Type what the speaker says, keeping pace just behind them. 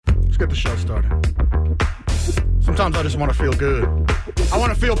get the show started. Sometimes I just want to feel good. I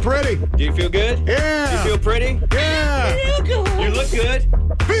want to feel pretty. Do you feel good? Yeah. You feel pretty? Yeah. Feel good. You look good.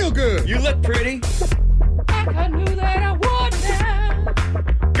 Feel good. You look pretty. I knew that I would now.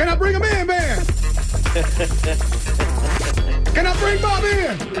 Can I bring him in, man? Can I bring Bob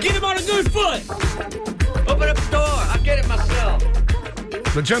in? Get him on a good foot. Open up the door. I'll get it myself.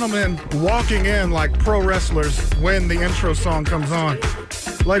 The gentleman walking in like pro wrestlers when the intro song comes on.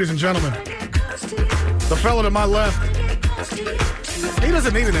 Ladies and gentlemen, the fella to my left, he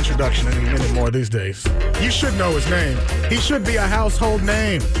doesn't need an introduction anymore these days. You should know his name. He should be a household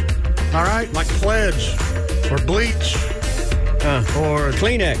name. All right? Like Pledge or Bleach or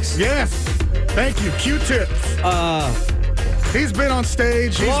Kleenex. Yes. Thank you. Q-tips. He's been on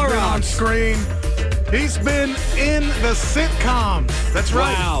stage. He's been on screen. He's been in the sitcoms. That's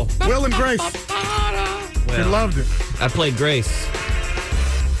right. Wow. Will and Grace. He loved it. I played Grace.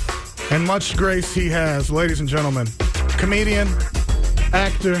 And much grace he has, ladies and gentlemen. Comedian,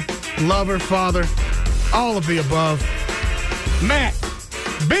 actor, lover, father, all of the above. Matt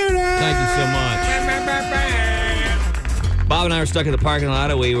Bearden! Thank you so much. Bob and I were stuck in the parking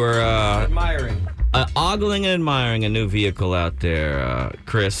lot. We were ogling and admiring a new vehicle out there.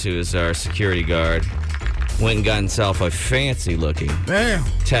 Chris, who is our security guard, went and got himself a fancy-looking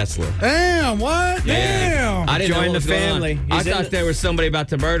Tesla. Damn, what? Yeah. Damn. I didn't Join know what the was going family. on. I thought there was somebody about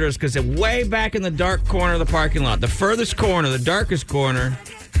to murder us because way back in the dark corner of the parking lot, the furthest corner, the darkest corner,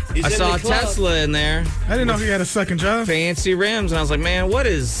 I saw a Tesla in there. I didn't know he had a second job. Fancy rims, and I was like, man, what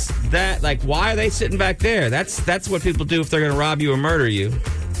is that? Like, why are they sitting back there? That's what people do if they're going to rob you or murder you.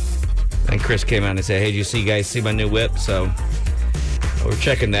 And Chris came out and said, hey, did you guys see my new whip? So we're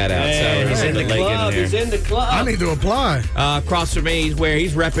checking that out. Hey, so he's in the club. He's in the club. I need to apply. Across from me,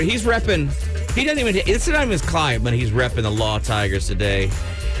 he's repping. He doesn't even, it's not even his client, but he's repping the Law Tigers today.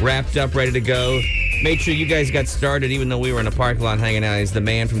 Wrapped up, ready to go. Made sure you guys got started, even though we were in a parking lot hanging out. He's the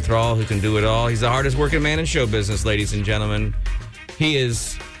man from Thrall who can do it all. He's the hardest working man in show business, ladies and gentlemen. He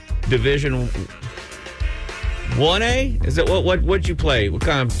is Division 1A? Is it what'd you play? What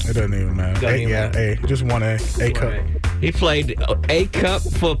kind of? It doesn't even matter. A. Just 1A. A cup. He played A-Cup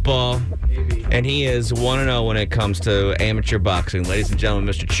football, and he is 1-0 when it comes to amateur boxing. Ladies and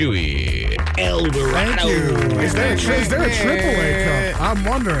gentlemen, Mr. Chewy Eldorado. Thank you. Is there a triple A cup? I'm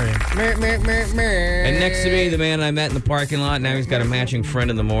wondering. And next to me, the man I met in the parking lot. Now he's got a matching friend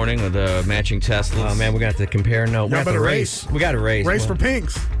in the morning with a matching Tesla. Oh, man, we're going to have to compare notes. We Y'all have to better race. We got to race. Race for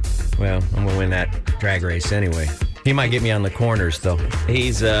pinks. Well, I'm going to win that drag race anyway. He might get me on the corners, though.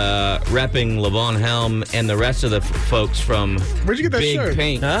 He's repping Levon Helm and the rest of the folks from Where'd you get that Big shirt?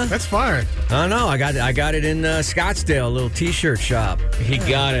 Pink. Huh? That's fire. Oh, no, I got it in Scottsdale, a little T-shirt shop. He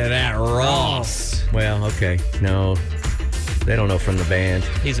got it at Ross. Well, okay. No, they don't know from the band.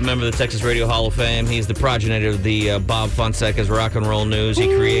 He's a member of the Texas Radio Hall of Fame. He's the progenitor of the Bob Fonseca's Rock and Roll News. He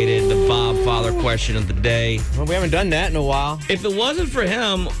created the Bob Father question of the day. Well, we haven't done that in a while. If it wasn't for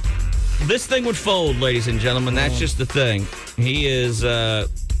him, this thing would fold, ladies and gentlemen. That's just the thing. He is,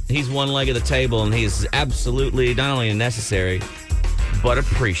 he's one leg of the table, and he's absolutely not only necessary, but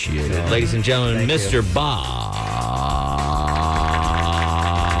appreciated. Ladies and gentlemen, Mr. Bob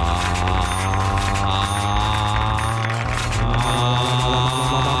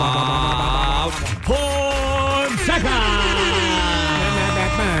Fonseca.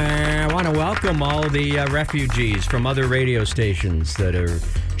 I want to welcome all the refugees from other radio stations that are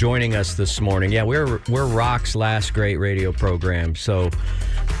joining us this morning. Yeah, we're Rock's last great radio program. So,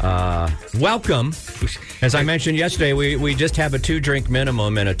 welcome. As I mentioned yesterday, we just have a 2-drink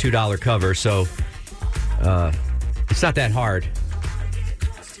minimum and a $2 cover. So, it's not that hard.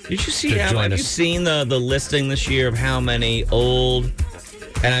 Did you see have you seen the listing this year of how many old,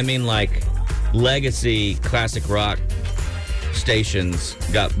 and I mean like legacy classic rock stations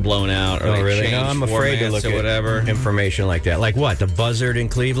got blown out, or Oh, they really? changed No, I'm afraid to formats look or whatever. at information like that. Like what? The Buzzard in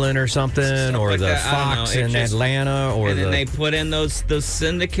Cleveland or something? Or like the that. I don't Fox know. It in just- Atlanta? Or and then the... they put in those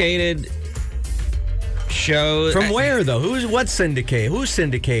syndicated shows. From where, though? What's syndicated? Who's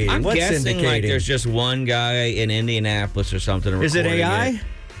syndicating? I'm What's guessing syndicating? like there's just one guy in Indianapolis or something. Is it recording AI? it.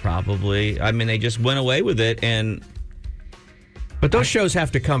 Probably. I mean, they just went away with it, and But those shows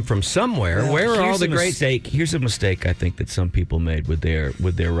have to come from somewhere. Where are all the great... Here's a mistake I think that some people made with their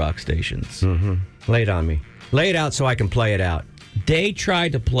rock stations. Mm-hmm. Lay it on me. Lay it out so I can play it out. They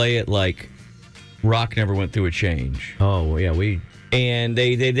tried to play it like rock never went through a change. Oh, well, yeah, And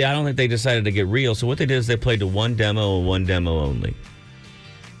they I don't think they decided to get real. So what they did is they played the one demo and one demo only.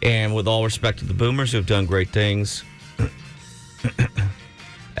 And with all respect to the boomers who have done great things,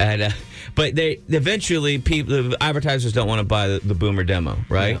 and but they eventually the advertisers don't want to buy the boomer demo,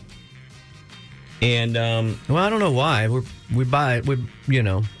 right? And well, I don't know why. We buy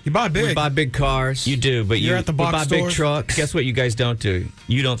You buy big. We buy big cars. you do, but You're at the we box buy stores. big trucks. guess what? You guys don't do.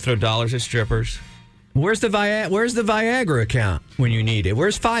 You don't throw dollars at strippers. Where's the Viagra account when you need it?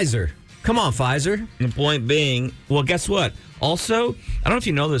 Where's Pfizer? Come on, Pfizer. The point being, well, guess what? Also, I don't know if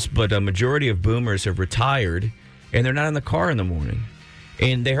you know this, but a majority of boomers have retired, and they're not in the car in the morning,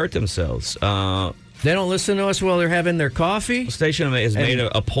 and they hurt themselves. They don't listen to us while they're having their coffee. The station has made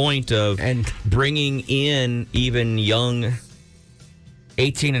a point of bringing in even young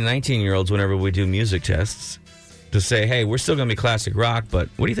 18 and 19-year-olds whenever we do music tests to say, hey, we're still going to be classic rock, but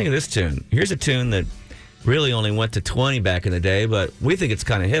what do you think of this tune? Here's a tune that really only went to 20 back in the day, but we think it's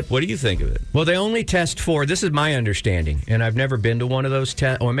kind of hip. What do you think of it? Well, they only test for, this is my understanding, and I've never been to one of those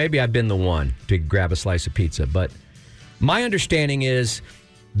tests, or maybe I've been the one to grab a slice of pizza, but my understanding is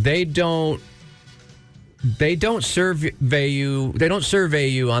they don't survey you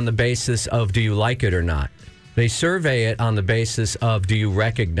on the basis of do you like it or not. They survey it on the basis of do you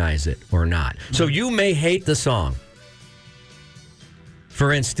recognize it or not. So you may hate the song.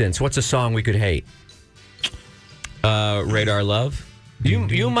 For instance, what's a song we could hate? Radar Love.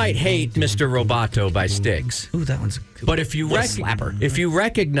 You might hate Mr. Roboto by Styx. Ooh, that one's cool. But if you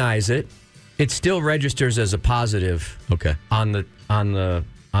recognize it, it still registers as a positive. Okay. On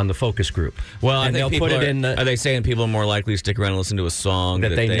the focus group. Well, and I think they'll put it in the. Are they saying people are more likely to stick around and listen to a song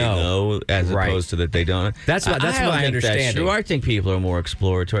that they know as opposed to that they don't? That's what I understand. That's true. I think people are more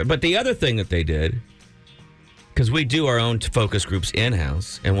exploratory. But the other thing that they did, because we do our own focus groups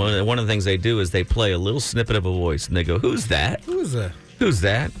in-house, and one of the things they do is they play a little snippet of a voice, and they go, "Who's that? Who's that? Who's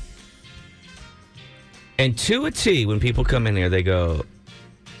that?" And to a T, when people come in here, they go,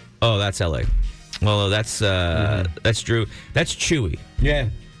 "Oh, that's L.A. Well, that's Drew. That's Chewy." Yeah.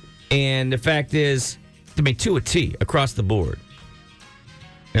 And the fact is, I mean, to a T, across the board.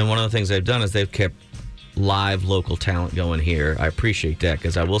 And one of the things they've done is they've kept live local talent going here. I appreciate that,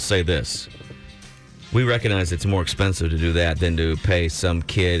 because I will say this. We recognize it's more expensive to do that than to pay some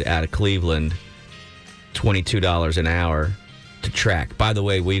kid out of Cleveland $22 an hour to track. By the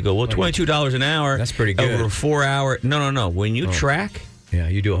way, where you go, well, $22 an hour. That's pretty good. Over a 4 hour. No. When you track... Yeah,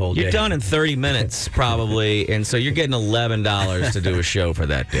 you do a whole day. You're done in 30 minutes, probably, and so you're getting $11 to do a show for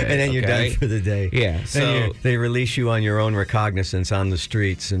that day. And then you're done for the day. Yeah, so they release you on your own recognizance on the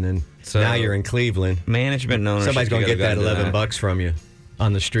streets, and then now you're in Cleveland. Management and ownership. Somebody's going to get that $11 from you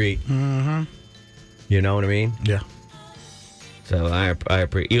on the street. Mm-hmm. You know what I mean? Yeah. So I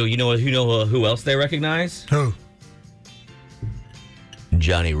appreciate. You know who else they recognize? Who?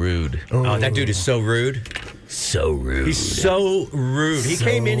 Johnny Rude. Oh, that dude is so rude. So rude. He's so rude. He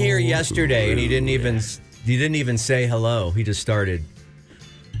came in here yesterday and he didn't even say hello. He just started.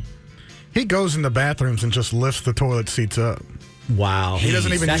 He goes in the bathrooms and just lifts the toilet seats up. Wow. He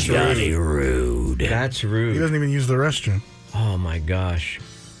doesn't even use the restroom. Rude. That's rude. He doesn't even use the restroom. Oh my gosh.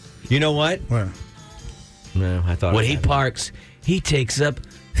 You know what? What? No, I thought when he parks, he takes up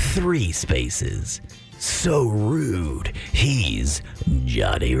 3 spaces. So rude. He's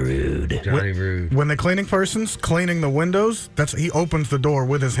Johnny Rude. Johnny Rude. When the cleaning person's cleaning the windows, he opens the door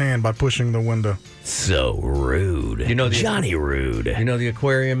with his hand by pushing the window. So rude. You know Johnny Rude. You know the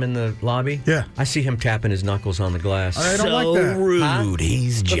aquarium in the lobby? Yeah. I see him tapping his knuckles on the glass. I don't like that. Rude. Huh?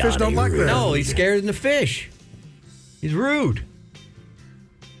 He's Johnny fish don't like Rude. that. No, he's scared of the fish. He's rude.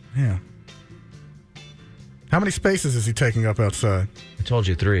 Yeah. How many spaces is he taking up outside? I told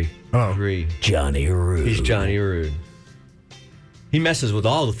you 3. Oh. 3. Johnny Rude. He's Johnny Rude. He messes with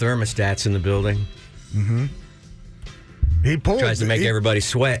all the thermostats in the building. Mm-hmm. He Tries to make everybody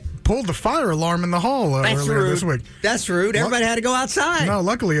sweat. Pulled the fire alarm in the hall earlier this week. That's rude. Everybody had to go outside. No,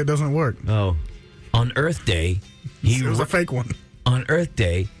 luckily it doesn't work. Oh. On Earth Day, It was a fake one. On Earth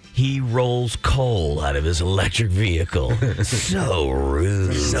Day, he rolls coal out of his electric vehicle. So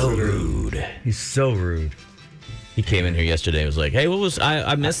rude. So rude. He's so rude. He came in here yesterday and was like, hey, what was...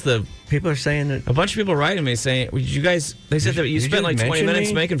 I missed the... People are saying that... A bunch of people writing me saying, you guys... They said that you spent like 20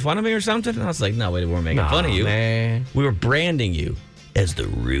 minutes making fun of me or something? And I was like, no, we weren't making fun of you. Man. We were branding you as the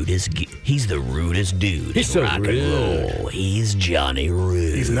rudest... He's the rudest dude He's in so rock rude. and roll. He's Johnny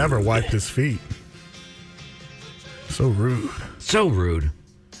Rude. He's never wiped his feet. So rude. So rude.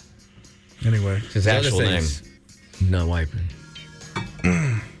 Anyway. His actual name. Not wiping.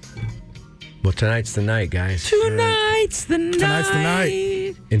 Well, tonight's the night, guys. Tonight's the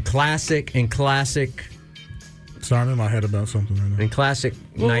night. In classic. Sorry, I'm in my head about something right now. In classic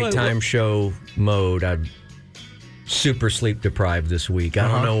nighttime show mode, I'm super sleep deprived this week. I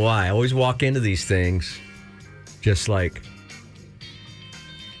don't know why. I always walk into these things just like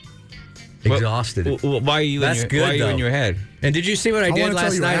Exhausted. Why are you? That's good, Why are you in though. your head? And did you see what I did wanna tell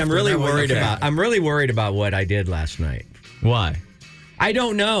last you night? after, I'm really that way you worried can. about. I'm really worried about what I did last night. Why? I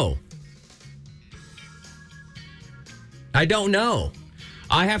don't know.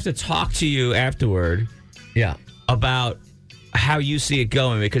 I have to talk to you afterward Yeah. about how you see it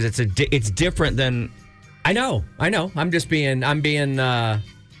going because it's different than. I know. I'm being the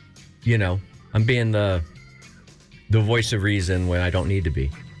voice of reason when I don't need to be.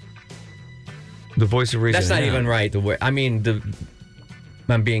 The voice of reason. That's not even right.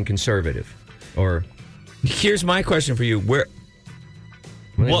 I'm being conservative. Or Here's my question for you: What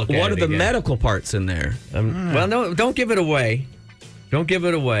are the medical parts in there? Well, no, don't give it away. Don't give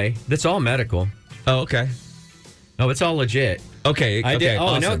it away. That's all medical. Oh, okay. No, it's all legit. Okay. I okay. did. Oh,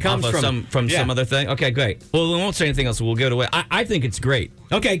 awesome. no, it comes Off of from some other thing. Okay, great. Well, we won't say anything else. We'll give it away. I think it's great.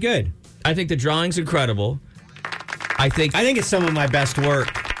 Okay, good. I think the drawing's incredible. I think it's some of my best work.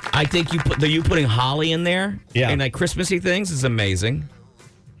 I think you putting holly in there, and like Christmassy things is amazing.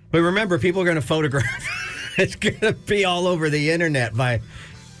 But remember, people are going to photograph. It's going to be all over the internet by.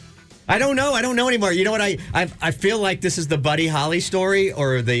 I don't know anymore. You know what? I feel like this is the Buddy Holly story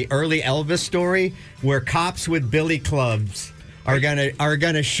or the early Elvis story, where cops with billy clubs are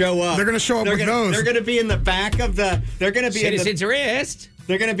gonna show up. They're gonna show up with those. They're gonna be in the back of the. They're gonna be Citizen's arrest.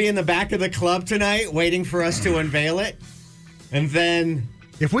 They're gonna be in the back of the club tonight, waiting for us to unveil it, and then.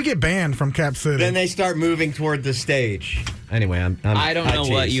 If we get banned from Cap City, Then they start moving toward the stage. Anyway, I don't know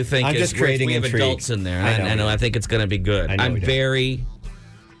what you think. I'm just creating we have intrigue. adults in there. I know. I think it's going to be good. I'm very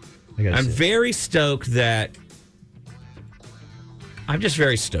stoked that. I'm just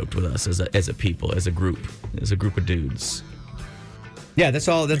very stoked with us as a people, as a group of dudes. Yeah, that's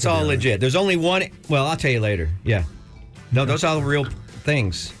all legit. There's only one. Well, I'll tell you later. Yeah, no, those are all real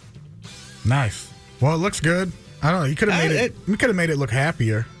things. Nice. Well, it looks good. I don't know. You could have made it. You could have made it look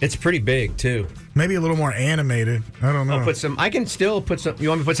happier. It's pretty big too. Maybe a little more animated. I don't know. I'll put some. I can still put some. You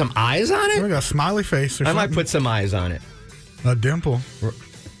want me to put some eyes on We it? got a smiley face or I something. might put some eyes on it. A dimple.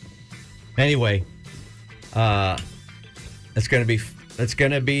 Anyway, it's gonna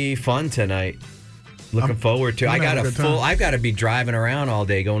be fun tonight. Looking forward to. I'm having a good time. I've got to be driving around all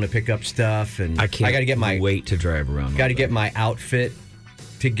day, going to pick up stuff, and I got to get my wait to drive around. Got to get my outfit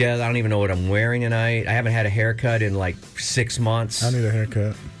together. I don't even know what I'm wearing tonight. I haven't had a haircut in like 6 months. I need a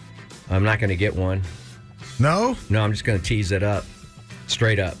haircut. I'm not going to get one. No? No, I'm just going to tease it up.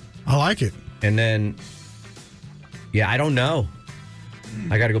 Straight up. I like it. And then, yeah, I don't know.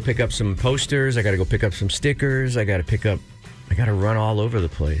 I got to go pick up some posters. I got to go pick up some stickers. I got to run all over the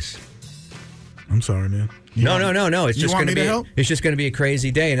place. I'm sorry, man. No. It's You just want going to me be to help? It's just going to be a crazy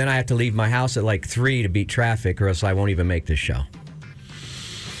day, and then I have to leave my house at like 3 to beat traffic, or else I won't even make this show.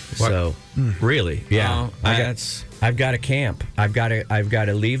 What? So, Really? yeah, Oh, I've got to camp. I've got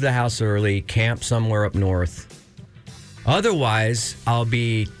to leave the house early, camp somewhere up north. Otherwise, I'll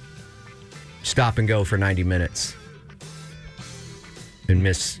be stop and go for 90 minutes and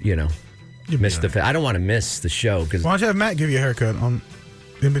miss the. I don't want to miss the show because Why don't you have Matt give you a haircut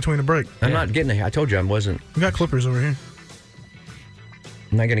in between the break? I'm not getting a. I told you I wasn't. We got clippers over here.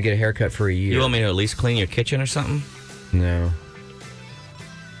 I'm not going to get a haircut for a year. You want me to at least clean your kitchen or something? No.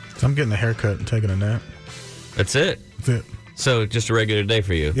 So I'm getting a haircut and taking a nap. That's it. That's it. So just a regular day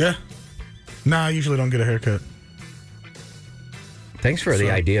for you. Yeah. Nah, I usually don't get a haircut. Thanks for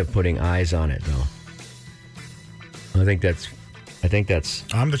the idea of putting eyes on it, though. I think that's.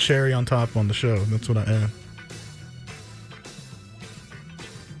 I'm the cherry on top on the show. That's what I am.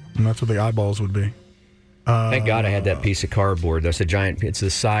 And that's what the eyeballs would be. Thank God I had that piece of cardboard. That's a giant. It's the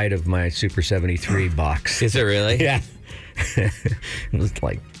side of my Super 73 box. Is it really? Yeah. It was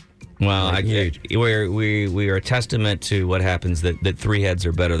like. Well, huge. We are a testament to what happens that three heads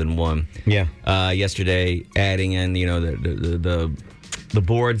are better than one. Yeah. Yesterday, adding in the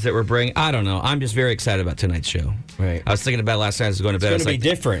boards that we're bringing. I don't know. I'm just very excited about tonight's show. Right. I was thinking about it last night. I was going to bed. It's going to be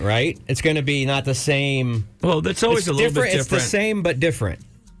different, right? It's going to be not the same. Well, that's always a little bit different. It's the same but different.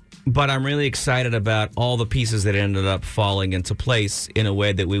 But I'm really excited about all the pieces that ended up falling into place in a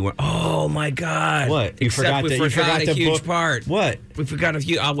way that we weren't. Oh my God! What? We forgot a huge part. What? We forgot a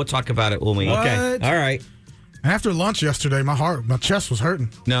huge. We'll talk about it when we. What? Okay. All right. After lunch yesterday, my chest was hurting.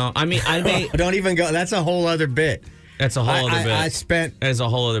 No, I mean I made. Don't even go. That's a whole other bit. That's a whole other bit. That is a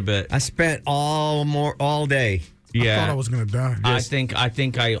whole other bit. I spent all day. Yeah. I thought I was gonna die.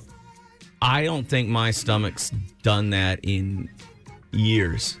 I don't think my stomach's done that in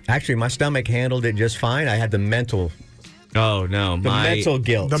years. Actually, my stomach handled it just fine. I had the mental. Oh no, mental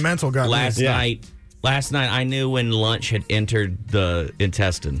guilt. The mental got last me. night. Last night, I knew when lunch had entered the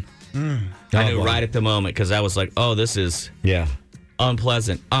intestine. I knew right at the moment because I was like, "Oh, this is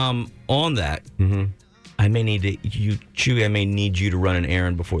unpleasant. On that, I may need Chewy, I may need you to run an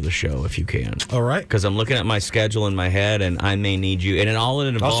errand before the show if you can. All right. Because I'm looking at my schedule in my head, and I may need you. And it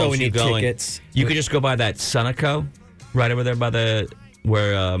involves Also, we you need going. tickets. You could just go by that Sunoco, right over there by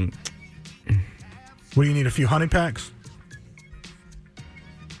where. What do you need? A few honey packs?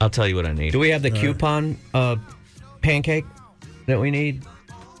 I'll tell you what I need. Do we have the coupon pancake that we need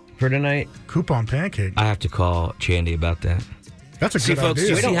for tonight? Coupon pancake. I have to call Chandy about that. That's a See, good folks,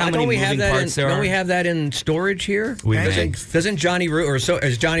 idea. you see how many moving parts there are? Don't we have that in storage here? We may. Pancakes. Doesn't Johnny Rude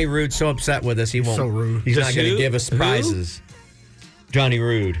is Johnny Rude so upset with us he won't? so rude. He's Does not going who? to give us Who? prizes. Johnny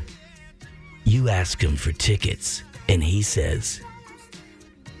Rude. You ask him for tickets, and he says,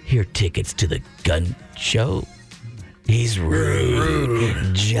 "Here, tickets to the gun show." He's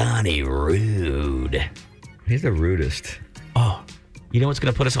rude. Johnny Rude. He's the rudest. Oh, you know what's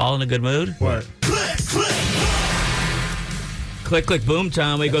going to put us all in a good mood? What? Click, click, boom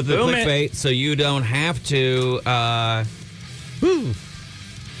time. We go through the Boom clickbait so you don't have to.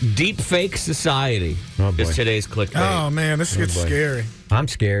 Deep fake society Oh, boy. is today's clickbait. Oh, man, this gets boy. scary. I'm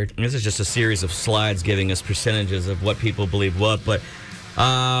scared. This is just a series of slides giving us percentages of what people believe what, but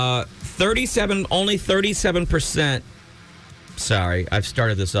only 37%. Sorry, I've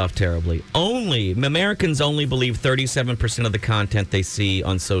started this off terribly. Americans only believe 37% of the content they see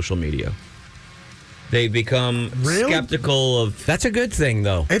on social media. They become Really? skeptical of. That's a good thing,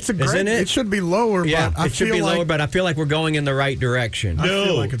 though. It's a great. Isn't it? It should be lower, Yeah, but I it should feel be like, lower, but I feel like we're going in the right direction. I feel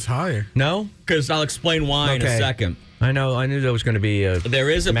No. like it's higher. No? Because I'll explain why in a Okay. second. I know. I knew there was going to be a. There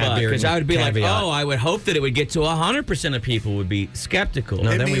is a Matt but, because I would be caveat. like, I would hope that it would get to 100% of people would be skeptical.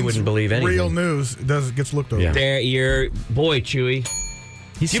 No, It then we means wouldn't believe anything. Real news gets looked over. Yeah. There, your boy Chewy.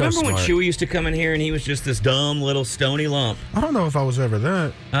 He's Do you so remember smart. when Chewy used to come in here and he was just this dumb little stony lump? I don't know if I was ever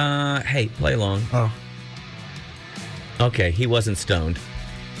that. Hey, play along. Oh, Okay, he wasn't stoned,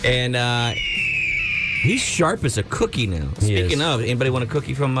 and he's sharp as a cookie now. He Speaking is. of, anybody want a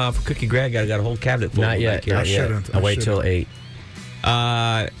cookie from Cookie Greg? I got a whole cabinet full. Not of them yet. back here. Not yet. shouldn't. I'll I wait till shouldn't.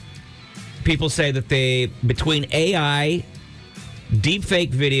 8. People say that between AI, deepfake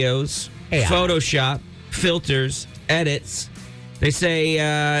videos, AI. Photoshop, filters, edits, they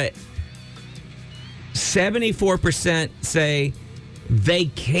say 74% say they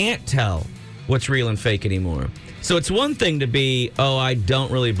can't tell what's real and fake anymore. So it's one thing to be, I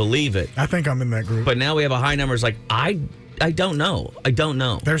don't really believe it. I think I'm in that group. But now we have a high number. It's like, I don't know. I don't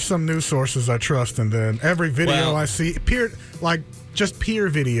know. There's some news sources I trust, and then every video Well- I see, just peer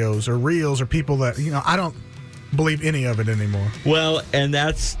videos or reels or people that, I don't believe any of it anymore. Well, and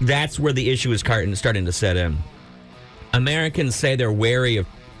that's where the issue is starting to set in. Americans say they're wary of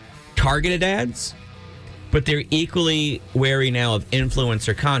targeted ads, but they're equally wary now of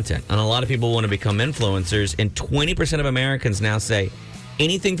influencer content. And a lot of people want to become influencers, and 20% of Americans now say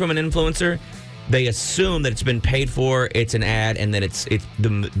anything from an influencer, they assume that it's been paid for, it's an ad, and that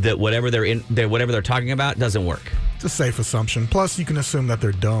that whatever they're talking about doesn't work. It's a safe assumption. Plus, you can assume that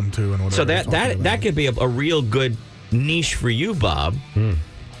they're dumb too, and whatever. So they're that talking about. could be a real good niche for you, Bob.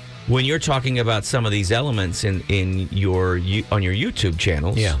 When you're talking about some of these elements on your YouTube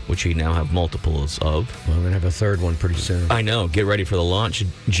channels, Yeah. which you now have multiples of. Well, I'm going to have a third one pretty soon. I know. Get ready for the launch,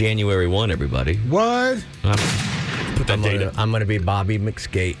 January 1, everybody. What? Put that date up. I'm going to be Bobby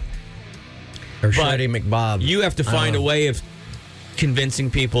McSkate. Or Shreddy McBob. You have to find a way of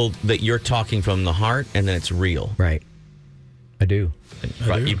convincing people that you're talking from the heart and that it's real. Right. I do.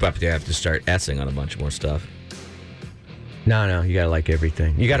 You probably have to start essing on a bunch more stuff. No, you got to like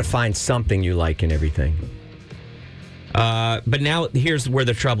everything. You got to find something you like in everything. But now here's where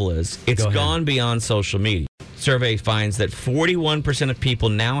the trouble is. It's Go ahead. gone beyond social media. Survey finds that 41% of people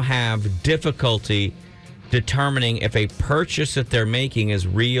now have difficulty determining if a purchase that they're making is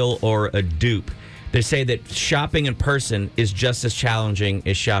real or a dupe. They say that shopping in person is just as challenging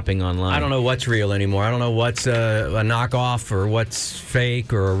as shopping online. I don't know what's real anymore. I don't know what's a knockoff or what's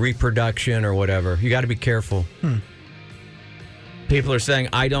fake or a reproduction or whatever. You got to be careful. People are saying,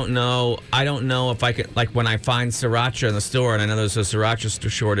 I don't know if I could, like when I find sriracha in the store and I know there's a sriracha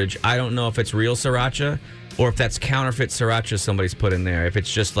shortage, I don't know if it's real sriracha or if that's counterfeit sriracha somebody's put in there. If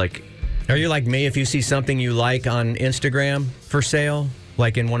it's just like... Are you like me if you see something you like on Instagram for sale,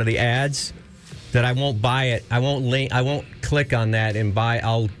 like in one of the ads, that I won't buy it, I won't click on that and buy,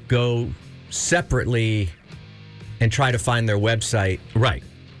 I'll go separately and try to find their website. Right.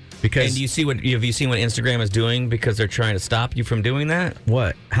 Because And have you seen what Instagram is doing because they're trying to stop you from doing that?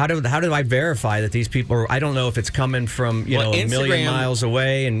 what? How do I verify that these people are, I don't know if it's coming from, Well, a million Instagram- miles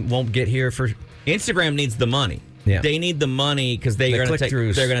away and won't get here for... Instagram needs the money. Yeah. They need the money because they're going to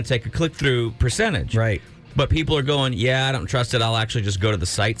click-throughs. take a click-through percentage. Right. But people are going, yeah, I don't trust it. I'll actually just go to the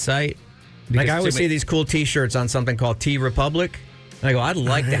site. Like Because I always see these cool T-shirts on something called T Republic. And I go, I'd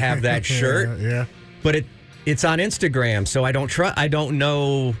like to have that shirt. Yeah. But it's on Instagram, so I don't trust. I don't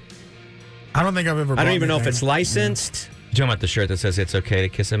know. I don't think I've ever. I don't even know if it's licensed. You talking about the shirt that says it's okay to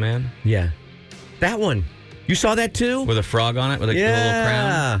kiss a man? Yeah, that one. You saw that too? With a frog on it, with a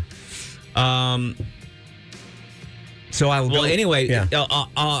little crown. So I will. Well, anyway, yeah.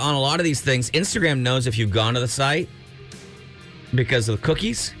 on a lot of these things, Instagram knows if you've gone to the site because of the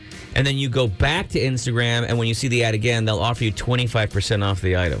cookies, and then you go back to Instagram, and when you see the ad again, they'll offer you 25% off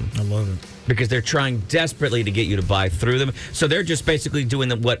the item. I love it. Because they're trying desperately to get you to buy through them. So they're just basically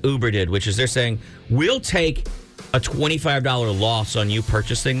doing what Uber did, which is they're saying, we'll take a $25 loss on you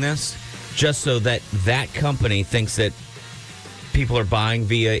purchasing this just so that company thinks that people are buying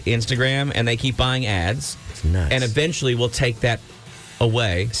via Instagram and they keep buying ads. It's nuts. And eventually we'll take that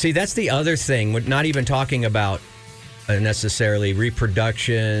away. See, that's the other thing. We're not even talking about necessarily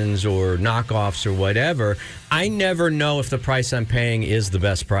reproductions or knockoffs or whatever. I never know if the price I'm paying is the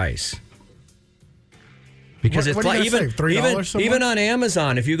best price. Because What it's are like you gonna say, $3 somewhere? even on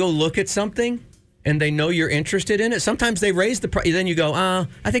Amazon, if you go look at something and they know you're interested in it, sometimes they raise the price. Then you go,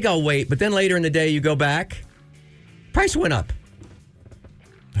 I think I'll wait. But then later in the day, you go back, price went up.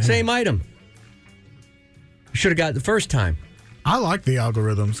 Damn. Same item. You should have got it the first time. I like the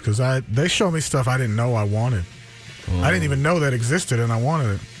algorithms because they show me stuff I didn't know I wanted. I didn't even know that existed, and I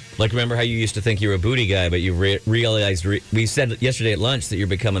wanted it. Like, remember how you used to think you were a booty guy, but you realized, we said yesterday at lunch that you're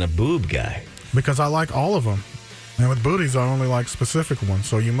becoming a boob guy. Because I like all of them. And with booties, I only like specific ones.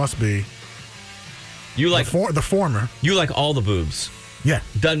 So you must be You like the former. You like all the boobs. Yeah.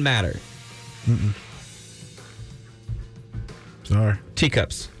 Doesn't matter. Sorry.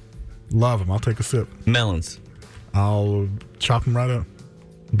 Teacups. Love them. I'll take a sip. Melons. I'll chop them right up.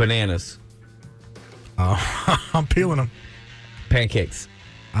 Bananas. I'm peeling them. Pancakes.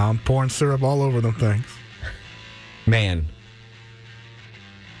 I'm pouring syrup all over them things. Man.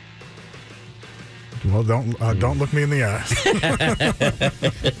 Well, don't look me in the eyes.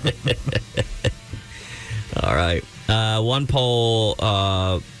 All right. One poll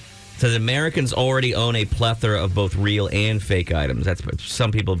says Americans already own a plethora of both real and fake items. That's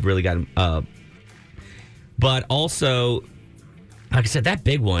some people have really got. But also, like I said, that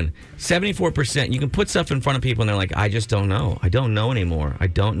big one, 74%. You can put stuff in front of people and they're like, I just don't know. I don't know anymore. I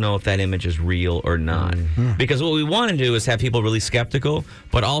don't know if that image is real or not. Mm-hmm. Because what we want to do is have people really skeptical,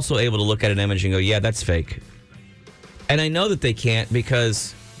 but also able to look at an image and go, yeah, that's fake. And I know that they can't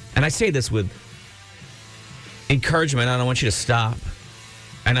because, and I say this with encouragement, I don't want you to stop.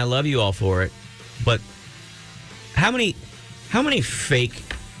 And I love you all for it. But how many fake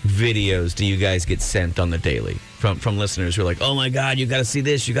videos do you guys get sent on the daily from listeners who are like, oh my God, you got to see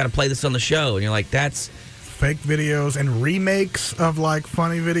this, you got to play this on the show, and you're like, that's fake videos and remakes of like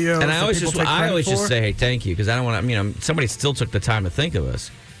funny videos. And I always just say, hey, thank you, because I don't want to. Somebody still took the time to think of us,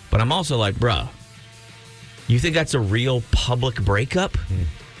 but I'm also like, bruh, you think that's a real public breakup?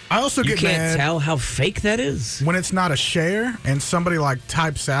 I also you get can't mad tell how fake that is when it's not a share and somebody like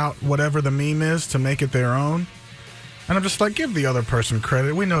types out whatever the meme is to make it their own. And I'm just like, give the other person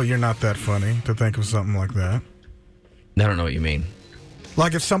credit. We know you're not that funny to think of something like that. I don't know what you mean.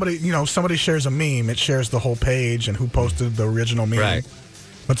 Like if somebody shares a meme, it shares the whole page and who posted the original meme. Right.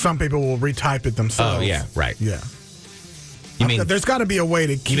 But some people will retype it themselves. Oh, yeah, right. Yeah. You mean there's got to be a way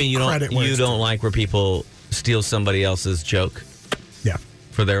to keep credit where you don't like where people steal somebody else's joke? Yeah.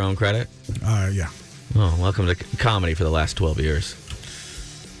 For their own credit? Yeah. Oh, welcome to comedy for the last 12 years.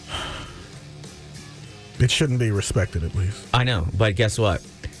 It shouldn't be respected, at least. I know, but guess what?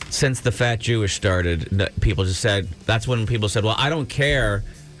 Since the Fat Jewish started, people just said, that's when people said, well, I don't care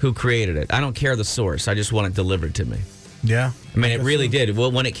who created it. I don't care the source. I just want it delivered to me. Yeah. I mean, it really did.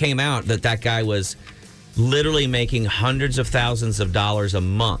 Well, when it came out that guy was literally making hundreds of thousands of dollars a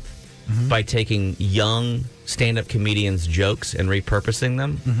month by taking young stand-up comedians' jokes and repurposing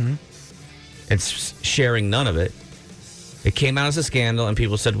them and sharing none of it. It came out as a scandal, and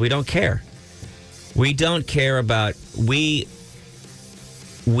people said, we don't care. We don't care about we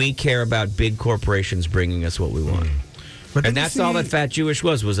care about big corporations bringing us what we want. And that's all that Fat Jewish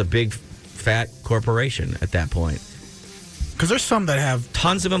was a big fat corporation at that point. Because there's some that have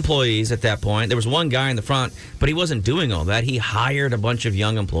tons of employees at that point. There was one guy in the front, but he wasn't doing all that. He hired a bunch of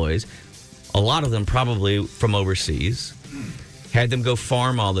young employees, a lot of them probably from overseas, had them go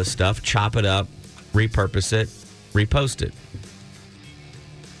farm all this stuff, chop it up, repurpose it, repost it.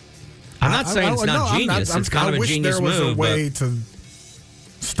 I'm not saying it's not genius. It's kind of a genius move. I wish there was a way to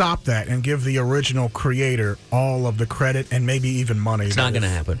stop that and give the original creator all of the credit and maybe even money. It's not going to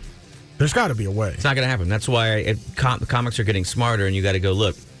happen. There's got to be a way. It's not going to happen. That's why the comics are getting smarter, and you got to go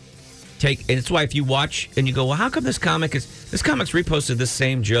look. And it's why if you watch and you go, well, how come this comic's reposted this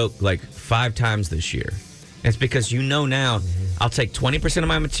same joke like 5 times this year? And it's because now I'll take 20% of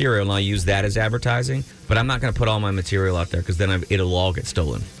my material and I'll use that as advertising, but I'm not going to put all my material out there because then it'll all get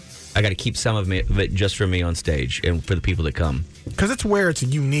stolen. I got to keep some of it just for me on stage and for the people that come. Because it's where it's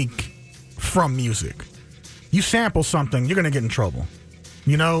unique from music. You sample something, you're going to get in trouble.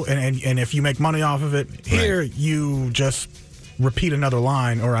 And if you make money off of it, here you just repeat another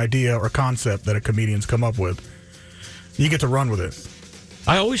line or idea or concept that a comedian's come up with. You get to run with it.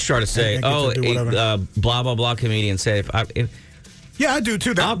 I always try to say, blah, blah, blah comedian said, yeah, I do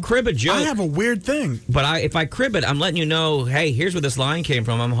too. I'll crib a joke. I have a weird thing. But if I crib it, I'm letting you know, hey, here's where this line came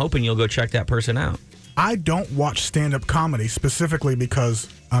from. I'm hoping you'll go check that person out. I don't watch stand-up comedy specifically because,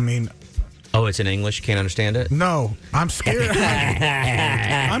 oh, it's in English? Can't understand it? No. I'm scared.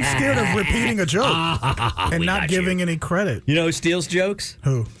 I'm scared of repeating a joke and not giving any credit. You know who steals jokes?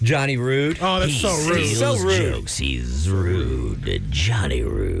 Who? Johnny Rude. Oh, that's so rude. He's so rude. Jokes. He's rude. Johnny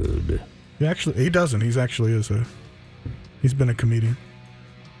Rude. He doesn't. He's been a comedian.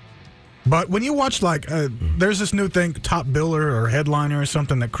 But when you watch, there's this new thing, Top Biller or Headliner or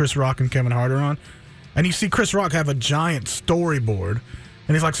something that Chris Rock and Kevin Hart are on, and you see Chris Rock have a giant storyboard,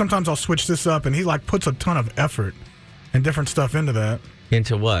 and he's like, sometimes I'll switch this up, and he, puts a ton of effort and different stuff into that.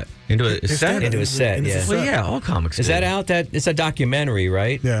 Into what? Into a set? Into a set, yeah. Well, yeah, all comics do. Is that out? It's a documentary,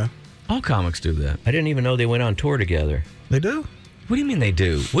 right? Yeah. All comics do that. I didn't even know they went on tour together. They do? What do you mean they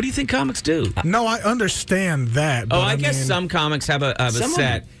do? What do you think comics do? No, I understand that. But I guess some comics have a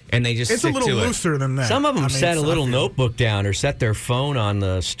set, and they just it's stick a little to looser than that. Some of them set a little notebook down or set their phone on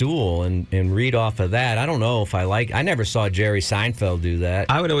the stool and read off of that. I don't know if I never saw Jerry Seinfeld do that.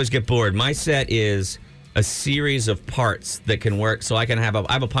 I would always get bored. My set is a series of parts that can work. So I have a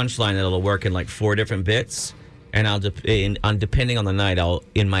punchline that'll work in 4 different bits. And depending on the night,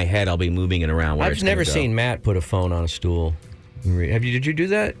 in my head, I'll be moving it around. I've never seen Matt put a phone on a stool. Did you do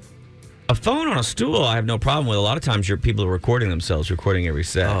that? A phone on a stool, I have no problem with. A lot of times, people are recording themselves, recording every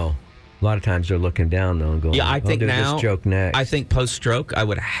set. Oh, a lot of times they're looking down though and going. Yeah, I think now. This joke next. I think post-stroke, I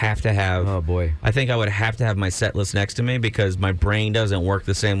would have to have. Oh boy. I think I would have to have my set list next to me because my brain doesn't work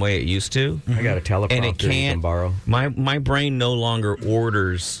the same way it used to. I got a teleprompter and it can't, you can borrow. My brain no longer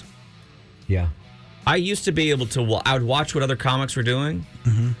orders. Yeah. I used to be able to. I would watch what other comics were doing,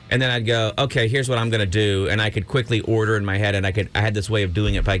 and then I'd go, "Okay, here's what I'm going to do," and I could quickly order in my head. And I had this way of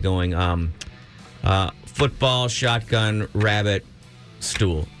doing it by going football, shotgun, rabbit,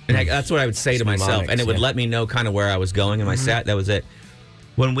 stool, and that's what I would say to myself, and it would let me know kind of where I was going in my set. That was it.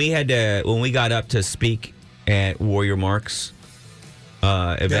 When we got up to speak at Warrior Mark's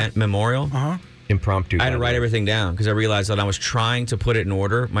event memorial, impromptu. I had to write everything down because I realized that I was trying to put it in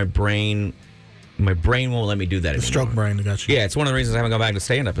order. My brain won't let me do that anymore. The stroke brain, I got you. Yeah, it's one of the reasons I haven't gone back to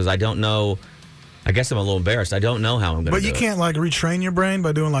stand-up is I don't know. I guess I'm a little embarrassed. I don't know how I'm going to do it. But you can't, retrain your brain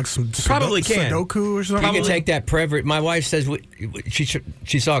by doing, some Probably can. Sudoku or something? You can take that Prevagen. My wife says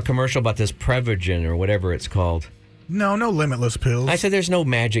she saw a commercial about this Prevagen or whatever it's called. No limitless pills. I said, there's no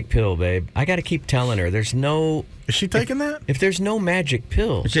magic pill, babe. I got to keep telling her. There's no... Is she taking that? If there's no magic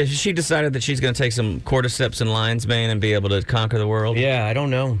pill. She decided that she's going to take some cordyceps and lion's mane and be able to conquer the world? Yeah, I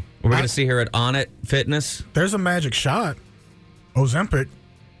don't know. We're going to see her at On It Fitness. There's a magic shot. Ozempic.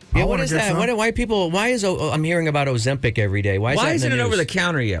 Yeah, what is that? Why is I'm hearing about Ozempic every day? Why isn't it over the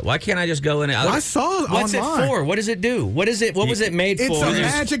counter yet? Why can't I just go in? I saw it What's online. It for? What does it do? What was it made for? It's a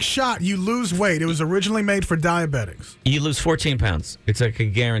magic shot. You lose weight. It was originally made for diabetics. You lose 14 pounds. It's like a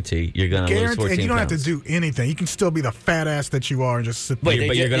guarantee you're going to lose 14 pounds. And you don't have to do anything. You can still be the fat ass that you are and just sit there.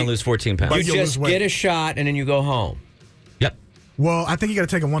 But you're going to lose 14 pounds. You just get a shot and then you go home. Yep. Well, I think you got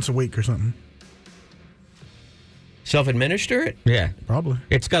to take it once a week or something. Self-administer it? Yeah. Probably.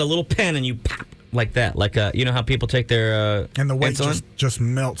 It's got a little pen and you pop like that. Like, you know how people take their and the weight insulin? just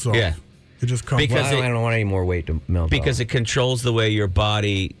melts off. Yeah. It just comes because off. I don't want any more weight to melt because off. It controls the way your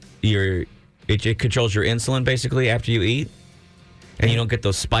body, it controls your insulin basically after you eat. And you don't get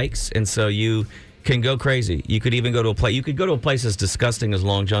those spikes. And so you can go crazy. You could even go to a place. You could go to a place as disgusting as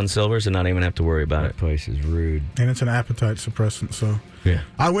Long John Silver's and not even have to worry about That place is rude. And it's an appetite suppressant, so yeah.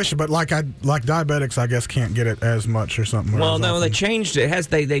 I wish, but like diabetics, I guess can't get it as much or something. Well, no, they changed it.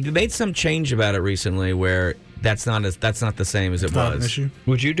 They made some change about it recently where that's not the same as it was. An issue.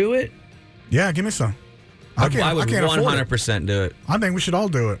 Would you do it? Yeah, give me some. I would I can't 100% do it. I think we should all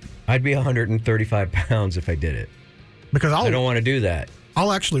do it. I'd be 135 pounds if I did it. Because I don't want to do that.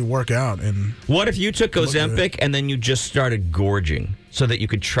 I'll actually work out and. What if you took Ozempic and then you just started gorging? so that you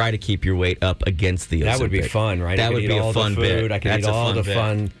could try to keep your weight up against the Ozempic. That would be fun, right? That would be a fun bit. I could eat all the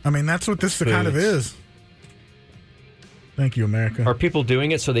fun. I mean, that's what this kind of is. Thank you, America. Are people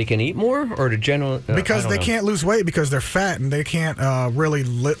doing it so they can eat more, or to general? Because they can't lose weight because they're fat and they can't really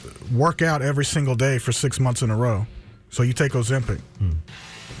work out every single day for 6 months in a row. So you take Ozempic.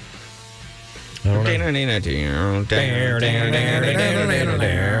 Was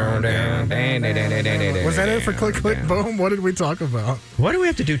that it for Click Click Boom? What did we talk about? Why do we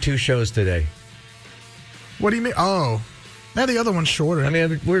have to do 2 shows today? What do you mean? Oh, now the other one's shorter. I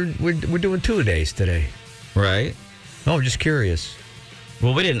mean, we're doing 2 days today, right? Oh, I'm just curious.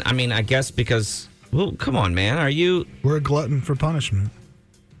 Well, we didn't. I mean, I guess because. Well, come on, man. Are you? We're a glutton for punishment.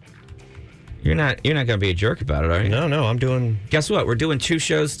 You're not going to be a jerk about it, are you? No. I'm doing. Guess what? We're doing 2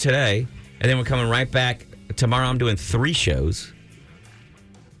 shows today, and then we're coming right back tomorrow. I'm doing 3 shows,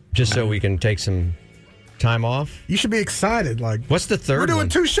 just so we can take some time off. You should be excited. Like, what's the third? We're doing one?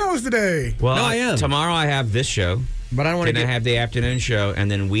 2 shows today. Well, no, I am. Tomorrow I have this show, but I don't want to. Then I have the afternoon show,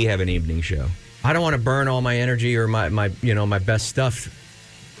 and then we have an evening show. I don't want to burn all my energy or my best stuff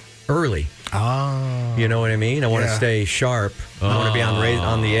early. Oh. You know what I mean? I want to stay sharp. I want to be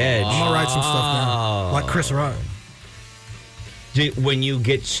on the edge. I'm gonna write some stuff down, like Chris Rock. When do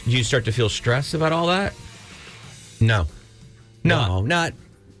you start to feel stressed about all that? No, What? not.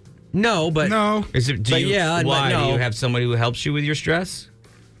 No, but no. Is it? Why no. do you have somebody who helps you with your stress?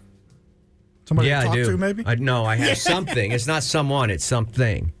 Somebody to I talk do. to, maybe? I have something. It's not someone. It's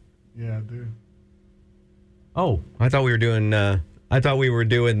something. Yeah, I do. Oh, I thought we were doing. the.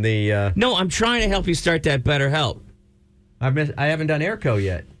 No, I'm trying to help you start that BetterHelp. I haven't done Airco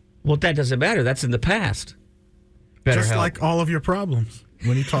yet. Well, that doesn't matter. That's in the past. Just like all of your problems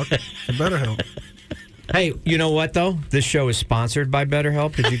when you talk to BetterHelp. Hey, you know what, though? This show is sponsored by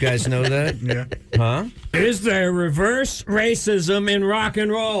BetterHelp. Did you guys know that? Yeah. Huh? Is there reverse racism in rock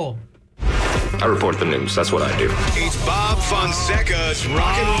and roll? I report the news. That's what I do. It's Bob Fonseca's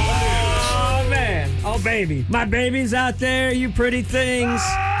Rock and Roll News. Oh, man. Oh, baby. My baby's out there, you pretty things.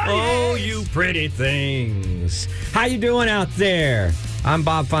 Oh, you pretty things. How you doing out there? I'm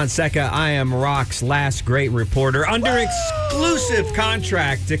Bob Fonseca. I am Rock's last great reporter under exclusive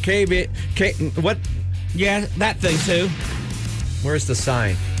contract to what? Yeah, that thing too. Where's the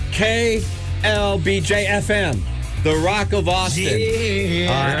sign? KLBJ-FM, the Rock of Austin. And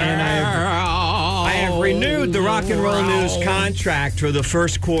I have renewed the Rock and Roll News contract for the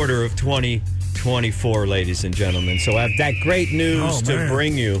first quarter of 2024, ladies and gentlemen. So I have that great news to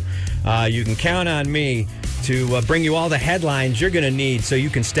bring you. You can count on me to bring you all the headlines you're going to need so you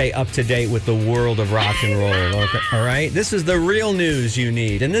can stay up to date with the world of rock and roll. Okay? All right? This is the real news you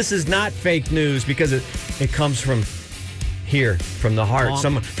need. And this is not fake news because it comes from here, from the heart,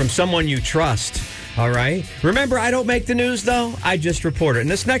 from someone you trust. All right? Remember, I don't make the news, though. I just report it. And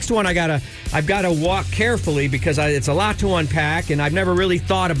this next one, I've got to walk carefully because it's a lot to unpack, and I've never really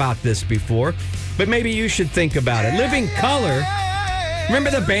thought about this before. But maybe you should think about it. Living Colour.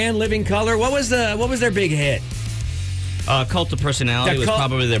 Remember the band Living Colour? What was their big hit? Cult of Personality was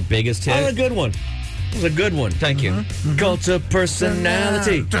probably their biggest hit. Oh, a good one. It was a good one. Thank you. Cult of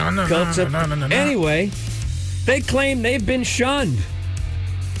Personality. Anyway, they claim they've been shunned.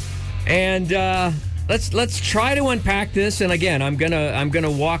 And let's try to unpack this. And again, I'm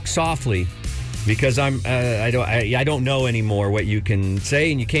gonna walk softly because I don't know anymore what you can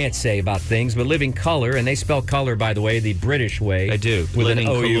say and you can't say about things. But Living Colour, and they spell color, by the way, the British way. I do. With Living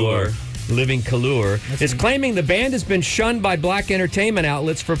an O-U-R. Colour. Living Colour is claiming the band has been shunned by black entertainment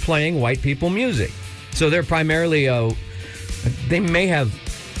outlets for playing white people music. So they're primarily I think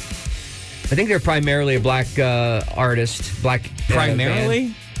they're primarily a black artist. Black primarily?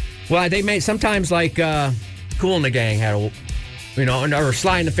 Band. Well, they may sometimes like Kool and the Gang had or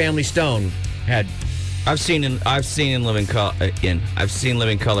Sly and the Family Stone had. I've seen Living Colour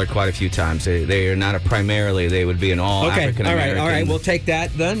quite a few times. They are not primarily. They would be an all African American. All right. We'll take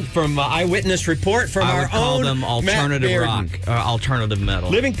that then from eyewitness report from our own. I would call them alternative rock, alternative metal.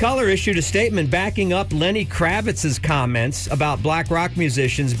 Living Colour issued a statement backing up Lenny Kravitz's comments about black rock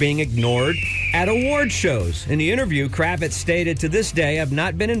musicians being ignored at award shows. In the interview, Kravitz stated, "To this day, I've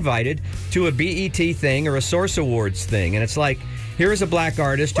not been invited to a BET thing or a Source Awards thing," and it's like. Here is a black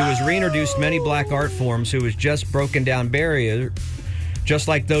artist who has reintroduced many black art forms, who has just broken down barriers, just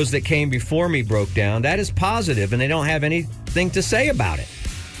like those that came before me broke down. That is positive, and they don't have anything to say about it.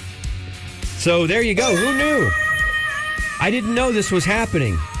 So there you go. Who knew? I didn't know this was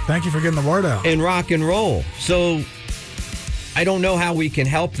happening. Thank you for getting the word out. In rock and roll. So I don't know how we can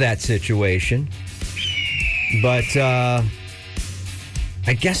help that situation, but I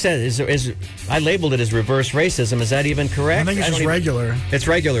I guess that is I labeled it as reverse racism. Is that even correct? I think it's just regular. It's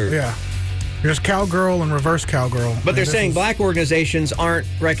regular. Yeah. There's cowgirl and reverse cowgirl. But they're saying black organizations aren't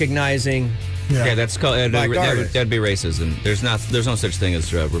recognizing. Yeah, that's called Black artists. that'd be racism. There's no such thing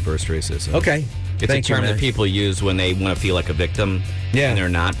as reverse racism. Okay. It's a term that people use when they want to feel like a victim, and they're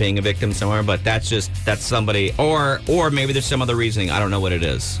not being a victim somewhere. But that's somebody, or maybe there's some other reasoning. I don't know what it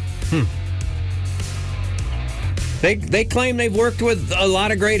is. They claim they've worked with a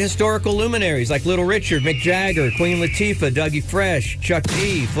lot of great historical luminaries like Little Richard, Mick Jagger, Queen Latifah, Dougie Fresh, Chuck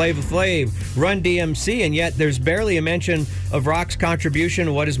D, Flava Flav, Run DMC, and yet there's barely a mention of rock's contribution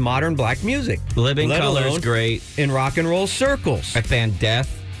to what is modern black music. Living let Colour is alone great. In rock and roll circles. My band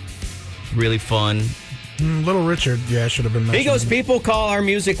Death, really fun. Little Richard, should have been mentioned. He goes, people call our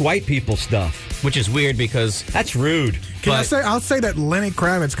music white people stuff. Which is weird because... That's rude. I'll say that Lenny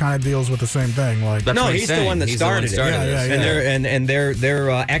Kravitz kind of deals with the same thing. Like, no, he's the one that started it. Yeah. And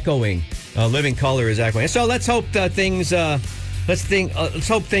they're echoing. Living Colour is echoing. So let's hope things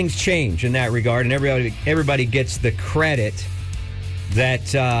change in that regard, and everybody gets the credit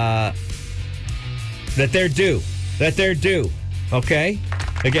that they're due. That they're due. Okay.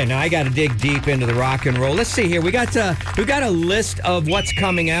 Again, now I got to dig deep into the rock and roll. Let's see here. We got a list of what's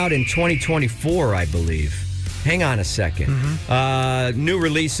coming out in 2024, I believe. Hang on a second. New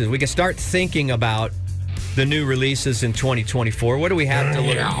releases. We can start thinking about the new releases in 2024. What do we have to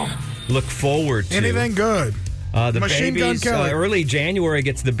look forward to? Anything good? The Machine Babies, Gun Kelly. Early January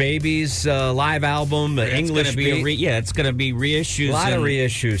gets the Babies live album, English Beat. It's going to be reissues. A lot of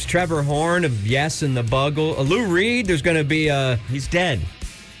reissues. Trevor Horn of Yes and the Bugle. Lou Reed, there's going to be a... He's dead.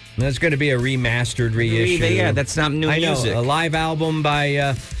 There's going to be a remastered reissue. Yeah, that's not new music. I know. A live album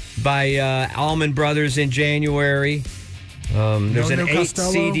by Allman Brothers in January. There's an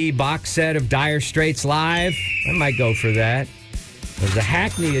 8-CD box set of Dire Straits live. I might go for that. There's a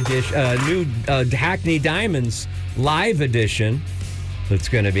Hackney edition, new Hackney Diamonds live edition. That's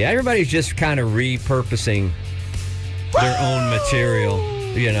going to be. Everybody's just kind of repurposing their own material,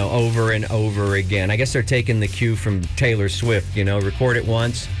 over and over again. I guess they're taking the cue from Taylor Swift. Record it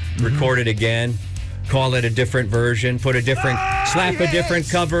once, record it again, call it a different version, slap a different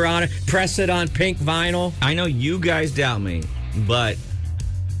cover on it, press it on pink vinyl. I know you guys doubt me, but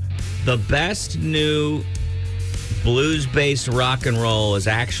the best new blues-based rock and roll is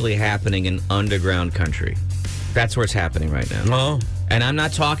actually happening in underground country. That's where it's happening right now. Oh. And I'm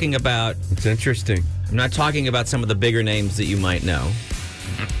not talking about... It's interesting. I'm not talking about some of the bigger names that you might know.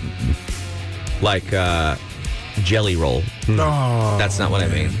 Like Jelly Roll. Oh, that's not what I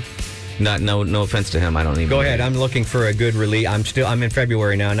mean. No offense to him. I don't even. Go ahead. I'm looking for a good release. I'm in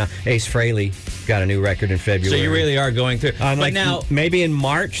February now. Ace Frehley got a new record in February. So you really are going through. But now maybe in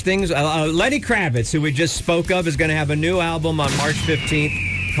March things. Lenny Kravitz, who we just spoke of, is going to have a new album on March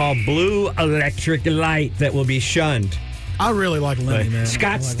 15th called Blue Electric Light that will be shunned. I really like Lenny, man.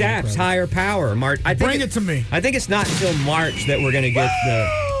 Scott Stapp's Higher Power. Bring it to me. I think it's not until March that we're going to get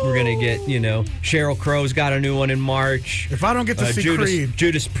Sheryl Crow's got a new one in March. If I don't get to see Creed.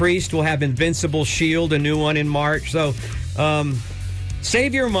 Judas Priest will have Invincible Shield, a new one in March. So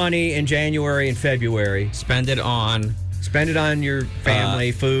save your money in January and February. Spend it on your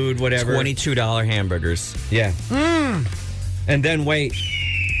family, food, whatever. $22 hamburgers. Yeah. And then wait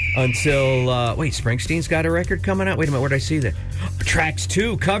until Springsteen's got a record coming out. Wait a minute, where did I see that? Tracks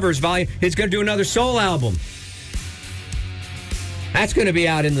 2 covers volume. He's going to do another soul album. That's going to be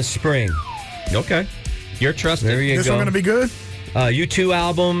out in the spring. Okay. You're trusted. There you go. This one going to be good? U2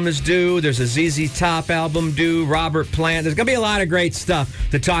 album is due. There's a ZZ Top album due. Robert Plant. There's going to be a lot of great stuff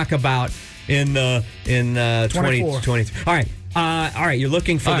to talk about in 2023. All right. You're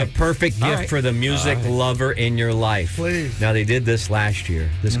looking for the perfect gift for the music lover in your life. Please. Now, they did this last year.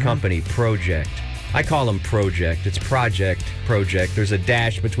 This company, Project. I call them Project. It's Project. There's a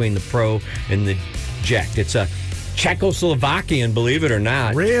dash between the pro and the ject. It's a Czechoslovakian, believe it or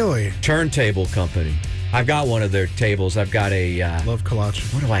not. Really? Turntable company. I've got one of their tables. I've got a... Love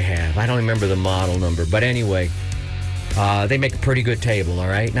Kolache. What do I have? I don't remember the model number. But anyway, they make a pretty good table, all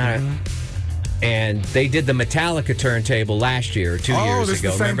right? And they did the Metallica turntable last year or 2 years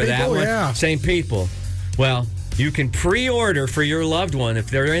ago. Remember that one? Yeah. Same people. Well, you can pre-order for your loved one if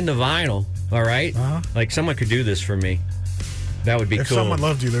they're into vinyl, all right? Like someone could do this for me. That would be cool. If someone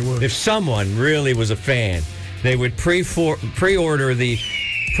loved you, they would. If someone really was a fan, they would pre-order the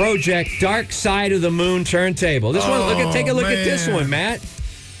Project Dark Side of the Moon turntable. This one, take a look at this one, Matt.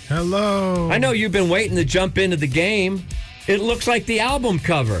 Hello. I know you've been waiting to jump into the game. It looks like the album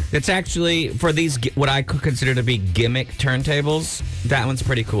cover. It's actually, for these, what I could consider to be gimmick turntables, that one's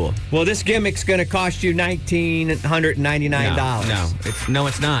pretty cool. Well, this gimmick's going to cost you $1,999. No,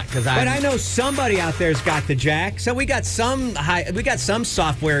 it's not. But I know somebody out there's got the jack. So we got some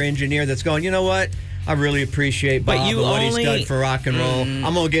software engineer that's going, you know what? I really appreciate Bob and what he's done for rock and roll.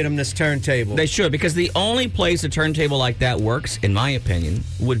 I'm going to get him this turntable. They should, because the only place a turntable like that works, in my opinion,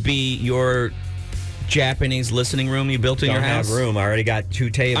 would be your Japanese listening room you built in your house. Don't have room. I already got 2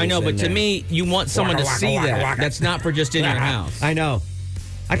 tables. I know, but to me, you want someone to see that. That's not for just in your house. I know.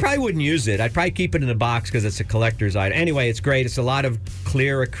 I probably wouldn't use it. I'd probably keep it in the box because it's a collector's item. Anyway, it's great. It's a lot of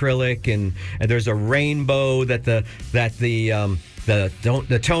clear acrylic, and there's a rainbow that the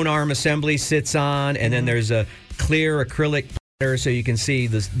tone arm assembly sits on, and then there's a clear acrylic so you can see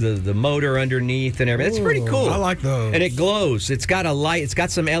the motor underneath and everything. It's pretty cool. I like those. And it glows. It's got a light. It's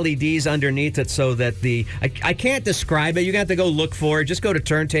got some LEDs underneath it so that I can't describe it. You have to go look for it. Just go to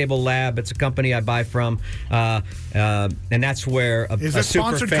Turntable Lab. It's a company I buy from. And that's where a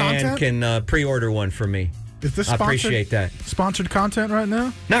super fan can pre-order one for me. Is this I appreciate that. Sponsored content right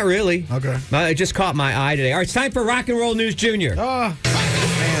now? Not really. Okay. It just caught my eye today. All right, it's time for Rock and Roll News Junior. Oh,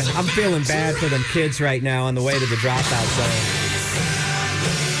 man, I'm feeling bad for them kids right now on the way to the dropout zone.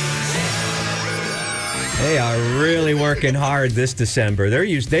 They are really working hard this December.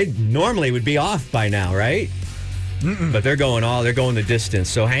 They normally would be off by now, right? But they're going the distance.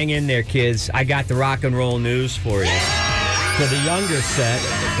 So hang in there, kids. I got the rock and roll news for you. For the younger set,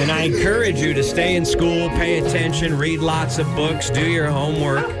 and I encourage you to stay in school, pay attention, read lots of books, do your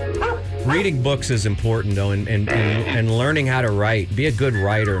homework. Reading books is important, though, and learning how to write. Be a good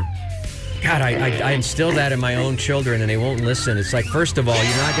writer. God, I instill that in my own children, and they won't listen. It's like, first of all,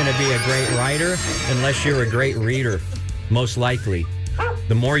 you're not going to be a great writer unless you're a great reader, most likely.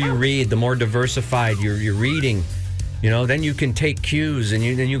 The more you read, the more diversified you're reading. Then you can take cues, and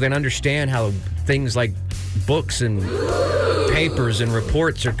then you can understand how things like books and papers and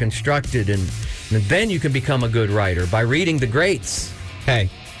reports are constructed, and then you can become a good writer by reading the greats. Hey,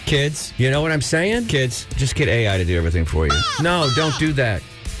 kids. You know what I'm saying? Kids, just get AI to do everything for you. No, don't do that.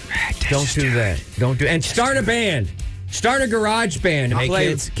 Don't do that. And start a band. Start a garage band and play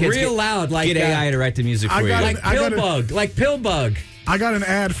kids, real loud. Like get AI to write the music for you. Like Pillbug. I got an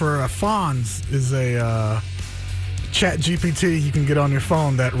ad for Fonz is a chat GPT you can get on your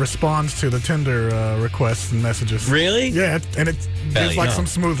phone that responds to the Tinder requests and messages. Really? Yeah, and it gives some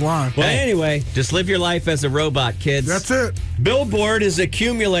smooth line. Well, anyway, just live your life as a robot, kids. That's it. Billboard is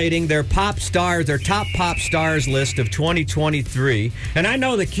accumulating their top pop stars list of 2023. And I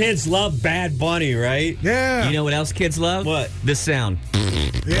know the kids love Bad Bunny, right? Yeah. You know what else kids love? What? This sound.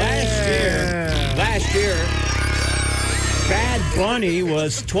 Yeah. Last year, Bad Bunny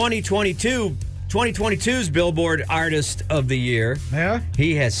was 2022's Billboard Artist of the Year. Yeah?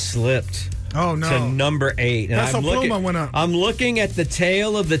 He has slipped. Oh, no. To number 8. And Peso Pluma went up. I'm looking at the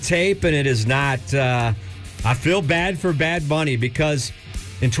tail of the tape, and it is not. I feel bad for Bad Bunny because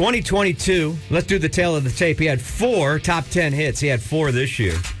in 2022, let's do the tail of the tape. He had 4 top 10 hits. He had 4 this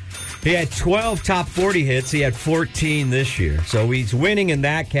year. He had 12 top 40 hits. He had 14 this year. So he's winning in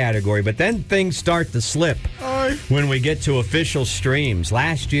that category. But then things start to slip when we get to official streams.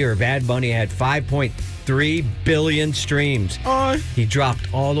 Last year, Bad Bunny had 5.3 billion streams. He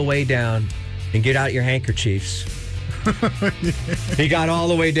dropped all the way down. And get out your handkerchiefs. He got all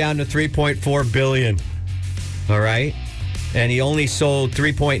the way down to 3.4 billion. All right? And he only sold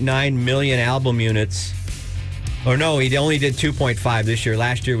 3.9 million album units. Or no, he only did 2.5 this year.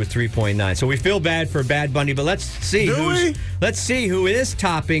 Last year was 3.9. So we feel bad for Bad Bunny, but let's see who is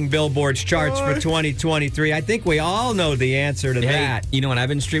topping Billboard's charts for 2023. I think we all know the answer to that. You know what I've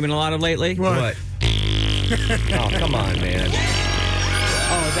been streaming a lot of lately? What? Oh, come on, man.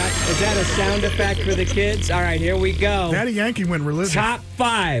 Oh, is that a sound effect for the kids? All right, here we go. Daddy Yankee went religious. Top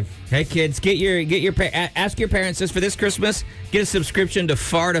 5. Hey kids, ask your parents this for this Christmas. Get a subscription to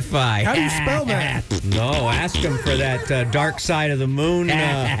Fartify. How do you spell that? No, ask them for that Dark Side of the Moon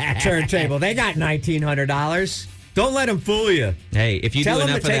turntable. They got $1,900. Don't let them fool you. Hey, if you Tell do them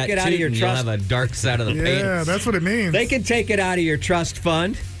enough to of take that it out of your you'll trust. have a dark side of the paint. Yeah, that's what it means. They can take it out of your trust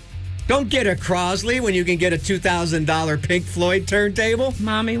fund. Don't get a Crosley when you can get a $2,000 Pink Floyd turntable.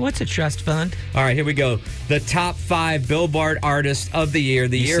 Mommy, what's a trust fund? All right, here we go. The top 5 Billboard Artists of the Year.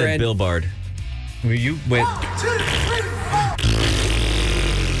 The You year said end. Billboard. Well, you went.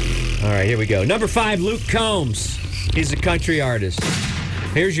 All right, here we go. Number 5, Luke Combs. He's a country artist.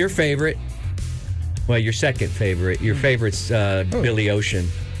 Here's your favorite. Well, your second favorite. Your favorite's Billy Ocean.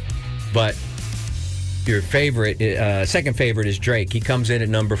 But your favorite, second favorite is Drake. He comes in at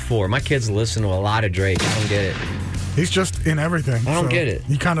number 4. My kids listen to a lot of Drake. I don't get it. He's just in everything. I don't get it.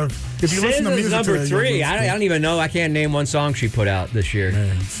 You kind of, if you listen to SZA's music number today, 3. I don't even know. I can't name one song she put out this year.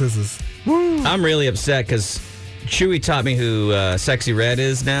 Man, SZA's. Woo. I'm really upset because Chewy taught me who Sexy Red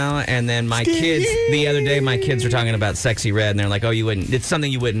is now, and then my kids the other day, my kids were talking about Sexy Red, and they're like, "Oh, you wouldn't? It's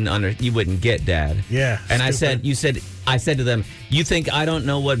something you wouldn't get, Dad." Yeah. And stupid. I said to them, "You think I don't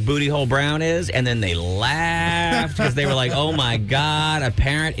know what booty hole brown is?" And then they laughed because they were like, "Oh my God, a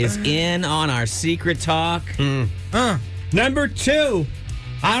parent is in on our secret talk." Number 2.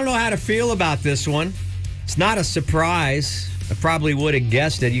 I don't know how to feel about this one. It's not a surprise. I probably would have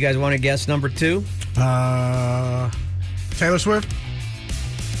guessed it. You guys want to guess number 2? Taylor Swift?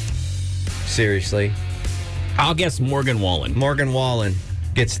 Seriously. I'll guess Morgan Wallen. Morgan Wallen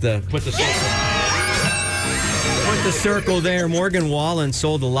gets the... Put the circle there. Morgan Wallen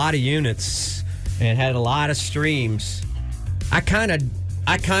sold a lot of units and had a lot of streams. I kind of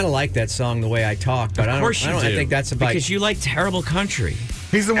like that song, The Way I Talk, but Of course you do. I think that's about... Because you like terrible country.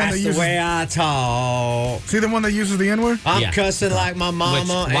 He's the one That's that the uses. way I talk. See the one that uses the N-word? I'm Yeah. cussing like my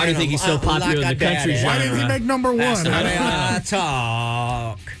mama. Why do you think he's so popular in the country Why genre? didn't he make number That's one? the I way don't know. I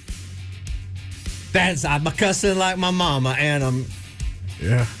talk. I'm cussing like my mama, and I'm...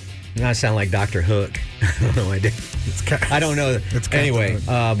 Yeah. I sound like Dr. Hook. I don't know. I don't know. It's Anyway,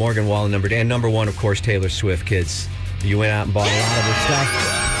 Captain Morgan Wallen and number 1, of course, Taylor Swift. Kids, you went out and bought a lot of her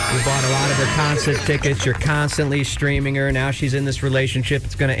stuff. You bought a lot of her concert tickets. You're constantly streaming her. Now she's in this relationship.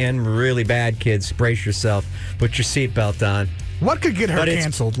 It's going to end really bad, kids. Brace yourself. Put your seatbelt on. What could get her But it's-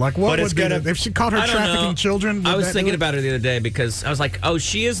 canceled? Like, what but it's would be gonna- if she caught her I don't trafficking know. children? I would was that thinking do it? about it the other day because I was like, oh,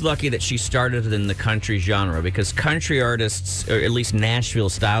 she is lucky that she started in the country genre because country artists, or at least Nashville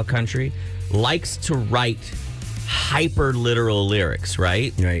style country, likes to write hyper literal lyrics,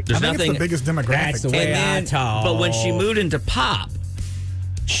 right? Right. There's I think nothing. it's the biggest demographic. That's the way I talk. But when she moved into pop,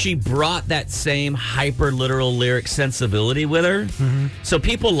 she brought that same hyper literal lyric sensibility with her. Mm-hmm. So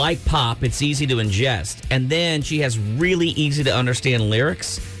people like pop, it's easy to ingest. And then she has really easy to understand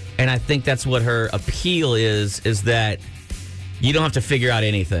lyrics. And I think that's what her appeal is that you don't have to figure out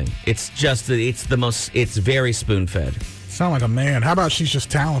anything. It's just, it's very spoon fed. Sound like a man. How about she's just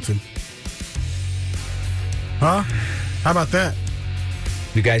talented? Huh? How about that?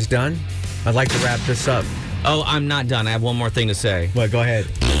 You guys done? I'd like to wrap this up. Oh, I'm not done. I have one more thing to say. Well, go ahead.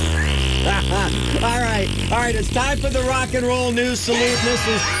 All right. It's time for the rock and roll news salute.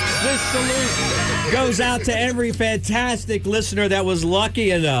 This salute goes out to every fantastic listener that was lucky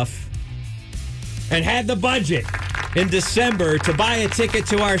enough and had the budget in December to buy a ticket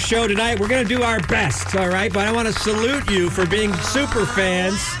to our show tonight. We're going to do our best, all right? But I want to salute you for being super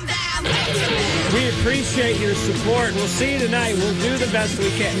fans. We appreciate your support. We'll see you tonight. We'll do the best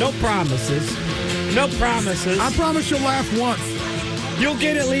we can. No promises. No promises. I promise you'll laugh once. You'll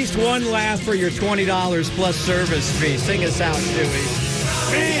get at least one laugh for your $20 plus service fee. Sing us out,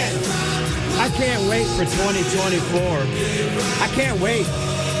 Stewie. Man, I can't wait for 2024. I can't wait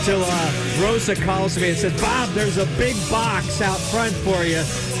till Rosa calls me and says, Bob, there's a big box out front for you.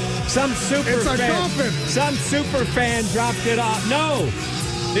 Some super It's a fan. coffin. Some super fan dropped it off. No,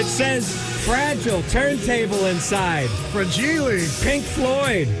 it says Fragile turntable inside. Fragile. Pink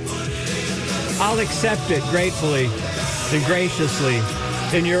Floyd. I'll accept it gratefully and graciously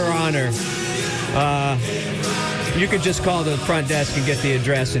in your honor. You could just call the front desk and get the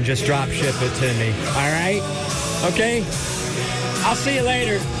address and just drop ship it to me. All right? Okay? I'll see you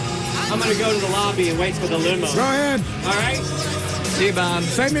later. I'm going to go to the lobby and wait for the limo. Go ahead. All right? See you, Bob.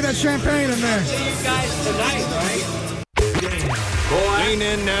 Save me that champagne in there. See you guys tonight, right? Lean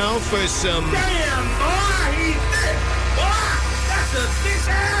in now for some Damn, boy, he's thick. Boy, that's a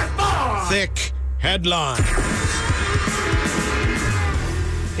thick-ass boy. thick headline.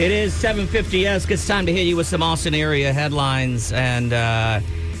 It is 7:50. It's time to hit you with some Austin area headlines. And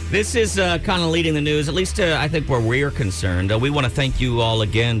this is kind of leading the news, at least I think where we're concerned. We want to thank you all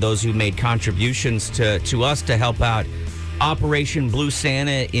again, those who made contributions to us to help out Operation Blue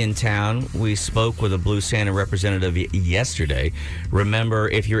Santa in town. We spoke with a Blue Santa representative yesterday. Remember,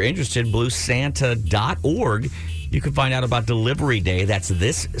 if you're interested, bluesanta.org. You can find out about Delivery Day. That's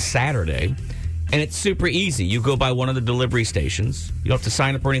this Saturday. And it's super easy. You go by one of the delivery stations. You don't have to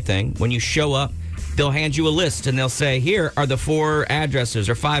sign up or anything. When you show up, they'll hand you a list and they'll say, here are the 4 addresses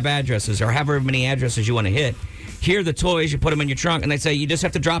or 5 addresses or however many addresses you want to hit. Here are the toys. You put them in your trunk and they say, you just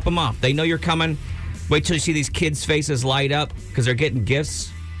have to drop them off. They know you're coming. Wait till you see these kids' faces light up because they're getting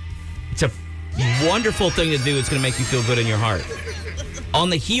gifts. It's a wonderful thing to do. It's going to make you feel good in your heart. On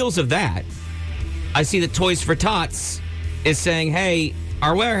the heels of that, I see that Toys for Tots is saying, hey,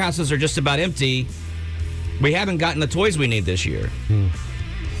 our warehouses are just about empty. We haven't gotten the toys we need this year.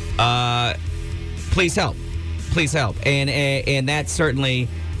 Please help. Please help. And that certainly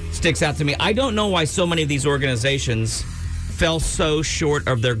sticks out to me. I don't know why so many of these organizations fell so short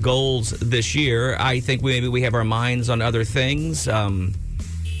of their goals this year. I think maybe we have our minds on other things.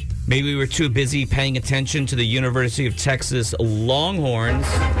 Maybe we were too busy paying attention to the University of Texas Longhorns.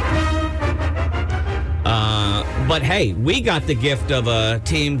 But hey, we got the gift of a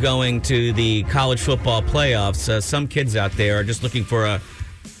team going to the college football playoffs. Some kids out there are just looking for a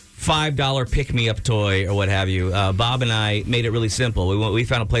 $5 pick-me-up toy or what have you. Bob and I made it really simple. We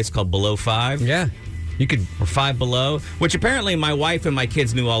found a place called Below 5. Yeah. Or Five Below, which apparently my wife and my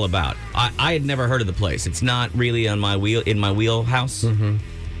kids knew all about. I had never heard of the place. It's not really in my wheelhouse. Mm-hmm.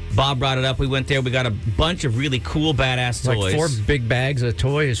 Bob brought it up. We went there. We got a bunch of really cool, badass toys. Like 4 big bags of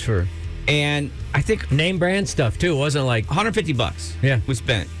toys for... And I think... Name brand stuff, too. It wasn't like... $150. Yeah. We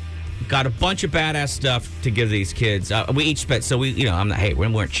spent. Got a bunch of badass stuff to give these kids. We each spent... So we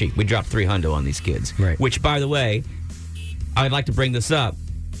weren't cheap. We dropped $300 on these kids. Right. Which, by the way, I'd like to bring this up.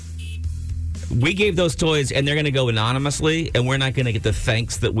 We gave those toys, and they're going to go anonymously, and we're not going to get the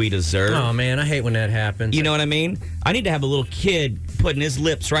thanks that we deserve. Oh, man, I hate when that happens. You know what I mean? I need to have a little kid putting his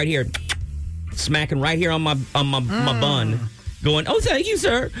lips right here, smacking right here on my bun, going, "Oh, thank you,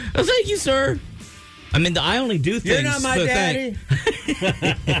 sir. Oh, thank you, sir." I mean, I only do things. You're not my daddy.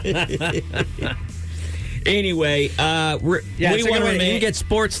 Anyway, what do you want to You can get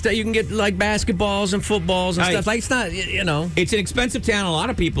sports stuff. You can get like basketballs and footballs and stuff. Like, it's not, It's an expensive town. A lot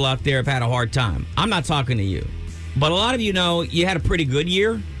of people out there have had a hard time. I'm not talking to you. But a lot of you know you had a pretty good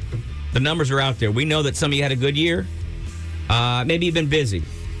year. The numbers are out there. We know that some of you had a good year. Maybe you've been busy.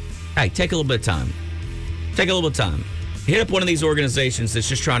 Hey, take a little bit of time. Take a little bit of time. Hit up one of these organizations that's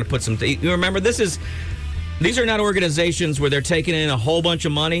just trying to put some... You remember, these are not organizations where they're taking in a whole bunch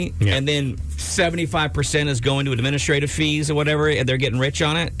of money and then 75% is going to administrative fees or whatever, and they're getting rich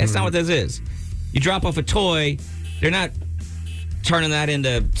on it. That's not what this is. You drop off a toy, they're not turning that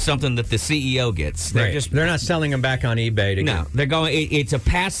into something that the CEO gets. They're not selling them back on eBay. They're going. It's a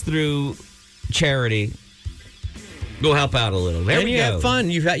pass-through charity. Go help out a little. There we go. Have fun.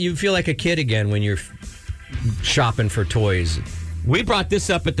 You feel like a kid again when you're shopping for toys. We brought this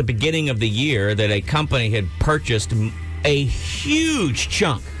up at the beginning of the year that a company had purchased a huge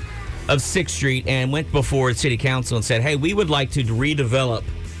chunk of 6th Street and went before City Council and said, hey, we would like to redevelop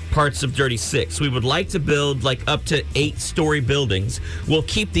parts of Dirty 6. We would like to build like up to 8-story buildings. We'll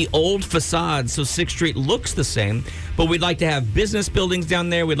keep the old facades so 6th Street looks the same, but we'd like to have business buildings down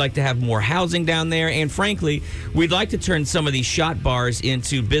there. We'd like to have more housing down there. And frankly, we'd like to turn some of these shot bars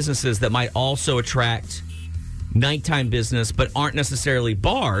into businesses that might also attract nighttime business, but aren't necessarily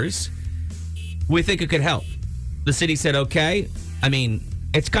bars. We think it could help. The city said, okay. I mean,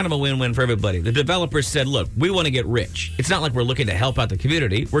 it's kind of a win-win for everybody. The developers said, look, we want to get rich. It's not like we're looking to help out the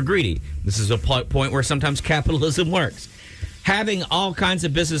community. We're greedy. This is a point where sometimes capitalism works. Having all kinds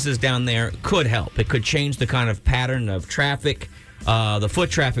of businesses down there could help. It could change the kind of pattern of traffic, the foot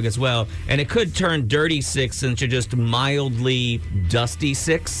traffic as well, and it could turn Dirty 6 into just mildly dusty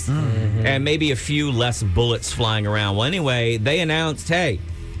 6, and maybe a few less bullets flying around. Well, anyway, they announced, hey,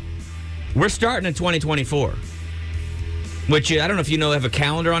 we're starting in 2024, which I don't know if you know, have a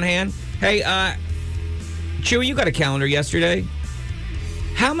calendar on hand. Hey, Chewy, you got a calendar yesterday.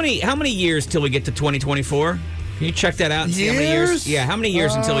 How many years till we get to 2024? Can you check that out and see how many years? Yeah, how many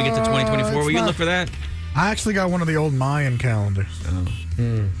years until we get to 2024? Will you look for that? I actually got one of the old Mayan calendars.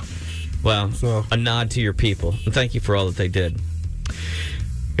 Oh. Well, a nod to your people. And thank you for all that they did.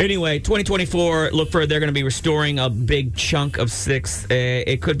 Anyway, 2024, they're going to be restoring a big chunk of 6.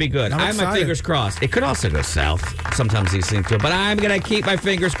 It could be good. I have my fingers crossed. It could also go south. Sometimes these things do. But I'm going to keep my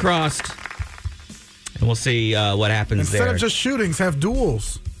fingers crossed. And we'll see what happens Instead of just shootings, have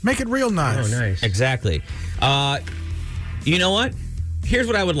duels. Make it real nice. Oh, nice. Exactly. You know what? Here's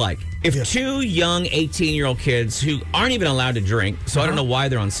what I would like. If 2 young 18-year-old kids who aren't even allowed to drink, so I don't know why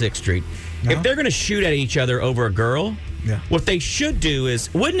they're on 6th Street, if they're going to shoot at each other over a girl, what they should do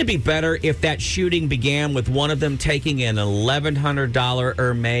is, wouldn't it be better if that shooting began with one of them taking an $1,100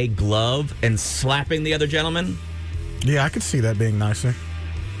 Hermes glove and slapping the other gentleman? Yeah, I could see that being nicer.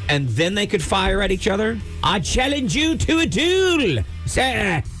 And then they could fire at each other? I challenge you to a duel,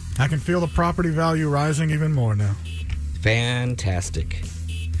 sir. I can feel the property value rising even more now. Fantastic.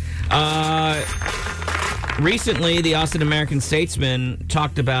 Recently, the Austin American-Statesman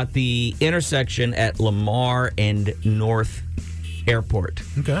talked about the intersection at Lamar and North Airport.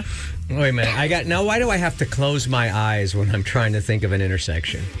 Okay. Wait a minute. Now, why do I have to close my eyes when I'm trying to think of an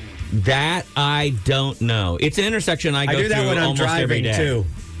intersection? That I don't know. It's an intersection I go through that when I'm almost every driving day. too.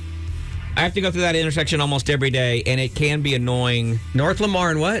 I have to go through that intersection almost every day, and it can be annoying. North Lamar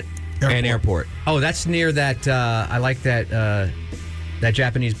and what? and airport. Oh, that's near that. I like that that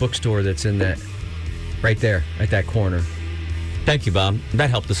Japanese bookstore that's in that right there at that corner. Thank you, Bob. That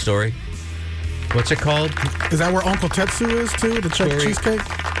helped the story. What's it called? Is that where Uncle Tetsu is too? The cheesecake.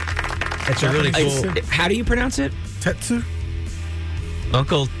 It's a really cool. How do you pronounce it? Tetsu?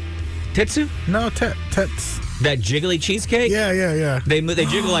 Uncle Tetsu? No, Tets. That jiggly cheesecake? Yeah. They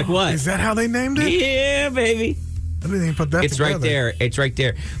jiggle like what? Is that how they named it? Yeah, baby. I didn't even put that It's together. right there. It's right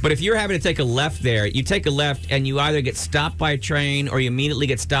there. But if you're having to take a left there, you take a left and you either get stopped by a train or you immediately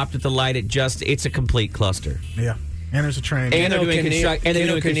get stopped at the light. It's a complete cluster. Yeah. And there's a train. And they're doing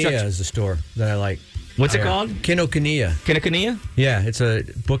Kinokuniya is the store that I like. What's it called? Kinokuniya. Kinokuniya? Yeah, it's a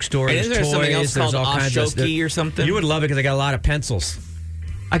bookstore. And there's isn't there toys, something else there's called all kinds of Ashoki or something? You would love it because I got a lot of pencils.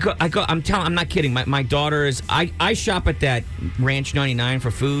 I'm not kidding. My daughter is. I shop at that Ranch 99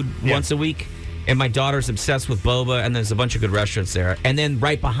 for food once a week, and my daughter's obsessed with boba. And there's a bunch of good restaurants there. And then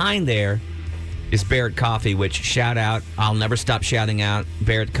right behind there is Barrett Coffee, which shout out. I'll never stop shouting out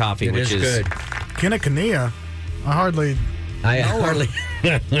Barrett Coffee, which is good. Kinokuniya. I hardly.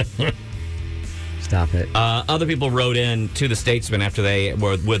 Stop it. Other people wrote in to the Statesman after they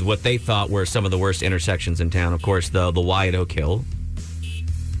were with what they thought were some of the worst intersections in town. Of course, the Wyatt Oak Hill.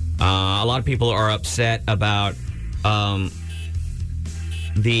 A lot of people are upset about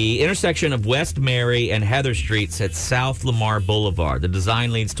the intersection of West Mary and Heather Streets at South Lamar Boulevard. The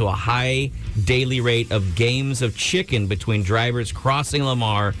design leads to a high daily rate of games of chicken between drivers crossing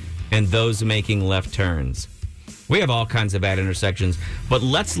Lamar and those making left turns. We have all kinds of bad intersections, but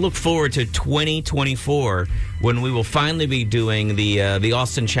let's look forward to 2024 when we will finally be doing the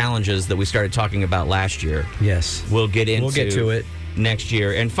Austin challenges that we started talking about last year. Yes. We'll get to it next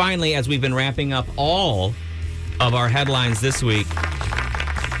year. And finally, as we've been wrapping up all of our headlines this week,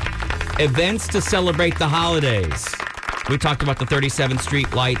 events to celebrate the holidays. We talked about the 37th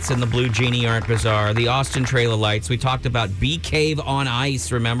Street lights and the Blue Genie Art Bazaar, the Austin Trailer lights. We talked about Bee Cave on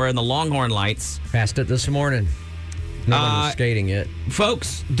Ice, remember, and the Longhorn lights. Passed it this morning. No one was skating it.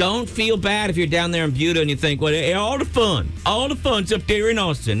 Folks, don't feel bad if you're down there in Buda and you think, well, all the fun's up there in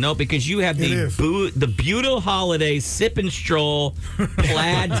Austin. No, because you have the Buda Holiday Sip and Stroll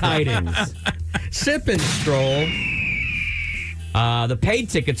plaid tidings. Sip and Stroll. The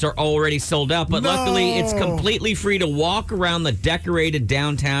paid tickets are already sold out, but luckily it's completely free to walk around the decorated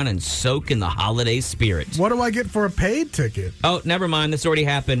downtown and soak in the holiday spirit. What do I get for a paid ticket? Oh, never mind. This already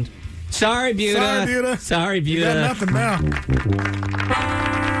happened. Sorry, Buda. Sorry, Buda. You got nothing now.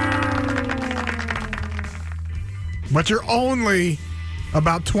 But you're only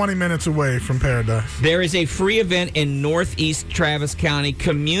about 20 minutes away from Paradise. There is a free event in Northeast Travis County,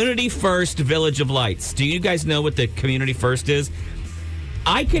 Community First Village of Lights. Do you guys know what the Community First is?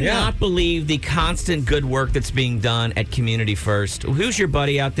 I cannot believe the constant good work that's being done at Community First. Who's your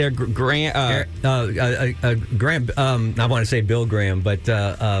buddy out there? Graham? Graham. I want to say Bill Graham, but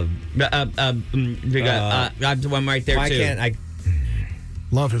I'm right there, why too. Can't I?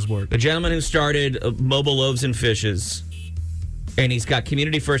 Love his work. The gentleman who started Mobile Loaves and Fishes, and he's got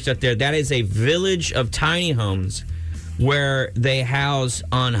Community First out there. That is a village of tiny homes where they house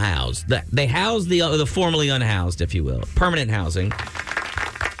unhoused. They house the formerly unhoused, if you will, permanent housing.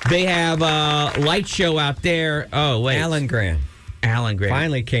 They have a light show out there. Oh, wait. Alan Graham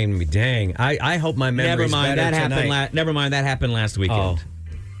finally came to me. Dang. I hope my memory's better tonight. Never mind. That happened last weekend. Oh.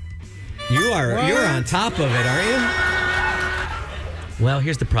 You're on top of it, aren't you? Well,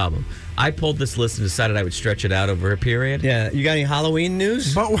 here's the problem. I pulled this list and decided I would stretch it out over a period. Yeah. You got any Halloween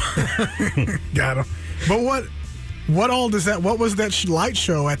news? But got him. But what all does that? What was that light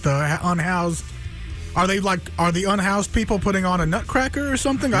show at the unhoused? Are the unhoused people putting on a nutcracker or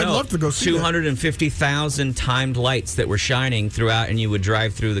something? I'd love to go see 250,000 timed lights that were shining throughout, and you would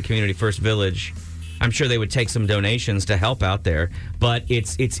drive through the Community First Village. I'm sure they would take some donations to help out there, but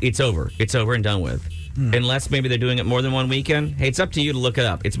it's over. It's over and done with. Unless maybe they're doing it more than one weekend. Hey, it's up to you to look it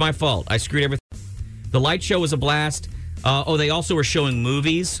up. It's my fault. I screwed everything. The light show was a blast. They also were showing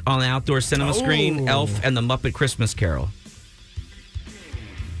movies on the outdoor cinema screen, Elf and the Muppet Christmas Carol.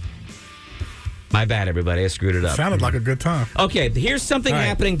 My bad, everybody. I screwed it up. Sounded like a good time. Okay, here's something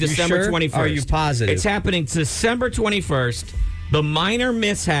happening December 21st. Are you positive? It's happening December 21st. The Minor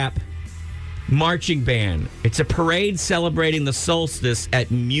Mishap Marching Band. It's a parade celebrating the solstice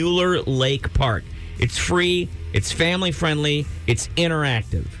at Mueller Lake Park. It's free. It's family-friendly. It's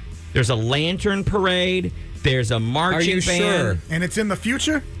interactive. There's a lantern parade. There's a marching band. Sure? And it's in the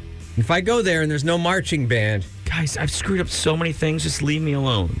future? If I go there and there's no marching band. Guys, I've screwed up so many things. Just leave me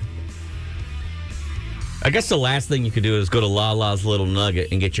alone. I guess the last thing you could do is go to Lala's Little Nugget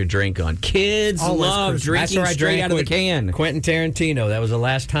and get your drink on. Kids Always love Christmas. drinking That's where I straight drank out of the with can. Quentin Tarantino. That was the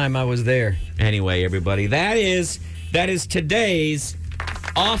last time I was there. Anyway, everybody, that is today's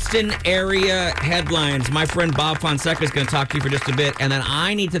Austin area headlines. My friend Bob Fonseca is going to talk to you for just a bit, and then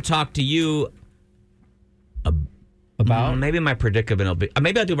I need to talk to you About? maybe my predicament will be.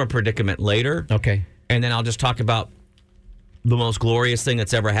 Maybe I'll do my predicament later. Okay. And then I'll just talk about the most glorious thing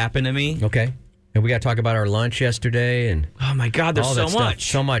that's ever happened to me. Okay. And we got to talk about our lunch yesterday and Oh my God, there's all so that stuff. much.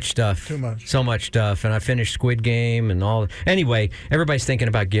 So much stuff. Too much. So much stuff. And I finished Squid Game and all. Anyway, everybody's thinking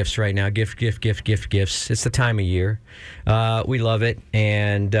about gifts right now. Gifts. It's the time of year. We love it.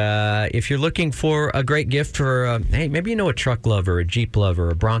 And if you're looking for a great gift for, hey, maybe you know a truck lover, a Jeep lover,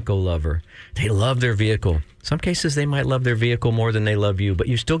 a Bronco lover. They love their vehicle. Some cases they might love their vehicle more than they love you, but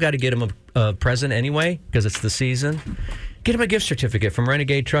you still got to get them a present anyway because it's the season. Get them a gift certificate from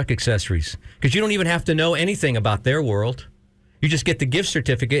Renegade Truck Accessories because you don't even have to know anything about their world. You just get the gift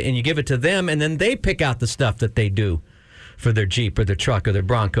certificate and you give it to them, and then they pick out the stuff that they do for their Jeep or their truck or their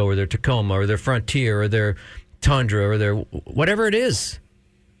Bronco or their Tacoma or their Frontier or their Tundra or their whatever it is.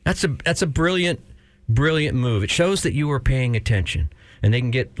 That's a brilliant move. It shows that you are paying attention, and they can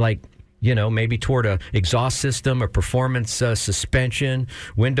get maybe toward a exhaust system, a performance suspension,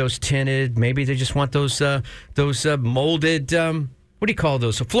 windows tinted. Maybe they just want those molded, what do you call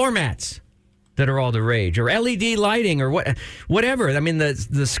those? Floor mats that are all the rage, or LED lighting, or whatever. I mean,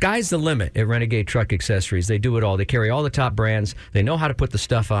 the sky's the limit at Renegade Truck Accessories. They do it all. They carry all the top brands. They know how to put the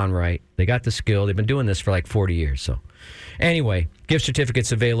stuff on right. They got the skill. They've been doing this for like 40 years. So anyway, gift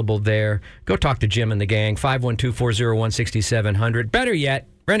certificates available there. Go talk to Jim and the gang, 512-401-6700. Better yet,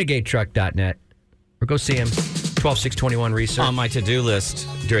 renegadetruck.net, or go see him, 12621 Research. On my to-do list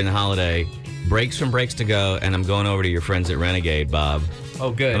during the holiday, breaks from breaks to go, and I'm going over to your friends at Renegade, Bob.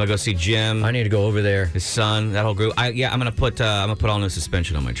 Oh, good. I'm gonna go see Jim, I need to go over there. his son, that whole group. I'm gonna put all new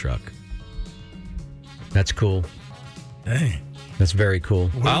suspension on my truck. That's cool. Dang. That's very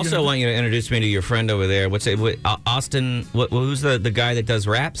cool. I also want you to introduce me to your friend over there. Austin? Who's the guy that does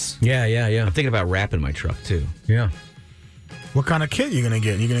raps? Yeah. I'm thinking about rapping my truck too. Yeah. What kind of kit you gonna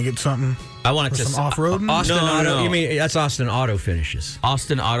get? You gonna get something? I want it For to some off-roading? Austin Auto. No. You mean that's Austin Auto Finishes?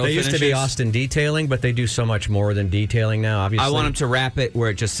 Austin Auto They Finishes. used to be Austin Detailing, but they do so much more than detailing now, obviously. I want him to wrap it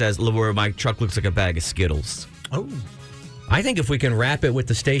where it just says, where my truck looks like a bag of Skittles. Oh, I think if we can wrap it with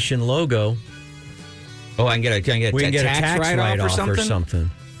the station logo, Oh, I can get a we can get a tax write-off write-off or something.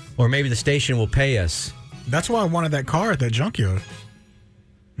 Or maybe the station will pay us. that's why I wanted that car at that junkyard.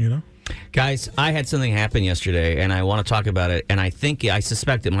 You know? Guys, I had something happen yesterday, and I want to talk about it. And I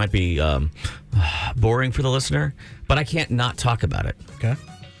suspect it might be boring for the listener, but I can't not talk about it. Okay.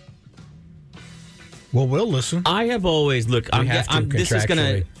 Well, we'll listen. I have always this is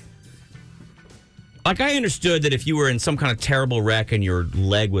gonna. Like, I understood that if you were in some kind of terrible wreck and your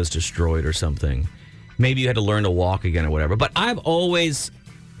leg was destroyed or something, maybe you had to learn to walk again or whatever. But I've always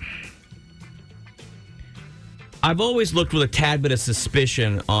looked with a tad bit of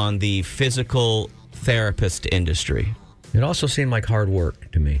suspicion on the physical therapist industry. It also seemed like hard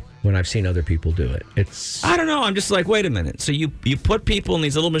work to me when I've seen other people do it. I don't know. I'm just like, wait a minute. So you put people in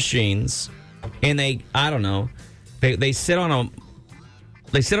these little machines, and they sit on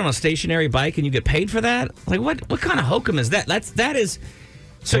a stationary bike, and you get paid for that? Like, what kind of hokum is that? That is.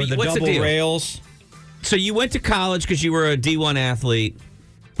 So or the what's double the deal? rails. So you went to college because you were a D1 athlete,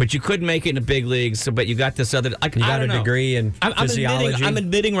 but you couldn't make it in the big leagues. But you got this other. You got a degree in physiology. I'm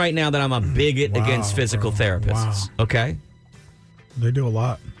admitting right now that I'm a bigot against physical therapists. Wow. Okay. They do a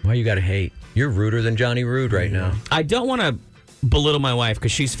lot. Why you got to hate? You're ruder than Johnny Rude right now. I don't want to belittle my wife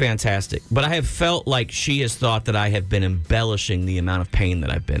because she's fantastic, but I have felt like she has thought that I have been embellishing the amount of pain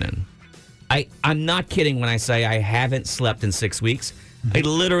that I've been in. I'm not kidding when I say I haven't slept in 6 weeks.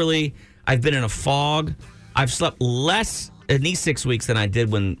 I've been in a fog. I've slept less in these 6 weeks than I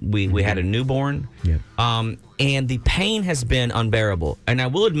did when we had a newborn. Yeah. And the pain has been unbearable. And I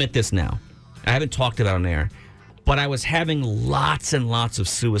will admit this now. I haven't talked about it on air, but I was having lots and lots of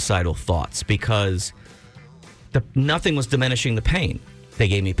suicidal thoughts because nothing was diminishing the pain. They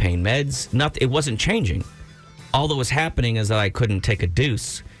gave me pain meds. It wasn't changing. All that was happening is that I couldn't take a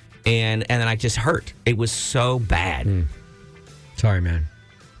deuce, and then I just hurt. It was so bad. Sorry, man.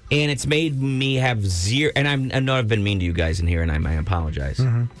 And it's made me have zero. And I know I've been mean to you guys in here, and I apologize.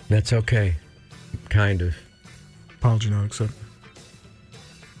 Mm-hmm. That's okay. Kind of. Apology not accepted.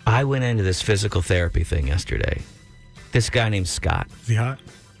 I went into this physical therapy thing yesterday. This guy named Scott. Is he hot?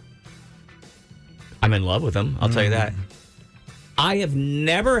 I'm in love with him. I'll tell you that. I have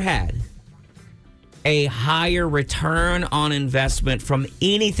never had a higher return on investment from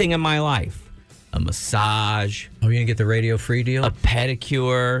anything in my life. A massage, Oh, you didn't get the Radio Free deal? a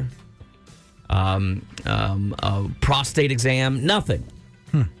pedicure, a prostate exam, nothing.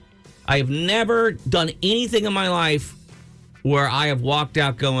 I have never done anything in my life where I have walked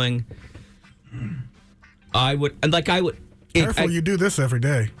out going, Careful, you do this every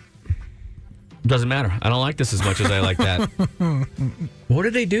day. Doesn't matter. I don't like this as much as I like that. What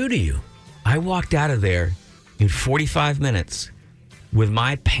did they do to you? I walked out of there in 45 minutes with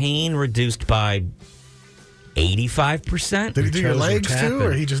my pain reduced by 85%. Did he do your toes were legs too, tapping.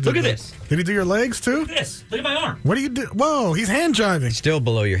 or he just Look did at the- this. Did he do your legs too? Look at this. Look at my arm. What do you do? Whoa, he's hand jiving. Still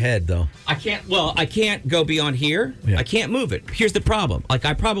below your head, though. I can't go beyond here. Yeah. I can't move it. Here's the problem. Like,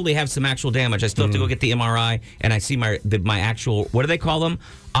 I probably have some actual damage. I still have to go get the MRI, and I see my actual, what do they call them?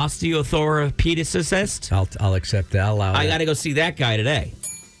 Osteoarthropedicist? I'll accept that. I'll allow I that. got to go see that guy today.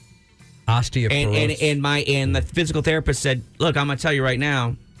 Osteoporosis. And the physical therapist said, look, I'm going to tell you right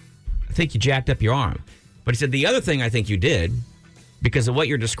now, I think you jacked up your arm. But he said, the other thing I think you did, because of what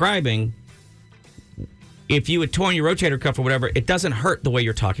you're describing, if you had torn your rotator cuff or whatever, it doesn't hurt the way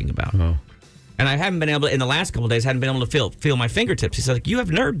you're talking about. Oh. And I haven't been able to, in the last couple of days, hadn't been able to feel my fingertips. He said, like, you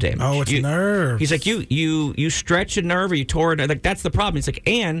have nerve damage. Oh, it's nerves. He's like, you stretch a nerve or you tore it. Like, that's the problem. He's like,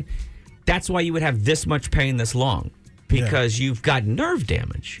 and that's why you would have this much pain this long, because you've got nerve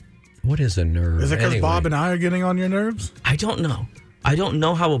damage. What is a nerve? Is it because anyway? Bob and I are getting on your nerves? I don't know. I don't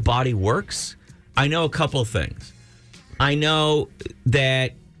know how a body works. I know a couple of things. I know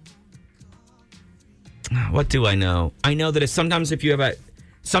that. What do I know? I know that sometimes if you have a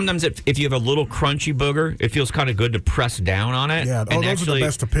little crunchy booger, it feels kind of good to press down on it. Yeah, those are the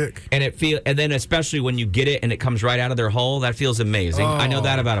best to pick. And then especially when you get it and it comes right out of their hole, that feels amazing. I know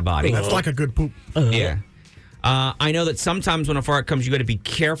that about a body. That's like a good poop. Yeah. I know that sometimes when a fart comes, you got to be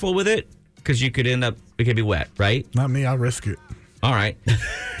careful with it because you could it could be wet, right? Not me, I'll risk it. All right.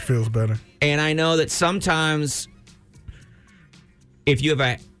 Feels better. And I know that sometimes if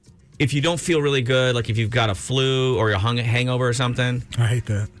you don't feel really good, like if you've got a flu or a hangover or something, I hate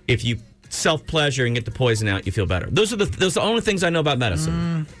that. if you self-pleasure and get the poison out, you feel better. Those are the only things I know about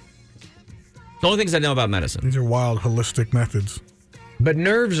medicine. The only things I know about medicine. These are wild, holistic methods. But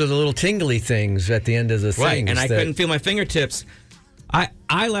nerves are the little tingly things at the end of the thing. Right, and I couldn't feel my fingertips.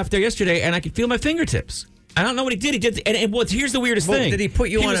 I left there yesterday, and I could feel my fingertips. I don't know what he did. Here's the weirdest thing. Did he put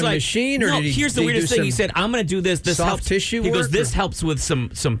you on a machine, or no? did he? Here's the weirdest thing. He said, "I'm going to do this. This soft helps." tissue He goes, work, "This or- helps with some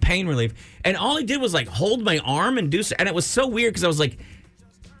pain relief." And all he did was like hold my arm and do. And it was so weird because I was like,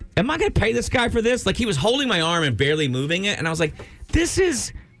 "Am I going to pay this guy for this?" Like he was holding my arm and barely moving it, and I was like, "This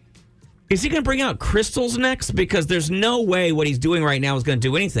is." Is he going to bring out crystals next? Because there's no way what he's doing right now is going to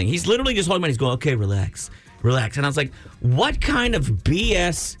do anything. He's literally just holding my. He's going, "Okay, relax." And I was like, "What kind of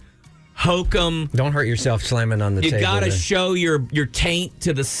BS?" Hokum. Don't hurt yourself slamming on the table. You gotta then. show your taint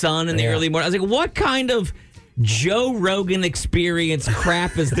to the sun in the Yeah. early morning. I was like, what kind of Joe Rogan experience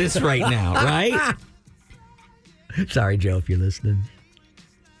crap is this right now, right? Sorry, Joe, if you're listening.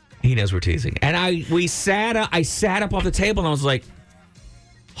 He knows we're teasing. And I sat up off the table and I was like,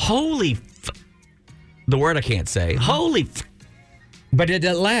 holy the word I can't say. Holy But did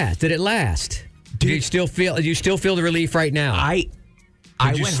it last? Did it last? Do you still feel the relief right now? I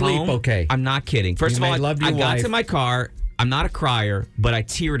you went sleep home. okay? I'm not kidding. First You of all, made love to I your got wife. to my car. I'm not a crier, but I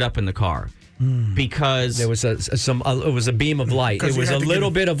teared up in the car because There was it was a beam of light. 'Cause It you was had a to little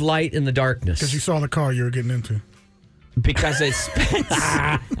get bit of light in the darkness. Because you saw the car you were getting into. because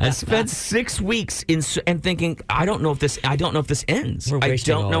I spent 6 weeks and thinking I don't know if this ends. We're I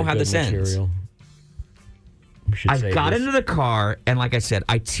wasting don't all know our how good this ends. material. We should I save got this. into the car and like I said,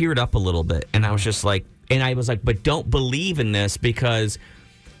 I teared up a little bit and I was just like, but don't believe in this because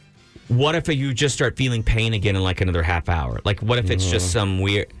what if you just start feeling pain again in like another half hour? Like what if it's just some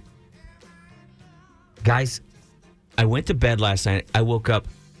weird... Guys, I went to bed last night. I woke up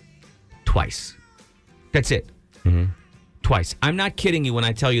twice. That's it. Twice. I'm not kidding you when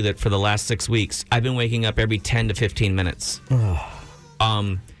I tell you that for the last 6 weeks, I've been waking up every 10 to 15 minutes.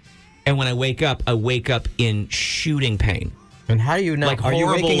 And when I wake up in shooting pain. And how do you know? Like Are you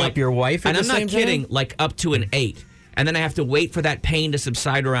horrible, waking like- up your wife at and the I'm same not kidding, time? like up to an 8. And then I have to wait for that pain to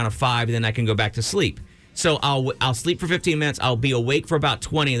subside around a 5, and then I can go back to sleep. So I'll sleep for 15 minutes, I'll be awake for about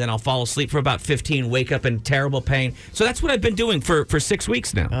 20, and then I'll fall asleep for about 15, wake up in terrible pain. So that's what I've been doing for 6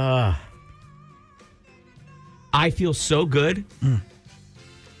 weeks now. I feel so good.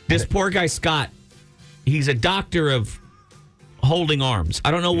 This poor guy Scott, he's a doctor of holding arms.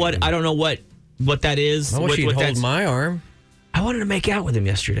 I don't know what that is. I wish what you'd hold that's- my arm. I wanted to make out with him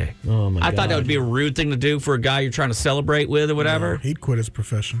yesterday. Oh, my God. I thought that would be a rude thing to do for a guy you're trying to celebrate with or whatever. No, he'd quit his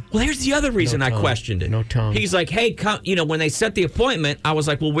profession. Well, here's the other reason I questioned it. No tongue. He's like, hey, come, when they set the appointment, I was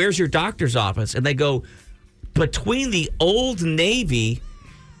like, well, where's your doctor's office? And they go, between the Old Navy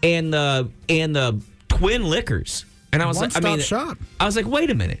and the Twin Liquors. And I was like, shop. I was like, wait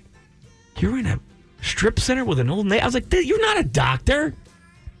a minute. You're in a strip center with an Old Navy? I was like, you're not a doctor.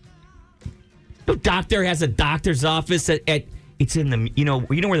 No doctor has a doctor's office at it's in the, you know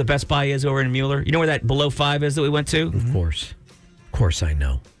where the Best Buy is over in Mueller? You know where that Below 5 is that we went to? Of course I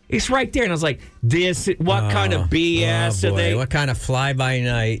know. It's right there. And I was like, what kind of BS are they? What kind of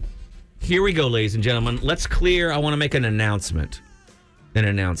fly-by-night? Here we go, ladies and gentlemen. Let's clear. I want to make an announcement. Ew!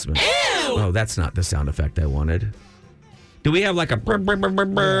 Oh, that's not the sound effect I wanted. Do we have like a like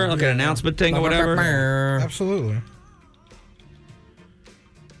an announcement thing or whatever? Absolutely.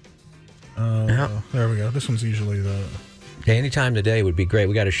 There we go. This one's usually the... Okay, any time today would be great.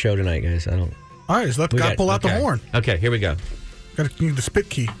 We got a show tonight, guys. All right, just let the guy pull out the horn. Okay, here we go. Got to need the spit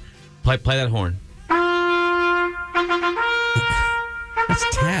key. Play that horn. That's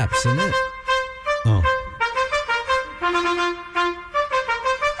taps, isn't it? Oh.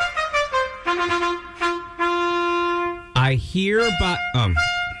 I hereby...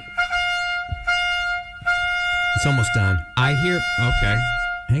 It's almost done. Okay.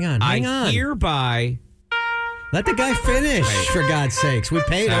 Hang on. I hereby... Let the guy finish, for God's sakes. We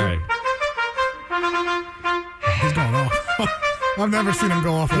paid him. All right. He's going off. I've never seen him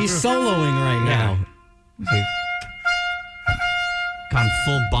go off. He's soloing right now. Gone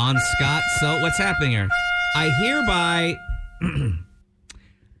full Bon Scott. So what's happening here? I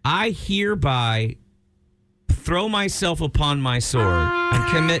hereby throw myself upon my sword and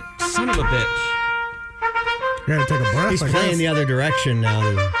commit, son of a bitch. You gotta take a breath. He's playing the other direction now.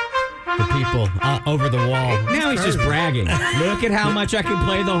 The people over the wall. Now he's just bragging. Look at how much I can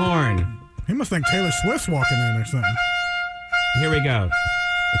play the horn. He must think Taylor Swift's walking in or something. Here we go.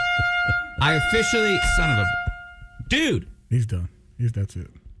 I officially, son of a... Dude. He's done. That's it.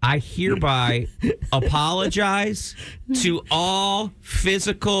 I hereby apologize to all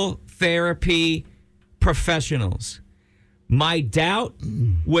physical therapy professionals. My doubt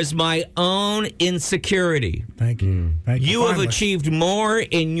was my own insecurity. Thank you. You have achieved more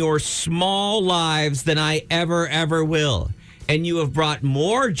in your small lives than I ever will. And you have brought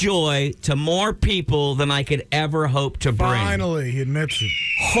more joy to more people than I could ever hope to bring. Finally, he admits it.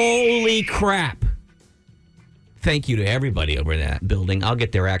 Holy crap. Thank you to everybody over in that building. I'll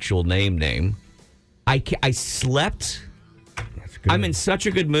get their actual name. I slept. I'm in such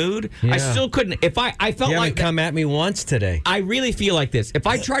a good mood. Yeah. I still couldn't. If I felt you like haven't come at me once today. I really feel like this. If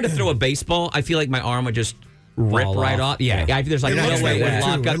I tried to throw a baseball, I feel like my arm would just rip right off. Yeah. There's like no way it would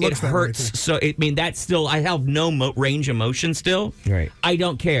lock up. It hurts. So that's still. I have no range of motion still. Right. I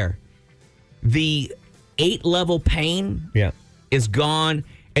don't care. The 8-level pain. Is gone.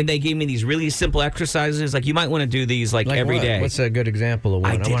 And they gave me these really simple exercises. Like, you might want to do these like every day. What's a good example of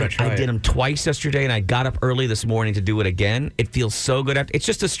one? I did them twice yesterday, and I got up early this morning to do it again. It feels so good. It's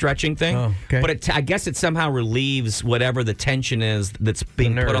just a stretching thing. Oh, okay. But I guess it somehow relieves whatever the tension is that's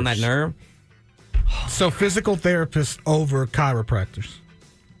being put on that nerve. So physical therapists over chiropractors.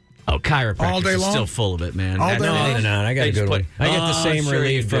 Oh, chiropractors all day long? Is still full of it, man. All day long? No, I got a good one. I get the same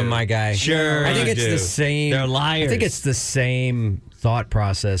relief from my guy. Sure, I think it's the same. They're liars. I think it's the same thought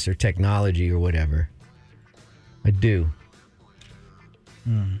process or technology or whatever. I do.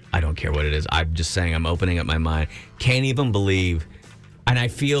 I don't care what it is. I'm just saying I'm opening up my mind. Can't even believe. And I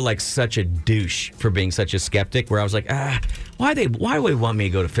feel like such a douche for being such a skeptic where I was like, why do they want me to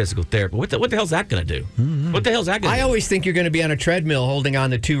go to physical therapy? What the hell's that going to do? Mm-hmm. What the hell's that going to do? I always think you're going to be on a treadmill holding on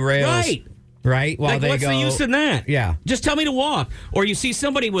the 2 rails. Right? While like, what's the use in that? Yeah. Just tell me to walk. Or you see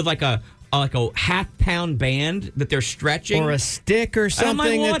somebody with like a half-pound band that they're stretching. Or a stick or something.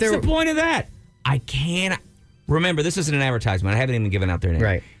 I'm like, what's the point of that? I can't. Remember, this isn't an advertisement. I haven't even given out their name.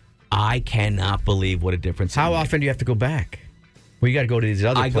 Right. I cannot believe what a difference. How often do you have to go back? Well, you got to go to these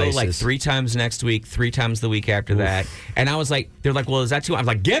other places. I go like 3 times next week, 3 times the week after that. And I was like, they're like, well, is that too? I was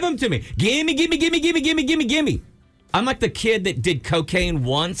like, give them to me. Gimme. I'm like the kid that did cocaine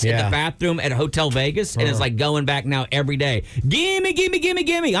once in the bathroom at Hotel Vegas and is like going back now every day.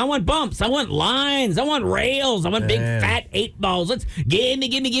 Gimme. I want bumps. I want lines. I want rails. I want big fat 8 balls. Let's gimme.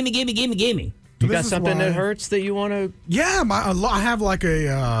 You got something that hurts that you want to? Yeah, I have like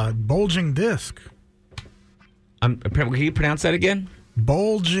a bulging disc. Can you pronounce that again?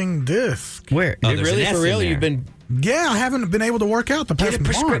 Bulging disc. Where? Oh, really, for real? You've been Yeah, I haven't been able to work out the past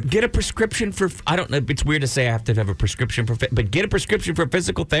month. Get a prescription for. I don't know. It's weird to say I have to have a prescription for, but get a prescription for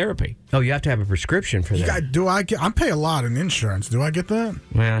physical therapy. Oh, you have to have a prescription for that. I pay a lot in insurance. Do I get that?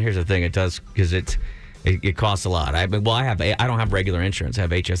 Well, here's the thing. It does because it costs a lot. I don't have regular insurance. I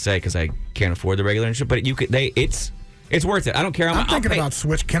have HSA because I can't afford the regular insurance. But it's worth it. I don't care. I'm thinking about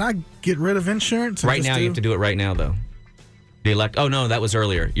switch. Can I get rid of insurance? Right now, you have to do it right now, though. Oh no, that was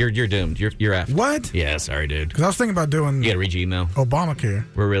earlier. You're doomed. You're effed. What? Yeah, sorry, dude. Because I was thinking about doing. You got to read your email. Obamacare.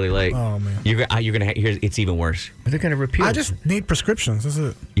 We're really late. Oh man. You're gonna. It's even worse. They're gonna repeal. I just need prescriptions. That's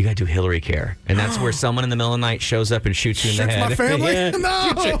it. You got to do Hillary Care, and that's where someone in the middle of the night shows up and shoots you in the head. My family? Yeah.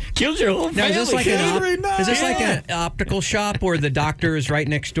 No. Kills your whole family. Now, is this like an Yeah. optical shop where the doctor is right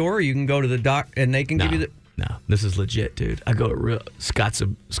next door? Or you can go to the doc and they can give you the. No, this is legit, dude. I go to real. Scott's a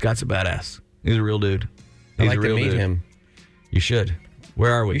badass. He's a real dude. I'd He's like a real to meet dude. him. You should.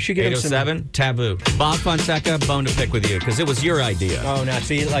 Where are we? You should get him some- 807 Taboo. Bob Fonseca, bone to pick with you because it was your idea. Oh, now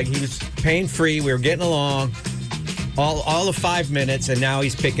see, like he was pain free. We were getting along all of 5 minutes, and now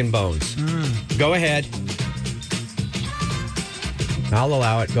he's picking bones. Go ahead. I'll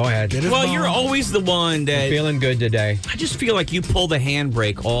allow it. Go ahead. Well, you're always the one that. Feeling good today. I just feel like you pull the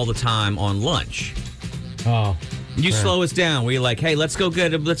handbrake all the time on lunch. Oh. You slow us down. We're like, hey, let's go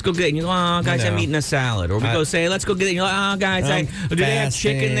get. And you go, oh, guys, I'm eating a salad. Or we go say, let's go get it. And you're like, oh, guys, do they have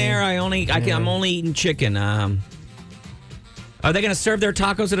chicken there? I'm only eating chicken. Are they going to serve their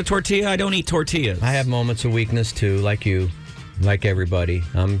tacos at a tortilla? I don't eat tortillas. I have moments of weakness too, like you, like everybody.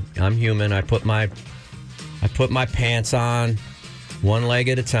 I'm human. I put my pants on, one leg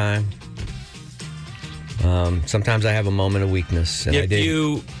at a time. Sometimes I have a moment of weakness, and I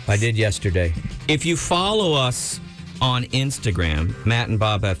did yesterday. If you follow us on Instagram, Matt and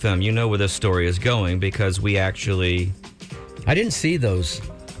Bob FM, you know where this story is going because we actually. I didn't see those.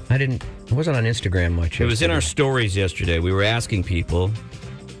 I wasn't on Instagram much. It was in our stories yesterday. We were asking people,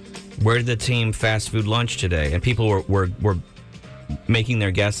 where did the team fast food lunch today? And people were making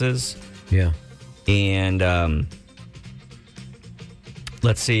their guesses. Yeah. And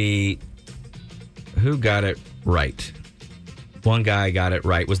let's see who got it right. One guy got it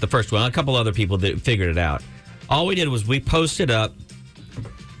right, was the first one. A couple other people that figured it out. All we did was we posted up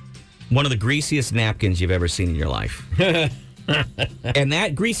one of the greasiest napkins you've ever seen in your life. And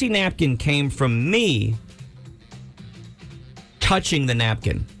that greasy napkin came from me touching the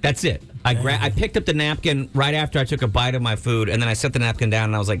napkin. That's it. I picked up the napkin right after I took a bite of my food, and then I set the napkin down,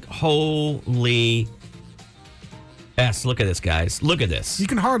 and I was like, holy S, look at this, guys. Look at this. You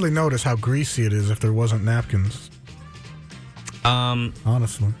can hardly notice how greasy it is if there wasn't napkins.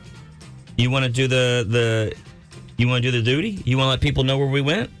 Honestly. You want to do the duty? You want to let people know where we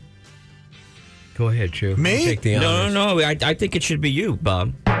went? Go ahead, Chew. Me? Take the honors. No. I think it should be you,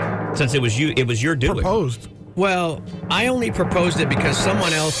 Bob. Since it was your doing. Proposed. Well, I only proposed it because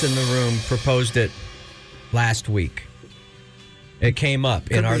someone else in the room proposed it last week. It came up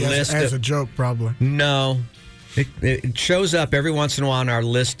in our list as a joke, probably. No, it shows up every once in a while on our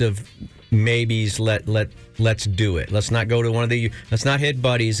list of maybes. Let's do it. Let's not go to one of the. Let's not hit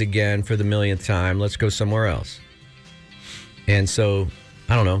Buddies again for the millionth time. Let's go somewhere else. And so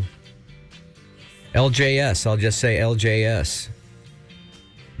I don't know. LJS. I'll just say LJS.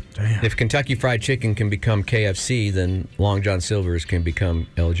 Damn. If Kentucky Fried Chicken can become KFC, then Long John Silver's can become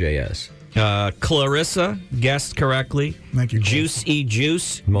LJS. Clarissa guessed correctly. Thank you. Juice E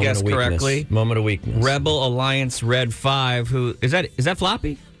Juice Moment guessed of weakness. correctly. Moment of weakness. Rebel Alliance Red 5. Who is that? Is that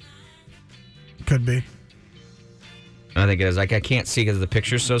Floppy? Could be. I think it is. Like I can't see because the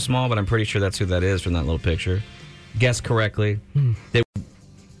picture's so small, but I'm pretty sure that's who that is from that little picture. Guessed correctly.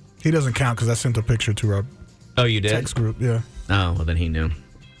 He doesn't count because I sent a picture to our Oh, you did? text group. Yeah. Oh, well then he knew.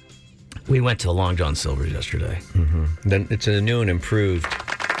 We went to Long John Silver's yesterday. Then it's a new and improved.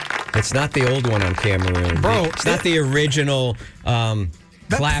 It's not the old one on Cameroon. Bro, It's not the original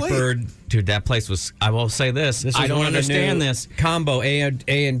clappered. Dude, that place was. I will say this. This is I don't one of the understand new this. combo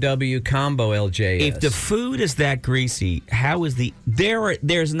A&W combo LJS. If the food is that greasy, how is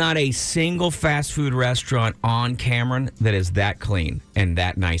there's not a single fast food restaurant on Cameron that is that clean and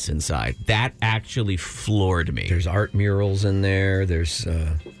that nice inside. That actually floored me. There's art murals in there. There's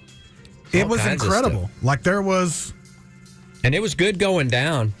It all was kinds of incredible. stuff. Like there was And it was good going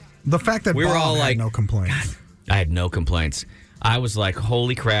down. the fact that We were Bob all had like, no complaints. I had no complaints. I was like,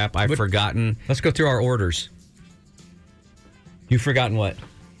 holy crap, I've forgotten. Let's go through our orders. You've forgotten what?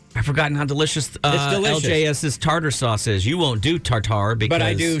 I've forgotten how delicious, delicious. LJS's tartar sauce is. You won't do tartar because... But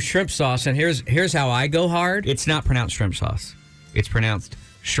I do shrimp sauce, and here's how I go hard. It's not pronounced shrimp sauce. It's pronounced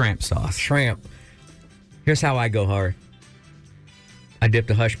shrimp sauce. Shrimp. Here's how I go hard. I dip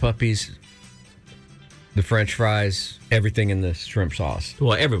the Hush Puppies the French fries, everything in the shrimp sauce.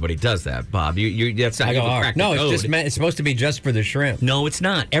 Well, everybody does that, Bob. That's not I you go, crack the no, code. it's supposed to be just for the shrimp. No, it's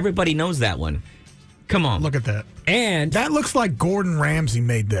not. Everybody knows that one. Come on. Look at that. And That looks like Gordon Ramsay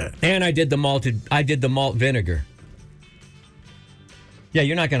made that. And I did the malt vinegar. Yeah,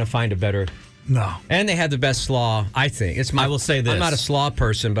 you're not going to find a better. No. And they had the best slaw, I think. I will say this. I'm not a slaw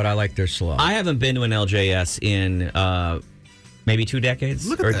person, but I like their slaw. I haven't been to an LJS in maybe 2 decades.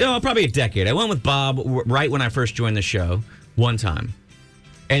 Look at that. No, probably a decade. I went with Bob right when I first joined the show one time.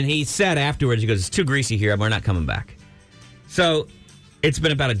 And he said afterwards, he goes, it's too greasy here. We're not coming back. So it's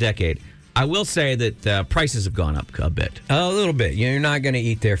been about a decade. I will say that prices have gone up a bit. A little bit. You're not going to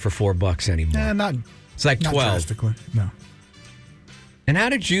eat there for $4 anymore. Not. It's like Not 12. drastically. No. And how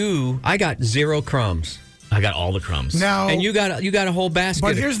did you? I got 0 crumbs. I got all the crumbs. Now, And you got a whole basket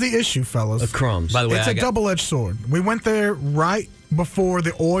but here's the issue, fellas. of crumbs. By the way, It's a double-edged sword. We went there right before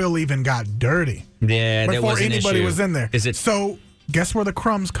the oil even got dirty. Yeah, there Before was an anybody issue. was in there. Is it So, guess where the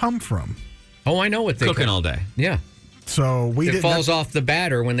crumbs come from? Oh, I know what they cooking cook. all day? Yeah. So, we It didn't. falls off the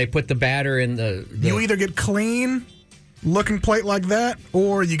batter when they put the batter in the You either get clean looking plate like that,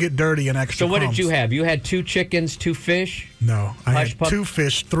 or you get dirty and extra So what crumbs. did you have? You had 2 chickens, 2 fish? No. I Hush had pup- 2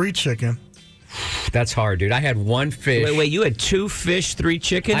 fish, 3 chicken. That's hard, dude. I had 1 fish. Wait, you had 2 fish, 3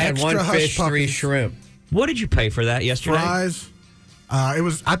 chicken? I had extra 1 hush fish, 3 puppies. shrimp. What did you pay for that yesterday? Fries.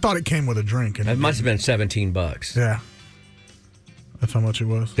 I thought it came with a drink. And It must have been $17. Yeah. That's how much it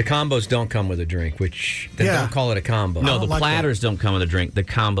was. The combos don't come with a drink, which they Yeah. don't call it a combo. No, don't the like platters don't come with a drink. The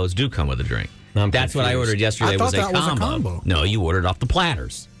combos do come with a drink. I'm That's what I confused. ordered yesterday. I thought was a that was a combo. combo. No, you ordered off the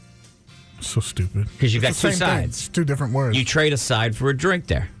platters. So stupid. 'Cause you It's got the 2 same thing. sides. It's 2 different words. You trade a side for a drink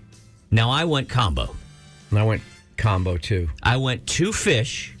there. Now I went combo. And I went combo too. I went 2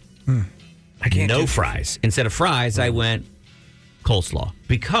 fish, I can't no do- fries. Instead of fries, I went coleslaw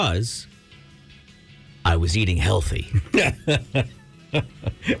because I was eating healthy.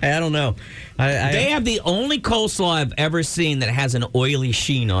 I don't know. They have the only coleslaw I've ever seen that has an oily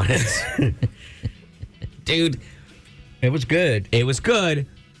sheen on it. Dude, It was good. it was good.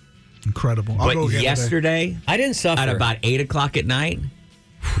 Incredible. I'll go But again yesterday, I didn't suffer. at about 8 o'clock at night,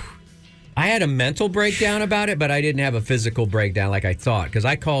 I had a mental breakdown about it, but I didn't have a physical breakdown like I thought because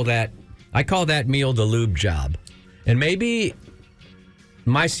I call that meal the lube job. And maybe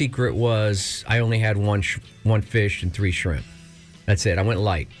my secret was I only had one fish and 3 shrimp. That's it. I went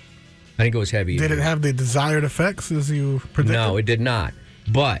light. I didn't go as heavy. as Did it you. have the desired effects as you predicted? No, it did not.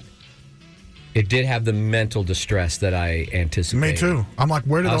 But it did have the mental distress that I anticipated. Me too. I'm like,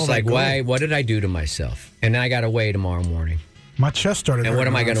 where did I all was that like, go? why? What did I do to myself? And then I got to weigh tomorrow morning. My chest started. And what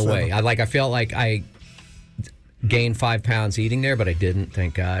am I hurting going to around weigh? 7. I felt like I gained 5 pounds eating there, but I didn't.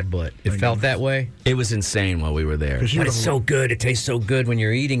 Thank God. But it felt that way. it was insane while we were there. 'Cause you But would've- it's so good. It tastes so good when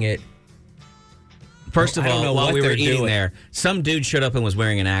you're eating it. First of I don't all, know while what we were they're eating doing. there, some dude showed up and was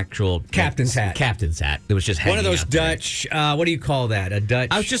wearing an actual Captain's hat. Captain's hat. It was just One of hanging those out there. Dutch. What do you call that? A Dutch.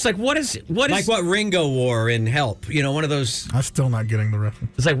 I was just like, what is? like what Ringo wore in Help. You know, one of those. I'm still not getting the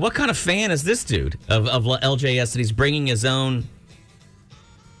reference. It's like, what kind of fan is this dude of LJS that he's bringing his own?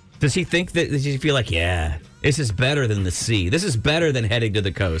 Does he think that? Does he feel like, yeah, this is better than the sea? This is better than heading to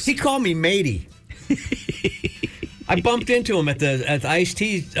the coast. He called me matey. I bumped into him at the iced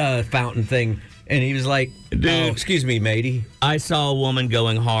tea fountain thing, and he was like, Dude. "Oh, excuse me, matey." I saw a woman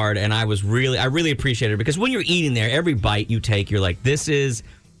going hard, and I really appreciated her because when you're eating there, every bite you take, you're like, this is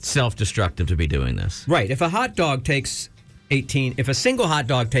self-destructive to be doing this. Right. If a hot dog takes 18, if a single hot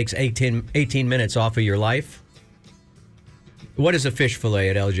dog takes 18 minutes off of your life, what is a fish fillet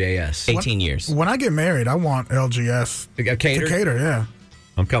at LJS? 18 years. When I get married, I want LGS A cater? to cater. Yeah.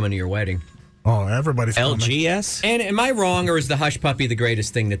 I'm coming to your wedding. Oh, everybody's coming. LGS? And am I wrong, or is the hush puppy the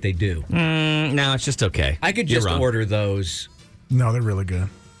greatest thing that they do? No, it's just okay. I could You're just wrong. order those. No, they're really good.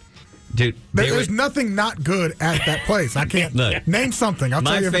 Dude, they There's were- nothing not good at that place. I can't Look, name something. I'll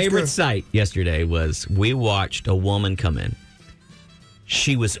tell my you if it's favorite good. sight yesterday was we watched a woman come in.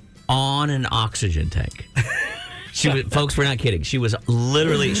 She was on an oxygen tank. She was, folks, we're not kidding. She was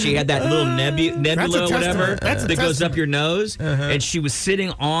literally, she had that little nebula That's a or whatever testament. That's a that goes up testament. your nose. And she was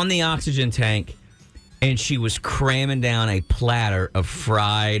sitting on the oxygen tank and she was cramming down a platter of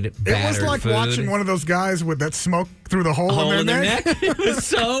fried It battered was like food. watching one of those guys with that smoke through the hole, hole in in their their neck. neck. It was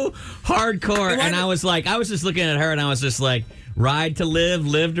so hardcore. And I was just looking at her and I was just like, ride to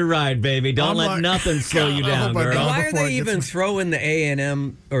live to ride, baby. Don't I'm let like, nothing slow you God, I down, hope I girl. don't. Why are before they it gets even me. throwing the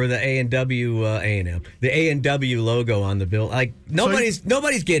A&M or the A&W A&M, the A&W logo on the bill? Like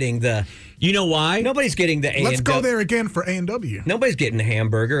nobody's getting the You know why? nobody's getting the A&W. Let's go there again for A&W. Nobody's getting a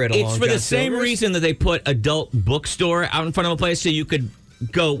hamburger at a It's Long for John the same Silver's. reason that they put adult bookstore out in front of a place so you could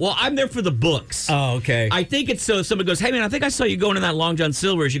go, well, I'm there for the books. Oh, okay. I think it's so somebody goes, hey, man, I think I saw you going in that Long John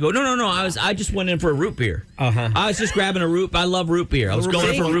Silver's. You go, no, I just went in for a root beer. I was just grabbing a root. I love root beer. I was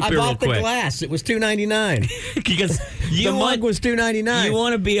going in for a root beer real quick. I bought the glass. It was $2.99. Because the mug was $2.99. You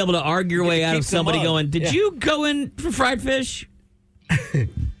want to be able to argue your way out of somebody going, did you go in for fried fish?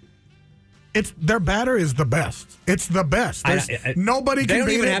 Their batter is the best. It's the best. Nobody can beat it.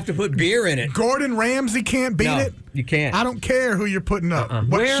 They don't even have to put beer in it. Gordon Ramsay can't beat it. You can't. I don't care who you're putting up.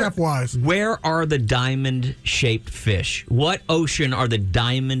 What chef-wise? Where are the diamond-shaped fish? What ocean are the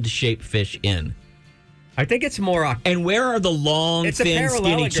diamond-shaped fish in? I think it's more. And where are the long, thin,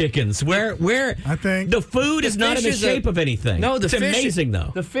 skinny chickens? Where? I think the food is not in the shape of anything. No, it's amazing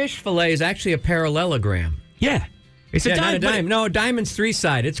though. The fish fillet is actually a parallelogram. Yeah. It's a diamond. Not a diamond. No, a diamond's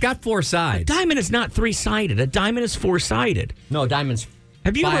three-sided. It's got four sides. A diamond is not three-sided. A diamond is four-sided. No, a diamond's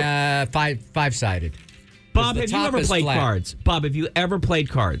five-sided. Bob, have you ever played cards? Bob, have you ever played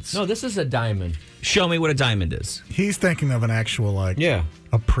cards? No, this is a diamond. Show me what a diamond is. He's thinking of an actual, a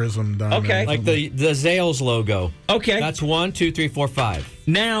prism diamond. Okay. Like the Zales logo. Okay. That's 1, 2, 3, 4, 5.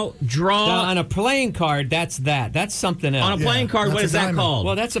 Now, draw. Now, on a playing card, that's that. That's something else. On a playing card, what is that called?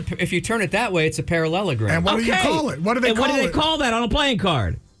 Well, if you turn it that way, it's a parallelogram. And what do you call it? What do they call that on a playing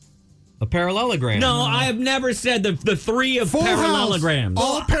card? A parallelogram. No, I have never said the three of Full parallelograms. House.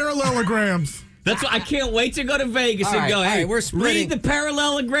 All parallelograms. That's what, I can't wait to go to Vegas and go, hey, we're read the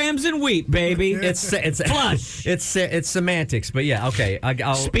parallelograms and weep, baby. It's flush. It's semantics, but yeah, okay.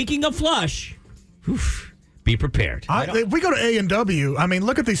 Speaking of flush, be prepared. If we go to A&W, I mean,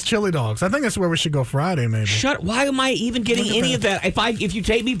 look at these chili dogs. I think that's where we should go Friday, maybe. Why am I even getting any of that? If you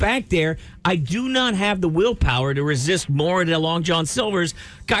take me back there, I do not have the willpower to resist more at Long John Silver's.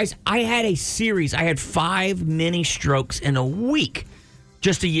 Guys, I had a series. I had 5 mini strokes in a week.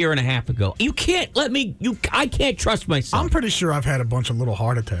 Just a year and a half ago. You can't let me. I can't trust myself. I'm pretty sure I've had a bunch of little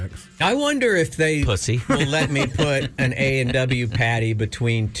heart attacks. I wonder if they will let me put an A&W patty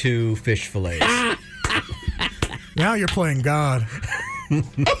between 2 fish fillets. Now you're playing God.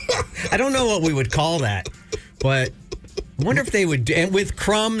 I don't know what we would call that, but I wonder if they would, and with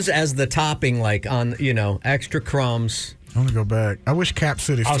crumbs as the topping, like on extra crumbs. I want to go back. I wish Cap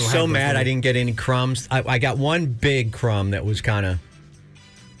City still had I was so mad I didn't get any crumbs. I got one big crumb that was kind of.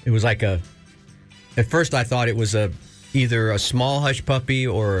 It was like at first I thought it was either a small hush puppy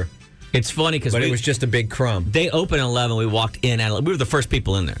or. It's funny because it was just a big crumb. They opened at 11. We walked in at 11. We were the first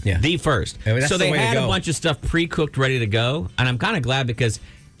people in there. Yeah. The first. So they had a bunch of stuff pre-cooked, ready to go. And I'm kind of glad because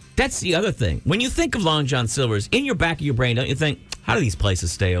that's the other thing. When you think of Long John Silver's, in your back of your brain, don't you think, how do these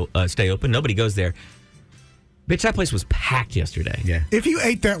places stay open? Nobody goes there. Bitch, that place was packed yesterday. Yeah. If you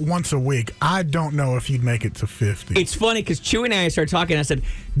ate that once a week, I don't know if you'd make it to 50. It's funny because Chewy and I started talking. And I said,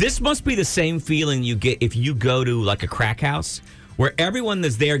 this must be the same feeling you get if you go to like a crack house where everyone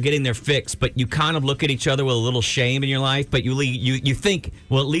is there getting their fix, but you kind of look at each other with a little shame in your life. But you think,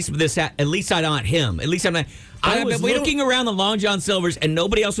 well, at least I'm not him. At least I'm not. I was looking around the Long John Silver's and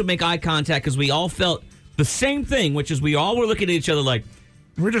nobody else would make eye contact because we all felt the same thing, which is we all were looking at each other like.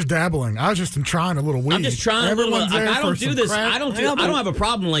 We're just dabbling. I was just trying a little weed. I'm just trying a little. I don't do this. I don't have a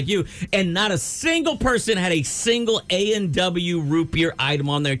problem like you. And not a single person had a single A&W root beer item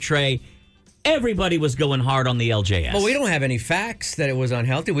on their tray. Everybody was going hard on the LJS. Well, we don't have any facts that it was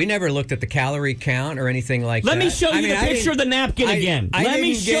unhealthy. We never looked at the calorie count or anything like that. Let me show you the picture of the napkin again. Let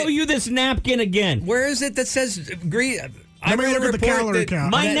me show you this napkin again. Where is it that says grease? Let me look at the calorie count.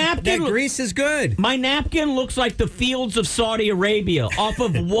 My napkin, that grease is good. My napkin looks like the fields of Saudi Arabia off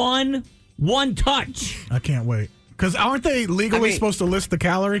of one touch. I can't wait. Because aren't they legally supposed to list the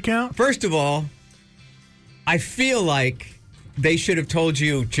calorie count? First of all, I feel like they should have told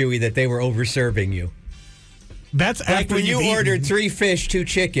you, Chewy, that they were overserving you. That's after when you ordered 3 fish, 2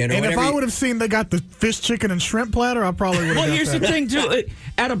 chicken. Or and if I would have seen they got the fish, chicken, and shrimp platter, I probably would have. Well, here's the thing, too.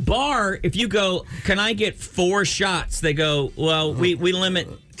 At a bar, if you go, can I get 4 shots? They go, well, we limit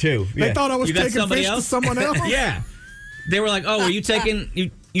 2. They thought I was taking fish to someone else? Yeah. They were like, oh, were you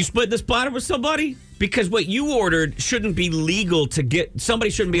taking, you split this platter with somebody? Because what you ordered shouldn't be legal to get,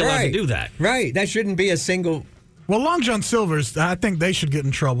 somebody shouldn't be allowed to do that. Right. That shouldn't be a single. Well, Long John Silver's, I think they should get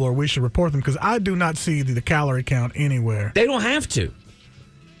in trouble or we should report them because I do not see the calorie count anywhere. They don't have to.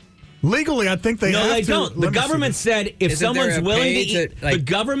 Legally, I think they have to. No, they don't. The government said if someone's willing to eat, the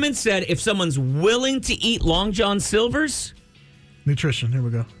government said if someone's willing to eat Long John Silver's. Nutrition, here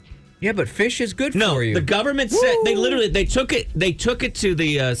we go. Yeah, but fish is good No, for you. the government said they took it to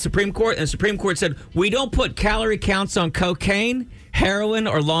the Supreme Court, and the Supreme Court said we don't put calorie counts on cocaine, heroin,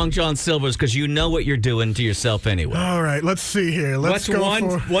 or Long John Silver's because you know what you're doing to yourself anyway. All right, let's see here. Let's What's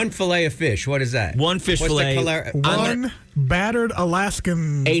go for one fillet of fish? What is that? One fish fillet. one battered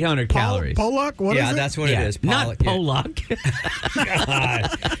Alaskan 800 calories. Pollock? What is it? Yeah, that's what it is. Not Pollock, yeah.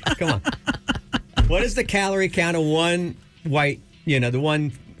 Pollock. Come on. What is the calorie count of one white? The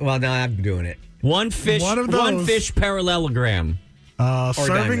one. Well, now I'm doing it. One fish. One of those. One fish parallelogram. Serving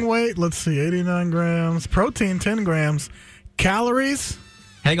diamond. weight, let's see, 89 grams. Protein, 10 grams. Calories.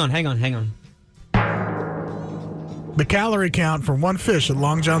 Hang on. The calorie count for one fish at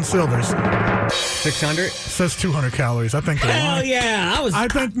Long John Silver's 600. says 200 calories. I think they're Hell lying.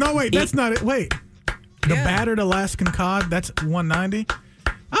 yeah! No, wait, that's not it. Wait. The battered Alaskan cod, that's 190.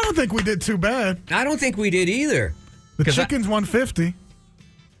 I don't think we did too bad. I don't think we did either. The chicken's 150.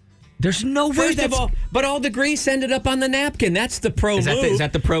 There's no way First that's... of all, but all the grease ended up on the napkin. That's the pro move. Is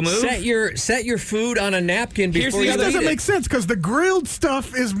that the pro move? Set your food on a napkin before you That eat doesn't it. make sense because the grilled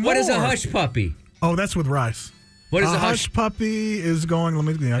stuff is more. What is a hush puppy? Oh, that's with rice. What is a hush puppy is going.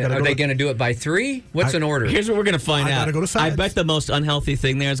 Let me. Are they going to do it by 3? What's an order? Here's what we're going to find out. Gotta go to sides. I bet the most unhealthy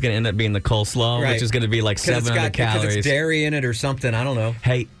thing there is going to end up being the coleslaw, Right. which is going to be like 700 calories. Because it's dairy in it or something. I don't know.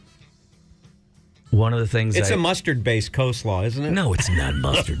 Hey, one of the things It's a mustard-based coleslaw, isn't it? No, it's not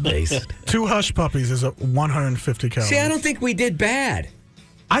mustard-based. 2 hush puppies is a 150 calories. See, I don't think we did bad.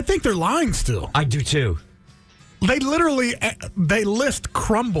 I think they're lying still. I do too. They list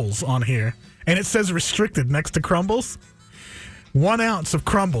crumbles on here, and it says restricted next to crumbles. 1 ounce of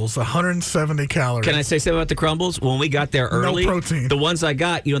crumbles, 170 calories. Can I say something about the crumbles? When we got there early, No protein. The ones I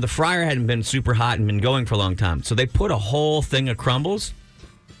got, the fryer hadn't been super hot and been going for a long time. So they put a whole thing of crumbles,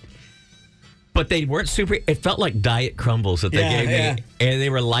 but they weren't super. It felt like diet crumbles that they gave me, and they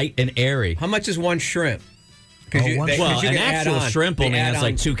were light and airy. How much is one shrimp? An actual shrimp only has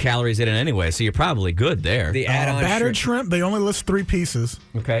like 2 calories in it anyway, so you're probably good there. The add-on battered shrimp, they only list 3 pieces.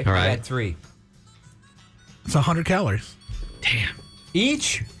 Okay, all right, 3. It's 100 calories. Damn.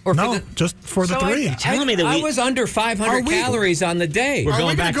 Each? Just for the 3. Telling me that I was under 500 calories on the day. We're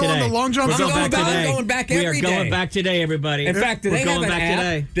going back today. today. On the Long John We're going back today. I'm going back we every are going day. back today, everybody. In fact, do they have an app?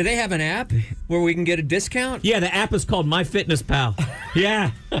 Today. Do they have an app where we can get a discount? Yeah, the app is called MyFitnessPal.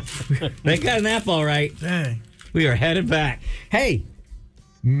 Yeah. They got an app, all right. Dang. We are headed back. Hey,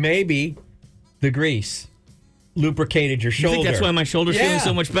 maybe the grease lubricated your shoulder. You think that's why my shoulder's feeling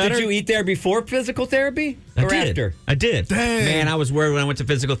so much better? Did you eat there before physical therapy or after? I did. Dang. Man, I was worried when I went to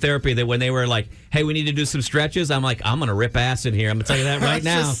physical therapy that when they were like, hey, we need to do some stretches, I'm like, I'm going to rip ass in here. I'm going to tell you that right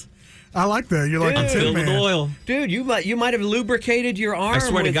now. I like that. You're like I'm a tin filled with man. oil. Dude, you might have lubricated your arm. I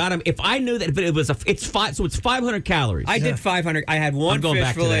swear to with- God, if I knew that it was it's 500 calories. I did 500. I had 1 going fish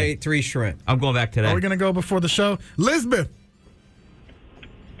back fillet, today. 3 shrimp. I'm going back today. Are we going to go before the show? Lisbeth.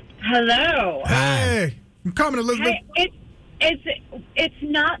 Hello. Hey. I'm coming, Elizabeth. Hey, it's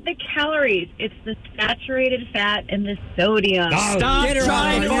not the calories. It's the saturated fat and the sodium. Stop Get her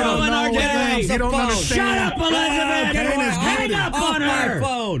trying on to the phone. ruin our Get her day. off the You don't phone. understand. Shut up, Elizabeth. Pain is Hang good. up Off on my her.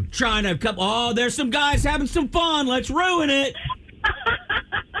 phone. Trying to come. Oh, there's some guys having some fun. Let's ruin it.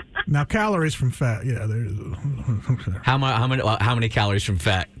 Now, calories from fat. Yeah, there's. How many calories from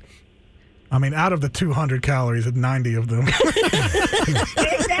fat? I mean, out of the 200 calories, 90 of them.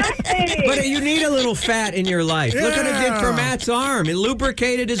 Exactly. But you need a little fat in your life. Look what it did for Matt's arm. It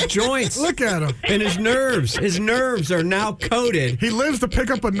lubricated his joints. Look at him. And his nerves. His nerves are now coated. He lives to pick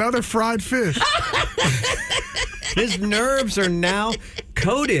up another fried fish. His nerves are now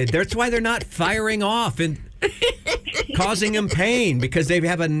coated. That's why they're not firing off and causing him pain, because they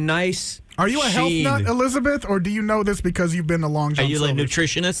have a nice Are you a health sheen. nut, Elizabeth, or do you know this because you've been to Long John Are you like a Silver's?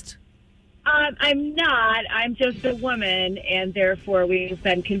 nutritionist? I'm not. I'm just a woman, and therefore we've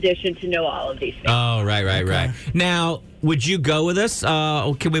been conditioned to know all of these things. Oh, right. Now, would you go with us?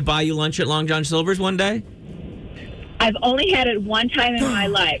 Can we buy you lunch at Long John Silver's one day? I've only had it one time in my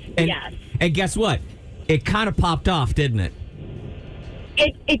life. Yes. And guess what? It kind of popped off, didn't it?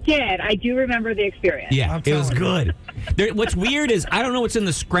 It did. I do remember the experience. Yeah, I'm it was telling you. good. What's weird is I don't know what's in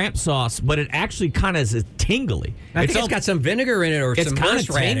the scramp sauce, but it actually kind of is tingly. I think it's got some vinegar in it or it's some kinda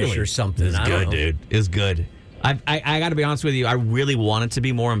horseradish tingly. or something. It's I don't good, know. dude. It's good. I got to be honest with you. I really wanted to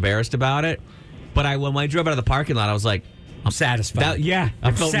be more embarrassed about it, but when I drove out of the parking lot, I was like, I'm satisfied. I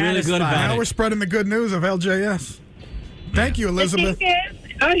felt really good satisfied. about Now it. we're spreading the good news of LJS. Thank you, The Elizabeth. thing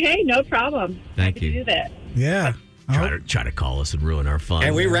is, hey, no problem. Thank Happy you. to do that. Yeah. Try to call us and ruin our fun.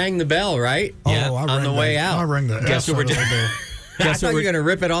 And we rang the bell, right? Oh, Yeah. I On rang the way I out. rang the Guess F what we're out of doing? the I thought you were going to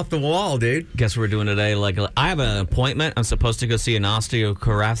rip it off the wall, dude. Guess what we're doing today? Like, I have an appointment. I'm supposed to go see an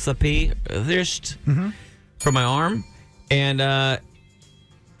osteoarthropist for my arm, and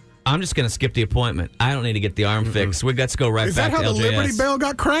I'm just going to skip the appointment. I don't need to get the arm fixed. Let's go right Is back to LJS. that how the Liberty Bell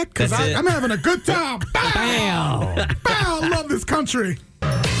got cracked? Because I'm having a good time. Bow! Bow! I love this country.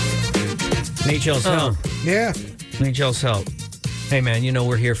 Need y'all's help. Yeah. Need y'all's help. Hey, man, you know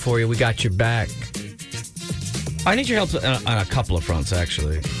we're here for you. We got your back. I need your help on a couple of fronts,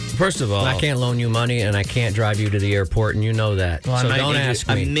 actually. First of all, I can't loan you money, and I can't drive you to the airport, and you know that. well, so I don't ask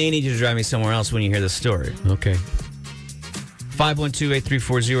me. I may need you to drive me somewhere else when you hear this story. Okay.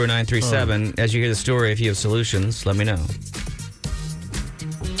 512-834-0937. As you hear the story, if you have solutions, let me know.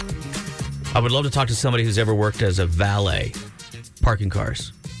 I would love to talk to somebody who's ever worked as a valet, parking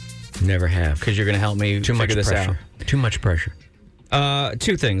cars, Never have. because you're going to help me figure this out. Too much pressure.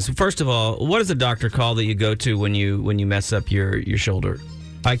 Two things. First of all, what does the doctor call that you go to when you mess up your shoulder?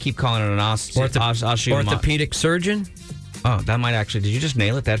 I keep calling it an Orthopedic surgeon? Oh, that might actually. Did you just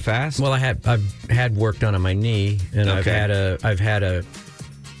nail it that fast? Well, I've had work done on my knee, and Okay. I've had a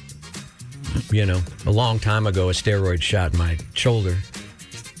long time ago a steroid shot in my shoulder.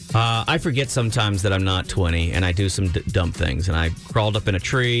 I forget sometimes that I'm not 20, and I do some dumb things. And I crawled up in a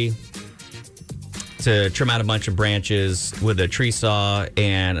tree to trim out a bunch of branches with a tree saw,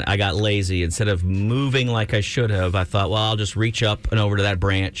 and I got lazy. Instead of moving like I should have, I thought, well, I'll just reach up and over to that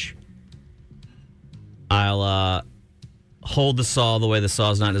branch. I'll hold the saw the way the saw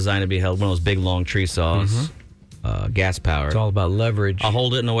is not designed to be held, one of those big, long tree saws, gas powered. It's all about leverage. I'll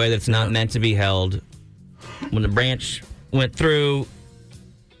hold it in a way that's not meant to be held. When the branch went through,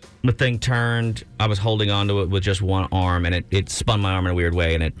 the thing turned. I was holding onto it with just one arm, and it spun my arm in a weird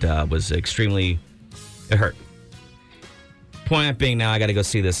way, and it was extremely... It hurt. Point being, now I got to go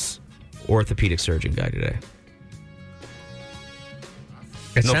see this orthopedic surgeon guy today.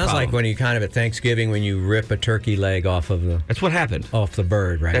 It No sounds problem. like when you kind of at Thanksgiving when you rip a turkey leg off the That's what happened.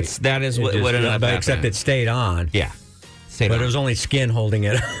 bird, right? That is what ended up Except happening. it stayed on. Yeah. Stayed But on. it was only skin holding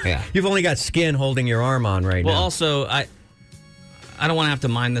it. Yeah. You've only got skin holding your arm on right Well, now. also, I don't want to have to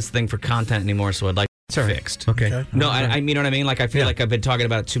mind this thing for content anymore, so I'd like it fixed. Okay. No, I mean, you know what I mean? Like, I feel like I've been talking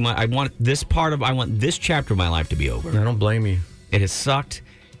about it too much. I want this chapter of my life to be over. I don't blame you. It has sucked.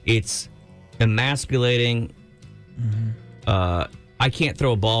 It's emasculating. I can't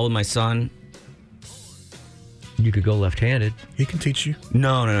throw a ball with my son. You could go left-handed. He can teach you.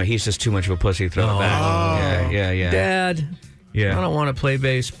 No. He's just too much of a pussy to throw it back. Yeah. Dad, Yeah. I don't want to play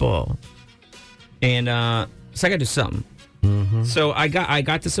baseball. And so I got to do something. So I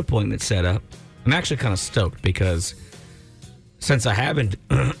got this appointment set up. I'm actually kind of stoked because since I haven't...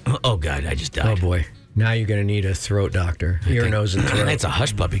 oh, God, I just died. Oh, boy. Now you're going to need a throat doctor. Ear, nose, and throat. It's a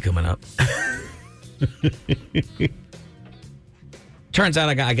hush puppy coming up. Turns out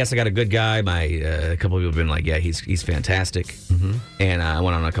I guess I got a good guy. A couple of people have been like, yeah, he's fantastic. And I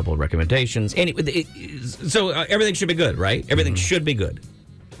went on a couple of recommendations. Anyway, so everything should be good, right? Everything should be good.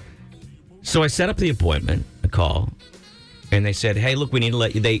 So I set up the appointment, a call, and they said, hey, look, we need to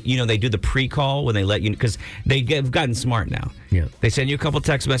let you, they do the pre-call when they let you, because they've gotten smart now. Yeah. They send you a couple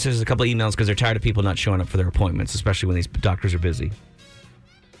text messages, a couple emails, because they're tired of people not showing up for their appointments, especially when these doctors are busy.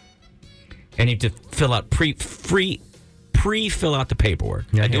 And you have to fill out pre-fill out the paperwork.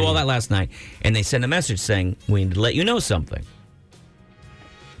 I do all that last night, and they send a message saying, we need to let you know something.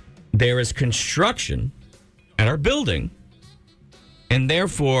 There is construction at our building, and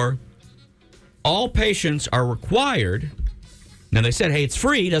therefore, all patients are required. Now, they said, hey, it's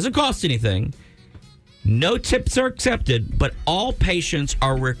free, doesn't cost anything. No tips are accepted, but all patients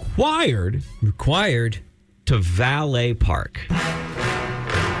are required to valet park.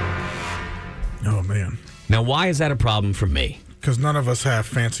 Oh, man. Now, why is that a problem for me? Because none of us have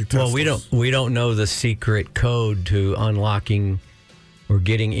fancy Teslas. Well, we don't know the secret code to unlocking or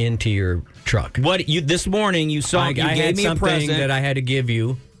getting into your truck. This morning you saw you I gave had me a something present that I had to give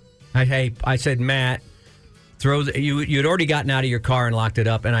you. I said, Matt, you'd already gotten out of your car and locked it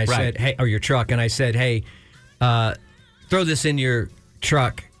up, and I said, hey, or your truck, and I said, hey, throw this in your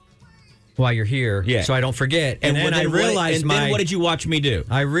truck while you're here, so I don't forget. And then I realized then what did you watch me do?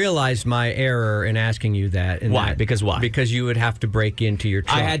 I realized my error in asking you that. And Why? Because why? Because you would have to break into your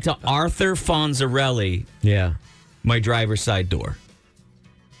truck. I had to Arthur Fonzarelli my driver's side door.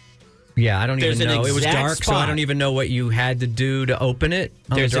 Yeah, I don't There's even an know. It was exact dark, so spot. I don't even know what you had to do to open it.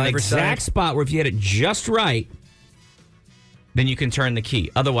 There's an driver's exact side. spot where if you hit it just right, then you can turn the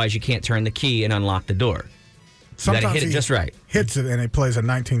key. Otherwise, you can't turn the key and unlock the door. Sometimes you gotta hit it he just right. Hits it and it plays a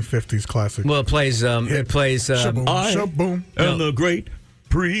 1950s classic. Well, it plays. Shaboom, shaboom. And the great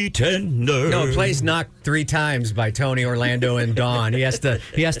Pretender. No, it plays "Knock 3 Times" by Tony Orlando and Dawn. He has to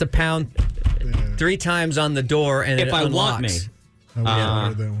pound 3 times on the door, and If it I unlocks. Want Me. I wish I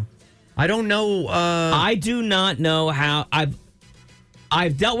heard that one. I don't know. I do not know how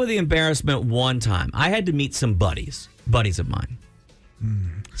I've dealt with the embarrassment one time. I had to meet some buddies of mine.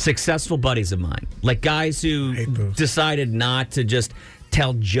 Successful buddies of mine. Like guys who Hate those. decided not to just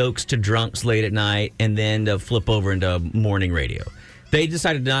tell jokes to drunks late at night and then to flip over into morning radio. They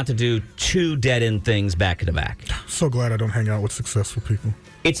decided not to do 2 dead-end things back to back. So glad I don't hang out with successful people.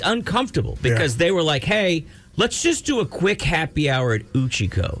 It's uncomfortable because they were like, hey, let's just do a quick happy hour at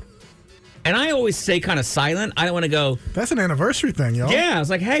Uchiko. And I always stay kind of silent. I don't want to go, That's an anniversary thing, y'all. yeah. I was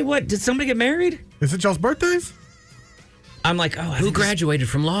like, hey, what? Did somebody get married? Is it y'all's birthdays? I'm like, oh, who graduated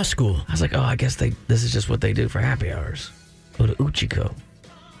from law school. I was like, oh, I guess this is just what they do for happy hours. Go to Uchiko.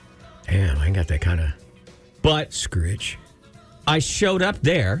 Damn, I ain't got that kind of But scritch. I showed up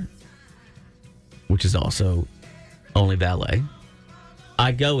there, which is also only valet.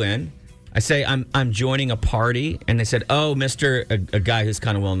 I go in. I say I'm joining a party, and they said, "Oh, Mister, a guy who's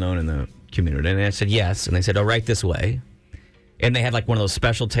kind of well known in the community." And I said, "Yes." And they said, "Oh, right this way." And they had like one of those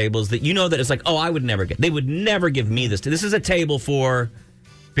special tables that that it's like, "Oh, I would never get." They would never give me this. This is a table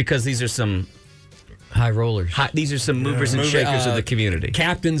because these are some high rollers. These are some movers and shakers of the community,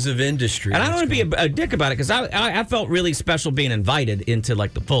 captains of industry. And I don't want to be a dick about it because I felt really special being invited into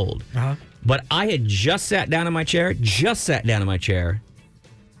like the fold. Uh-huh. But I had just sat down in my chair.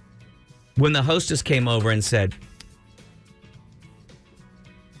 When the hostess came over and said,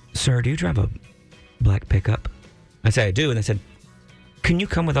 "Sir, do you drive a black pickup?" I said, "I do." And they said, "Can you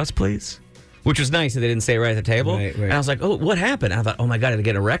come with us, please?" Which was nice that they didn't say it right at the table. Right. And I was like, "Oh, what happened?" And I thought, "Oh my God, did I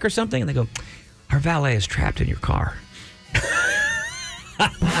get in a wreck or something?" And they go, "Our valet is trapped in your car."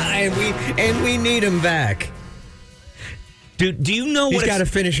 and we need him back. Dude, do you know what He's got to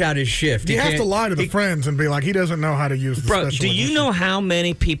finish out his shift. You have to lie to the friends and be like, he doesn't know how to use the Bro, special do you edition. know how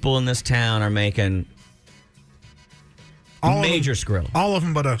many people in this town are making major skrill? All of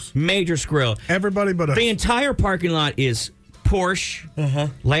them but us. Major skrill. Everybody but us. The entire parking lot is Porsche,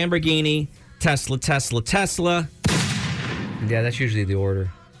 Lamborghini, Tesla. Yeah, that's usually the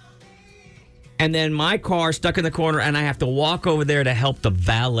order. And then my car stuck in the corner, and I have to walk over there to help the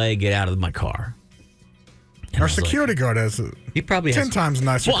valet get out of my car. And Our I was like, security guard has He probably 10 has. times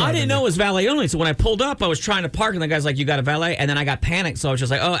nicer well, car I than didn't know you. it was valet only. So when I pulled up, I was trying to park, and the guy's like, "You got a valet?" And then I got panicked, so I was just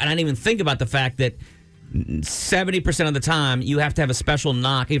like, "Oh," and I didn't even think about the fact that 70% of the time you have to have a special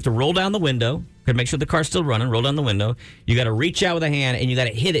knock. You have to roll down the window, to make sure the car's still running. Roll down the window. You got to reach out with a hand, and you got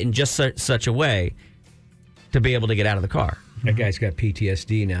to hit it in just such a way to be able to get out of the car. That guy's got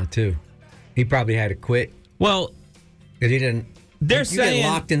PTSD now too. He probably had to quit. Well, He didn't. they're You saying get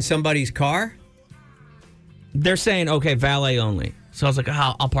locked in somebody's car. they're saying okay, valet only. So I was like,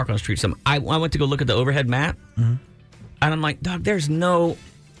 oh, I'll park on the street. I went to go look at the overhead map, and I'm like, dog, there's no.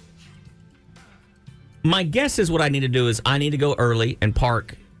 My guess is what I need to do is I need to go early and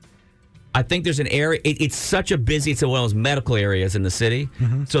park. I think there's an area. It's such a busy. It's one of those medical areas in the city,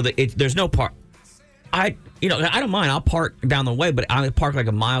 so that there's no park. I don't mind. I'll park down the way, but I'll park like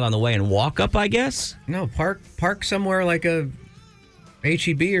a mile on the way and walk up, I guess. No, park somewhere like a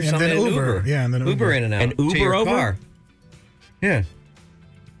HEB or And something. then and Uber. Yeah, and then Uber. in and out. And to Uber your over? car. Yeah,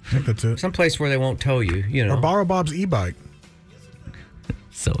 I think that's it. someplace where they won't tow you. You know. Or borrow Bob's e-bike.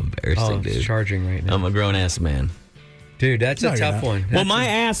 So embarrassing, Oh, dude. it's charging right now. I'm a grown ass man. Dude, that's No, a you're tough not. one. Well, That's my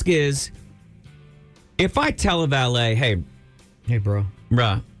ask is, if I tell a valet, hey, hey, bro.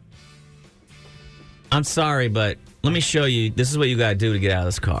 bruh, I'm sorry, but let me show you. This is what you got to do to get out of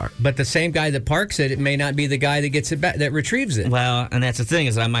this car. But the same guy that parks it may not be the guy that gets it back, that retrieves it. Well, and that's the thing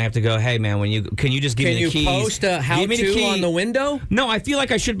is I might have to go, hey, man, can you just give Can me you the keys? post a Give me the how-to key. on the window? No, I feel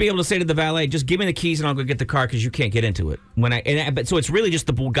like I should be able to say to the valet, just give me the keys and I'll go get the car because you can't get into it. But so it's really just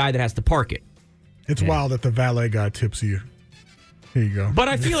the guy that has to park it. It's wild that the valet guy tips you. Here you go. But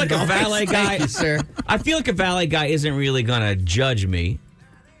I feel like a valet guy, Thank you, sir. I feel like a valet guy isn't really gonna judge me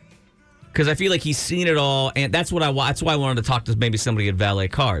because I feel like he's seen it all, and that's why I wanted to talk to maybe somebody at valet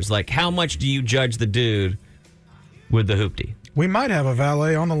cars. Like, how much do you judge the dude with the hoopty? We might have a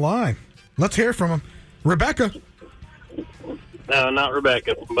valet on the line. Let's hear from him. Rebecca. No, not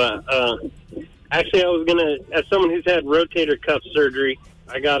Rebecca. But actually, I was gonna, as someone who's had rotator cuff surgery,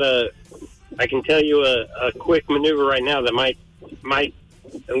 I can tell you a quick maneuver right now that might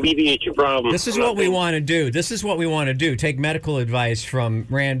alleviate your problem. This is what we want to do. Take medical advice from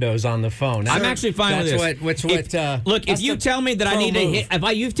randos on the phone. I'm actually fine with this. Look, if you tell me that I need to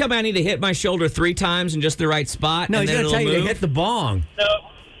hit, you tell me I need to hit my shoulder 3 times in just the right spot, No, and he's then going to it'll tell you move. to hit the bong.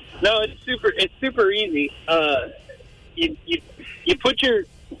 No, it's super easy. you put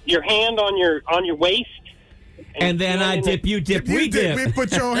your hand on your waist. And then I dip, you dip, we dip. We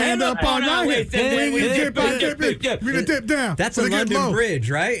put your hand up on our hip. We dip, I dip. We dip down. That's a London Bridge,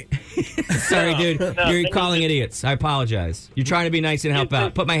 right? Sorry, dude. You're calling idiots. I apologize. You're trying to be nice and help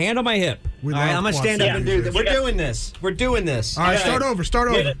out. Put my hand on my hip. All right, I'm going to stand up and do this. We're doing this. All right, start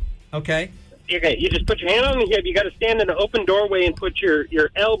over. Okay. Okay, you just put your hand on the hip. You got to stand in an open doorway and put your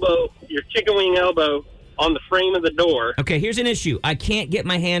elbow, your chicken wing elbow, on the frame of the door. Okay, here's an issue. I can't get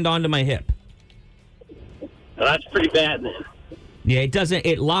my hand onto my hip. Well, that's pretty bad then. Yeah, it doesn't.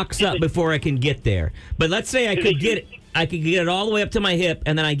 It locks up before I can get there. But let's say I could get it all the way up to my hip,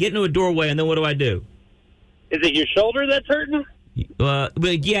 and then I get into a doorway, and then what do I do? Is it your shoulder that's hurting? But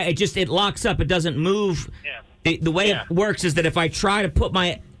yeah, it locks up. It doesn't move. Yeah. The way it works is that if I try to put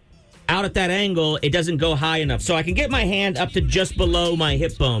my out at that angle, it doesn't go high enough. So I can get my hand up to just below my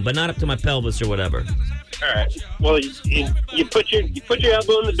hip bone, but not up to my pelvis or whatever. All right. Well, you put your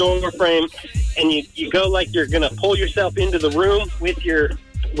elbow in the door frame, and you go like you're gonna pull yourself into the room with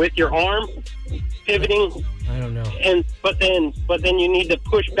your arm pivoting. I don't know. But then you need to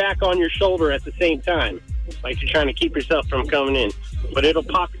push back on your shoulder at the same time, like you're trying to keep yourself from coming in. But it'll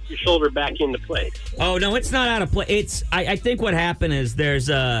pop your shoulder back into place. Oh no, it's not out of place. It's I think what happened is there's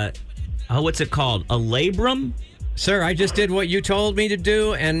what's it called? A labrum. Sir, I just did what you told me to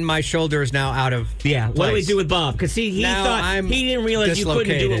do, and my shoulder is now out of place. What do we do with Bob? Because he thought he didn't realize you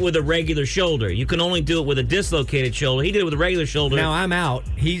couldn't do it with a regular shoulder. You can only do it with a dislocated shoulder. He did it with a regular shoulder. Now I'm out.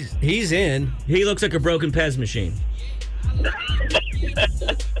 He's in. He looks like a broken Pez machine.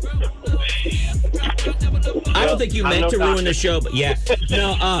 I don't think you meant to ruin the show, but yeah.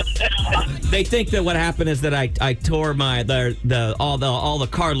 No, they think that what happened is that I tore all the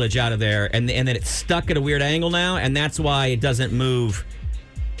cartilage out of there, and then it's stuck at a weird angle now, and that's why it doesn't move.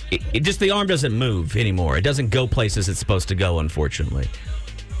 It just the arm doesn't move anymore. It doesn't go places it's supposed to go, unfortunately.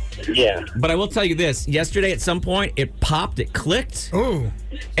 Yeah. But I will tell you this. Yesterday at some point, it popped, it clicked. Ooh.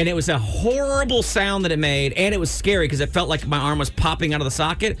 And it was a horrible sound that it made, and it was scary because it felt like my arm was popping out of the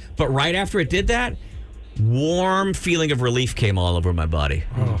socket. But right after it did that, warm feeling of relief came all over my body.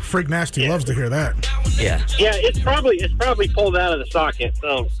 Oh, Freak Nasty loves to hear that. Yeah. Yeah, it's probably pulled out of the socket.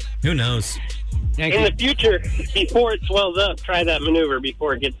 So who knows? In the future, before it swells up, try that maneuver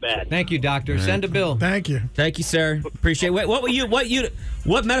before it gets bad. Thank you, doctor. Right. Send a bill. Thank you, sir. Appreciate it.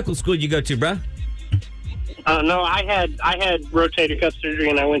 What medical school did you go to, bro? No, I had rotator cuff surgery,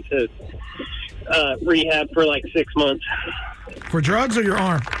 and I went to rehab for like 6 months. For drugs or your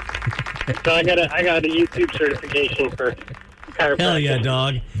arm? So I got a YouTube certification for chiropractic. Hell yeah,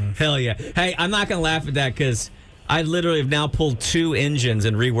 dog. Hell yeah. Hey, I'm not gonna laugh at that because I literally have now pulled 2 engines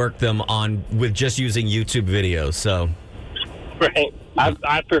and reworked them with just using YouTube videos. So, right,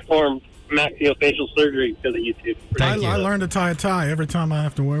 I performed maxillofacial surgery because of YouTube. I learned to tie a tie every time I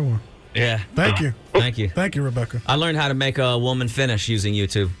have to wear one. Yeah. Thank you. Thank you. Thank you, Rebecca. I learned how to make a woman finish using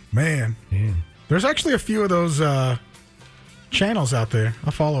YouTube. Man. Yeah. There's actually a few of those channels out there.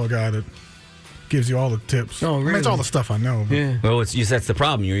 I follow a guy that gives you all the tips. Oh, really? I mean, it's all the stuff I know. But. Yeah. Well, that's the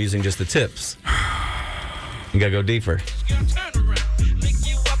problem. You're using just the tips. You gotta go deeper.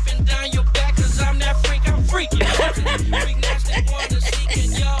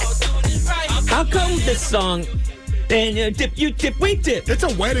 How come this song? And you tip, we tip. It's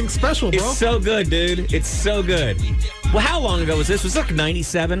a wedding special, bro. It's so good, dude. It's so good. Well, how long ago was this? Was it like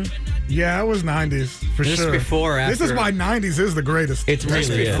 97? Yeah, it was 90s for this sure. This before, after. This is why 90s is the greatest. It's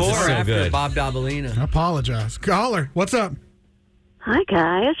really before or so after good. Bob Dabalina. I apologize. Caller, what's up? Hi,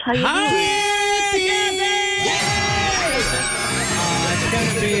 guys. How you doing? It's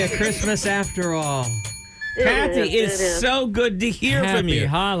going to be a Christmas after all. Kathy, it's so good to hear from you. Happy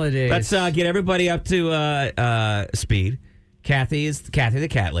holidays. Let's get everybody up to speed. Kathy is Kathy the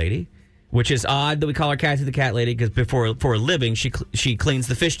Cat Lady, which is odd that we call her Kathy the Cat Lady because for a living she cleans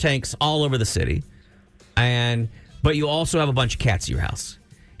the fish tanks all over the city, but you also have a bunch of cats at your house,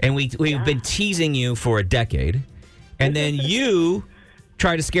 and we've been teasing you for a decade, and then you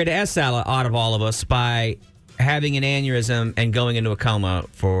tried to scare the S out of all of us by having an aneurysm and going into a coma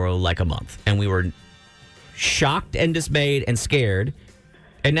for like a month, and we were shocked and dismayed and scared,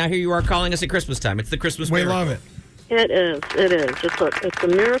 and now here you are calling us at Christmas time. It's the Christmas miracle. We love it. It is. It's a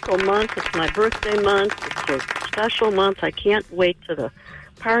miracle month. It's my birthday month. It's a special month. I can't wait to the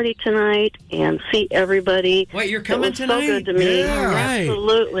party tonight and see everybody. Wait, you're coming tonight? So good to me. Yeah, right.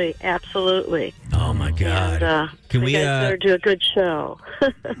 Absolutely. Oh my God! And, can we guys better do a good show?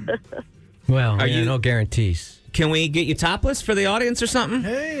 Well, no guarantees. Can we get you topless for the audience or something?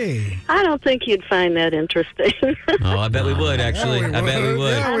 Hey. I don't think you'd find that interesting. Oh, I bet we would, actually. Yeah, we I bet we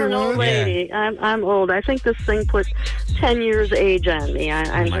would. Yeah, I'm an old lady. I'm old. I think this thing put 10 years age on me.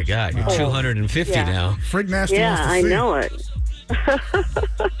 I'm Oh my just God, you're old. 250 Yeah. now. Freak Nasty Yeah, wants to I see. know it.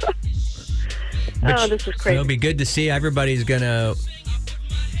 Oh, this is It'll crazy. be good to see. Everybody's gonna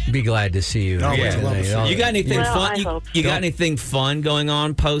be glad to see you. Oh, Yeah. we'd love to see You got anything Well, fun? I You, hope you so. got anything fun going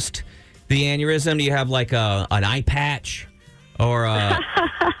on post the aneurysm? Do you have like an eye patch or a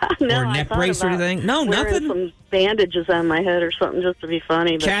No, or I neck thought brace or about anything? No, wearing nothing. some bandages on my head or something just to be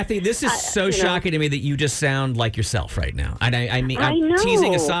funny. But Kathy, this is so you know. shocking to me that you just sound like yourself right now. And I mean, I I'm know.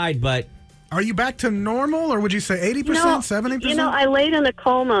 teasing aside, but Are you back to normal, or would you say 80%, 70%? You know, I laid in a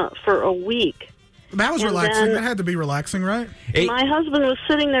coma for a week. That was and relaxing. then- That had to be relaxing, right? Hey. My husband was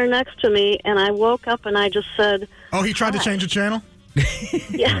sitting there next to me, and I woke up and I just said, Oh, he tried to change the channel?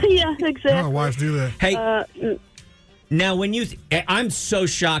 "Yeah, yeah, Oh, exactly." wives do that. hey, now when you, I'm so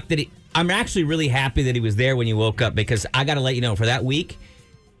shocked that I'm actually really happy that he was there when you woke up because I got to let you know for that week.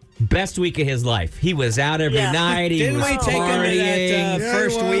 Best week of his life. He was out every Yeah. night. He Didn't was we take him to partying. that Yeah,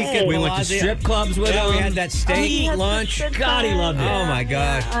 first he was. week at We went to Palazzo? strip clubs with Yeah, him. we had that steak He had lunch. such a good God, he time. loved it. Oh my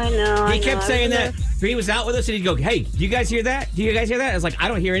God. I know. He kept saying that. He was out with us and he'd go, "Hey, do you guys hear that? Do you guys hear that?" I was like, "I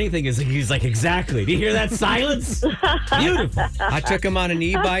don't hear anything." He's like, "Exactly. Do you hear that silence?" Beautiful. I took him on an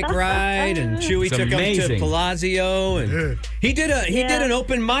e-bike ride, and Chewy It's took him amazing. to Palazzo, and Yeah. he did an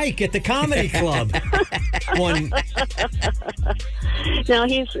open mic at the comedy club. One, No,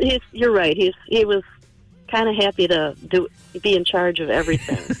 he's. You're right. He was kind of happy to be in charge of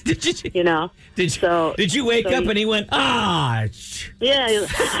everything. Did you? You know. Did you wake so up he- and he went, "Ah"? Yeah.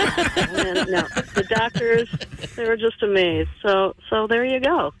 And, no, the doctors, they were just amazed. So there you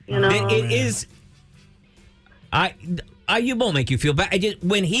go. You know. It is. You won't make you feel bad.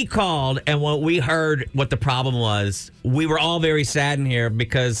 When he called and when we heard what the problem was, we were all very saddened here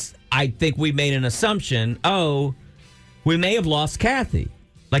because I think we made an assumption. Oh, we may have lost Kathy.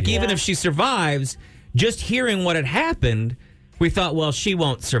 Like even Yeah. if she survives, just hearing what had happened, we thought, well, she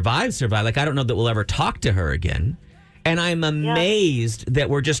won't survive. Like I don't know that we'll ever talk to her again. And I'm amazed that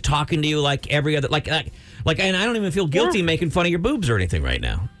we're just talking to you like every other like, and I don't even feel guilty making fun of your boobs or anything right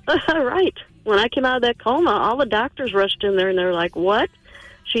now. Right. When I came out of that coma, all the doctors rushed in there and they're like, "What?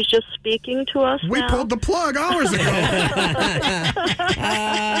 She's just speaking to us We now?" pulled the plug hours ago.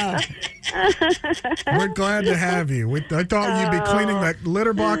 We're glad to have you. I thought you'd be cleaning that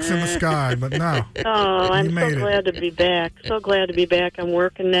litter box in the sky, but no. Oh, I'm You so made it. glad to be back. So glad to be back. I'm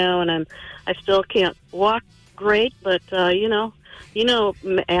working now, and I still can't walk great, but you know, Good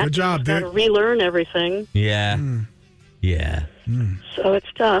job, got to Dick. relearn everything, Yeah. Yeah. so it's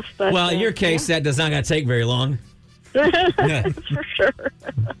tough. But Well, in your case, that does not going to take very long. that's for sure.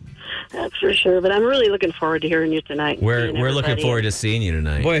 That's for sure. But I'm really looking forward to hearing you tonight. and We're seeing looking everybody. forward to seeing you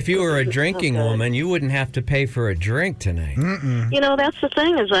tonight. boy, if you were a drinking Okay. woman, you wouldn't have to pay for a drink tonight. You know, that's the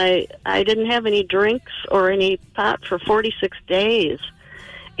thing is I didn't have any drinks or any pot for 46 days,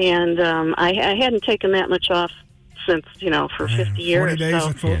 and I hadn't taken that much off since for 50 years. 40 days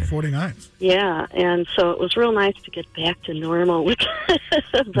so. and 40 nights. Yeah, and so it was real nice to get back to normal.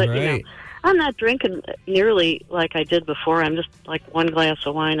 But Right. I'm not drinking nearly like I did before. I'm just like one glass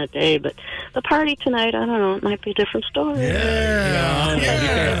of wine a day. But the party tonight, I don't know, it might be a different story. Yeah. Be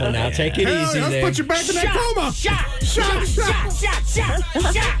careful now. Take it Hell, easy let's there. put you back in that coma. Shot.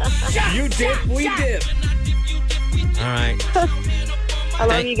 You dip, we dip. All right. I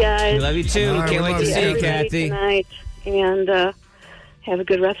love you guys. We love you too. All right, Can't we wait love to you. see you, Everybody Kathy. tonight, and have a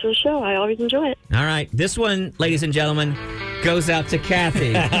good rest of the show. I always enjoy it. All right. This one, ladies and gentlemen, goes out to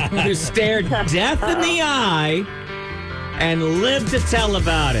Kathy, who stared death in the eye and lived to tell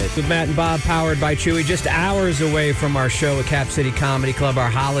about it. With Matt and Bob, powered by Chewy, just hours away from our show at Cap City Comedy Club. Our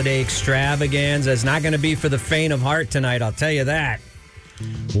holiday extravaganza is not going to be for the faint of heart tonight, I'll tell you that.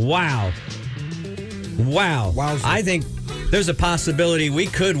 Wow. Wowza. I think there's a possibility we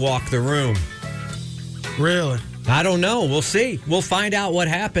could walk the room. Really? I don't know. We'll see. We'll find out what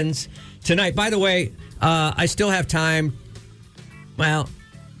happens tonight. By the way, I still have time. Well,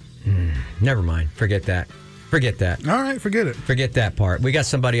 never mind. Forget that. All right, forget it. Forget that part. We got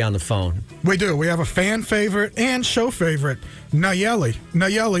somebody on the phone. We do. We have a fan favorite and show favorite, Nayeli.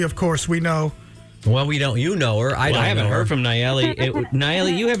 Nayeli, of course, we know. Well, we don't. You know her. I Well, don't I haven't know her. heard from Nayeli.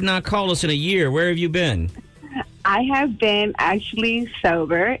 Nayeli, you have not called us in a year. Where have you been? I have been actually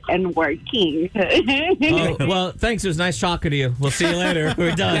sober and working. Oh, well, thanks. It was nice talking to you. We'll see you later.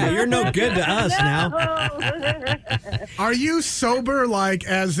 We're done. Yeah, you're no good to us now. Are you sober, like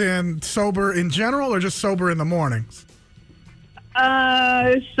as in sober in general, or just sober in the mornings?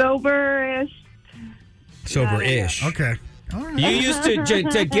 Sober-ish. Sober-ish. Okay. All right. You used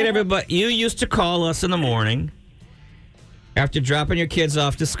to get everybody. You used to call us in the morning after dropping your kids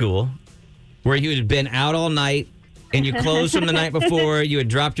off to school, where you had been out all night and you closed from the night before. You had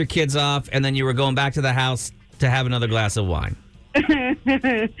dropped your kids off, and then you were going back to the house to have another glass of wine.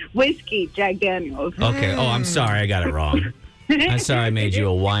 Whiskey, Jack Daniels. Okay. Oh, I'm sorry. I got it wrong. I'm sorry I made you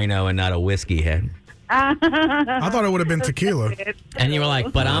a wino and not a whiskey head. I thought it would have been tequila. And you were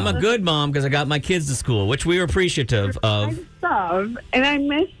like, but I'm a good mom because I got my kids to school, which we were appreciative of. Stuff. And I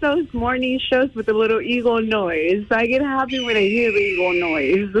miss those morning shows with the little eagle noise. I get happy when I hear the eagle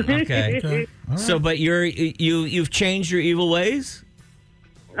noise. Okay. So, but you've changed your evil ways?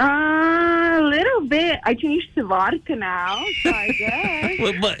 A little bit. I changed to vodka now, so I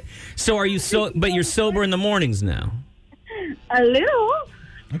guess. But are you but you're sober in the mornings now? A little.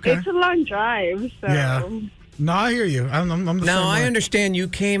 Okay. It's a long drive, so. Yeah. No, I hear you. I'm the Now, same I way. understand you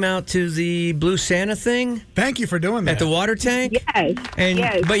came out to the Blue Santa thing Thank you for doing that. at the water tank. Yes. And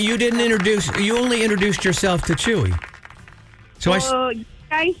yes. but you didn't you only introduced yourself to Chewy. So Well, you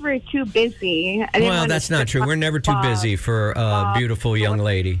guys were too busy. I didn't well, want that's to not true. We're never too busy for a beautiful young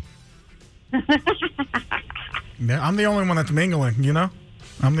lady. Yeah, I'm the only one that's mingling, you know?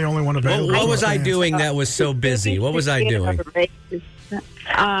 I'm the only one available. What to was my I fans. doing that was so busy? What was I doing?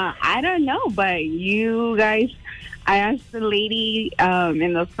 I don't know, but you guys, I asked the lady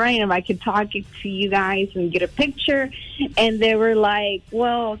in the front if I could talk to you guys and get a picture, and they were like,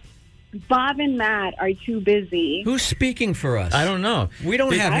 well, Bob and Matt are too busy. Who's speaking for us? I don't know. We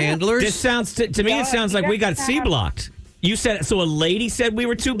don't have handlers. This sounds to me. It sounds like we got C blocked. You said so. A lady said we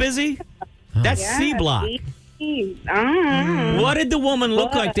were too busy. That's C block. What did the woman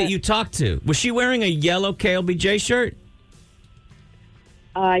look like that you talked to? Was she wearing a yellow KLBJ shirt?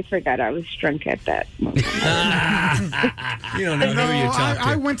 I forgot I was drunk at that moment. You don't know No, who you talked to.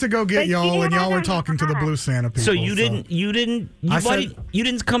 I went to go get But y'all, you and y'all were had a talking to the hat. Blue Santa people. So you didn't you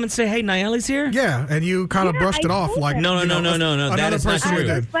didn't come and say, hey, Nayeli's here? Yeah, and you kind of brushed it off like No. another That is not person true. would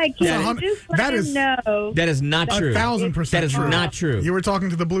I do. was like, can Yeah. you just let That him is- know? That is not true. 1,000% That is true. not true. You were talking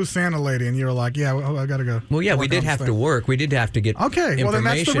to the Blue Santa lady, and you were like, "Yeah, I gotta go." Well, yeah, we work did on have this to thing." work. We did have to get Okay, well then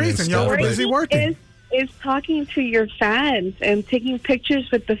that's the information and reason y'all were stuff, but- busy working. Is talking to your fans and taking pictures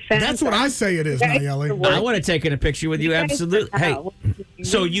with the fans. That's what I say it is, You guys Nayeli. are working. I would have taken a picture with you, You guys absolutely. are Hey, out.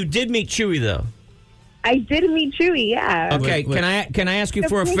 so you did meet Chewy though. I did meet Chewy, yeah. Okay, Wait. can I ask you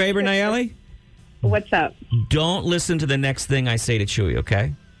for a favor, Nayeli? What's up? Don't listen to the next thing I say to Chewy,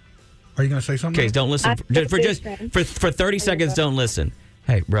 okay? Are you gonna say something? Okay, don't listen I'm for 30 seconds. Don't listen.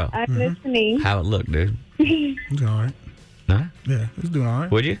 Hey, bro, I'm listening. how it look, dude? It's all right. Huh? Yeah, it's doing all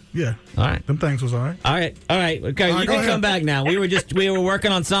right. Would you? Yeah, All right. them things was all right. All right. Okay, All you right, go can come ahead. back now. We were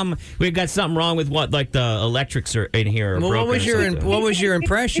working on some. We got something wrong with what, like the electrics are in here. Are Well, broken or something. what was your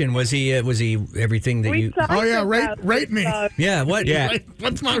impression? Was he everything that you? Oh yeah, rate me. Yeah, what? Yeah.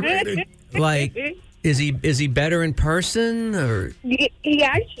 What's my rating? Like, is he better in person or? He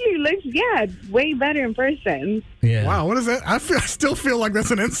actually looks, way better in person. Yeah. Wow, what is that? I still feel like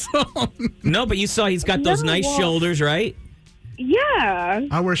that's an insult. No, but you saw he's got those No, nice well- shoulders, right? Yeah.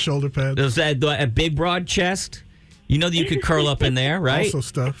 I wear shoulder pads. Those a big broad chest. You know that you could curl up in there, right? Also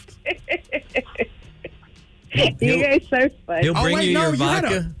stuffed. You guys are funny. He'll bring you your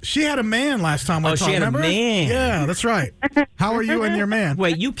vodka. She had a man last time. Oh, she had a remember? man. Yeah, that's right. How are you and your man?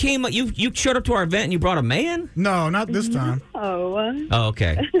 Wait, you showed up to our event and you brought a man? No, not this time. Oh. Oh,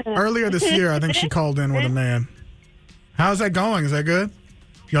 okay. Earlier this year, I think she called in with a man. How's that going? Is that good?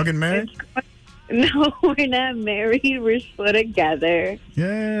 Y'all getting married? No, we're not married. We're still together.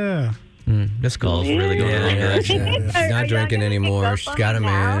 Yeah. This call's really going the wrong direction. She's not drinking anymore. She's got a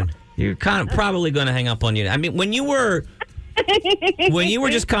man. You're kind of probably going to hang up on you. I mean, when you were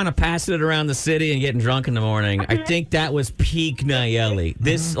just kind of passing it around the city and getting drunk in the morning, I think that was peak Nayeli.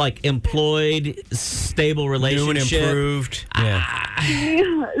 This like employed, stable New and relationship. improved. Yeah.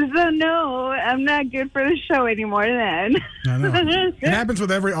 So, no, I'm not good for the show anymore then. I know. It happens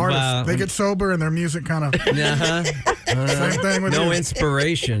with every artist. Wow. They get sober and their music kind of. Uh-huh. Same thing with No you.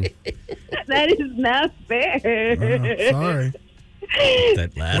 inspiration. That is not fair. Sorry.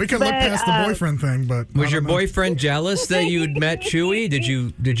 That laugh. We can look But, past the boyfriend thing, but. I Was your don't know. boyfriend jealous that you'd met Chewy? Did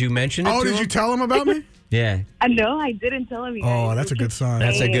you mention it Oh, to did him? you tell him about me? Yeah. No, I didn't tell him. Oh, that's a good sign.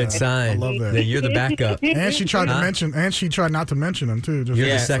 That's a good sign. I love that. You're the backup. And she tried to Huh? mention, and she tried not to mention him too. Just You're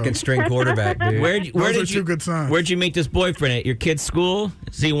Yeah. the second string quarterback, dude. Where Those did are two good signs. Where'd you meet this boyfriend at? Your kid's school?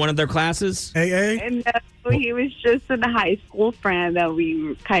 Is he one of their classes? AA. And he was just a high school friend that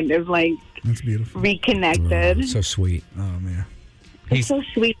we kind of like That's beautiful. reconnected. So sweet. Oh man. It's so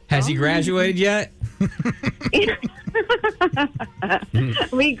sweet. Has he graduated yet?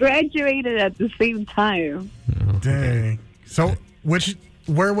 We graduated at the same time. Dang. So, which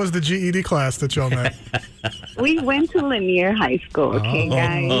Where was the GED class that y'all met? We went to Lanier High School, okay,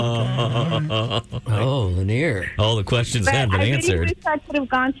 guys? Oh, Lanier. All the questions But have been I really answered. wish I could have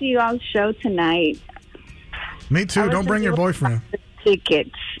gone to y'all's show tonight. Me too. Don't bring your boyfriend.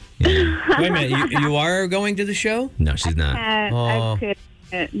 Tickets. Wait a minute, you are going to the show? No, she's not. I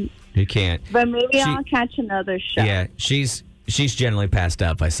couldn't. You can't. But maybe I'll catch another show. Yeah, she's generally passed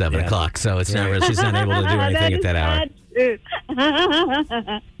out by 7 o'clock, so it's not really, she's not able to do anything at that hour.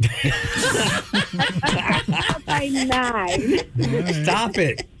 By 9. Stop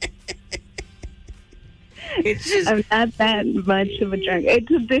it. It's just I'm not that much of a drunk. It's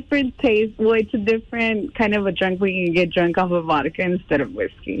a different taste. Well, it's a different kind of a drunk when you can get drunk off of vodka instead of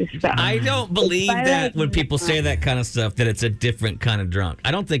whiskey. So. I don't believe that when people say that kind of stuff that it's a different kind of drunk.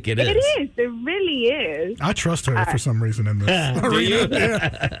 I don't think it is. It is. It really is. I trust her for some reason in this. Do you?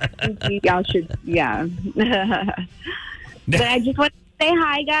 Yeah. Y'all should, yeah. But I just want to say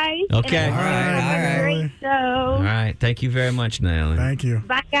hi, guys. Okay. And All right. have a great show. All right. Thank you very much, Naomi. Thank you.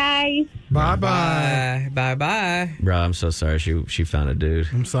 Bye, guys. Bye-bye. Bye. Bro, I'm so sorry she found a dude.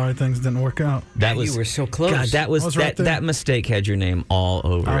 I'm sorry things didn't work out. That was You were so close. God, that was, I was right there. that mistake had your name all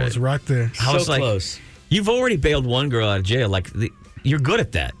over I it. was right there. I was so like, close. you've already bailed one girl out of jail. Like you're good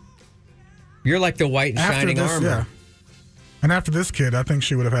at that. You're like the white and shining armor. Yeah. And after this kid, I think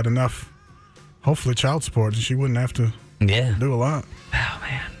she would have had enough, hopefully, child support, and she wouldn't have to Yeah. do a lot. Oh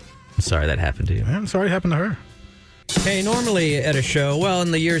man. I'm sorry that happened to you. Man, I'm sorry it happened to her. Hey, normally at a show, well, in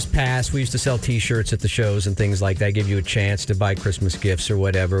the years past, we used to sell T-shirts at the shows and things like that, give you a chance to buy Christmas gifts or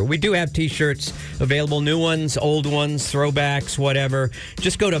whatever. We do have T-shirts available, new ones, old ones, throwbacks, whatever.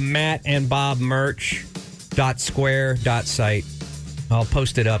 Just go to mattandbobmerch.square.site. I'll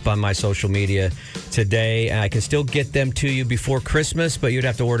post it up on my social media today. I can still get them to you before Christmas, but you'd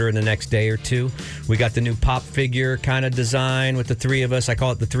have to order in the next day or two. We got the new pop figure kind of design with the three of us. I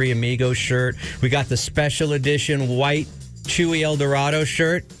call it the Three Amigos shirt. We got the special edition white Chewy El Dorado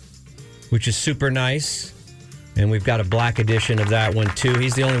shirt, which is super nice. And we've got a black edition of that one too.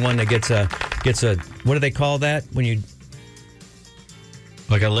 He's the only one that gets a what do they call that when you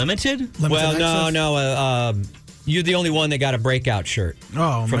Like a limited? Limited access? You're the only one that got a breakout shirt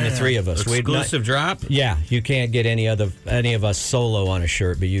Oh, from man. the three of us. We've not- Exclusive drop? Yeah, you can't get any of us solo on a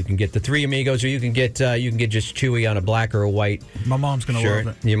shirt, but you can get the Three Amigos, or you can get just Chewy on a black or a white My mom's going to shirt.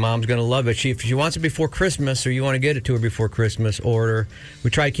 love it. Your mom's gonna love it. If she wants it before Christmas, or you want to get it to her before Christmas, order.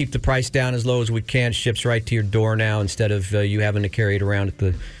 We try to keep the price down as low as we can. It ships right to your door now instead of you having to carry it around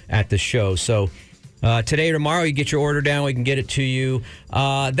at the show. So today or tomorrow, you get your order down. We can get it to you.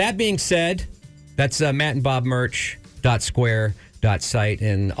 That being said, that's Matt and Bob Merch.square.site,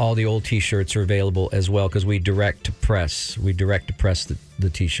 and all the old T-shirts are available as well because we direct to press. We direct to press the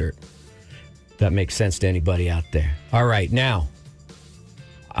T-shirt. That makes sense to anybody out there. All right, now,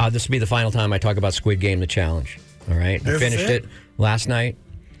 this will be the final time I talk about Squid Game, the challenge. All right, I This is finished it last night.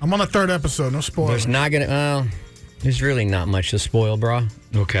 I'm on the third episode. No spoilers. There's really not much to spoil, bro.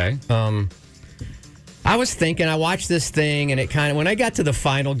 Okay. I was thinking, I watched this thing, and it kind of, when I got to the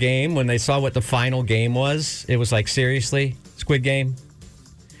final game, when they saw what the final game was, it was like, seriously, Squid Game?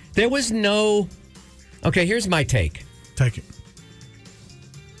 There was no, okay, here's my take. Take it.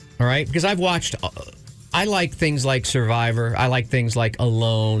 All right? Because I've watched, I like things like Survivor. I like things like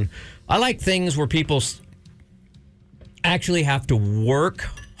Alone. I like things where people actually have to work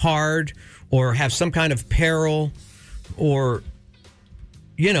hard or have some kind of peril or,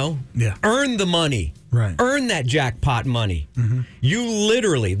 earn the money. Right. Earn that jackpot money. Mm-hmm. You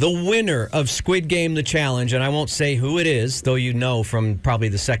literally, the winner of Squid Game, the challenge, and I won't say who it is, though you know from probably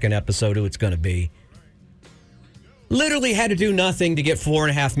the second episode who it's going to be, literally had to do nothing to get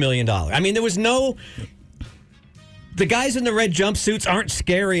 $4.5 million. I mean, there was no... The guys in the red jumpsuits aren't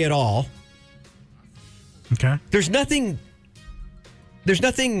scary at all. Okay. There's nothing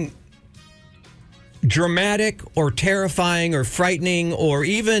dramatic or terrifying or frightening or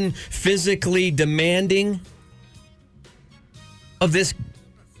even physically demanding of this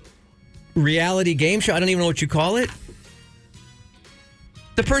reality game show. I don't even know what you call it.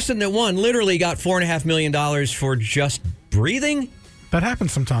 The person that won literally got $4.5 million for just breathing. That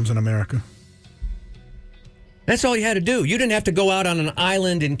happens sometimes in America. That's all you had to do. You didn't have to go out on an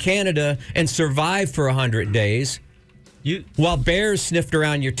island in Canada and survive for 100 days. While bears sniffed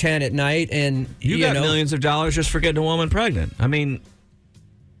around your tent at night, and you got millions of dollars just for getting a woman pregnant. I mean,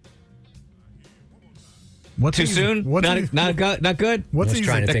 too soon? Not good? I was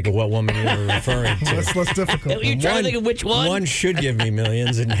trying to think of what woman you were referring to. That's difficult. You're trying to think of which one? One should give me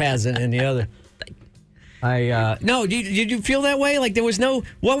millions and hasn't, and the other. No, did you feel that way? Like there was no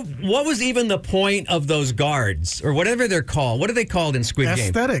what was even the point of those guards or whatever they're called? What are they called in Squid Game?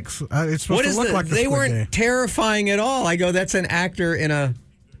 Aesthetics. It's supposed to look like the They Squid weren't Game. terrifying at all. I go, that's an actor in a.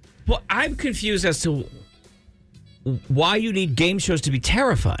 Well, I'm confused as to why you need game shows to be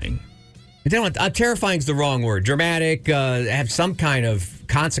terrifying. Terrifying is the wrong word. Dramatic, have some kind of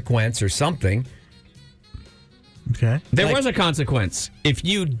consequence or something. Okay. There was a consequence. If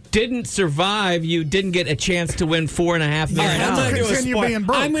you didn't survive, you didn't get a chance to win $4.5 million. All right,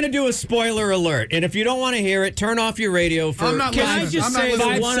 I'm going to do a spoiler alert. And if you don't want to hear it, turn off your radio for I'm not Can I listening. just I'm not say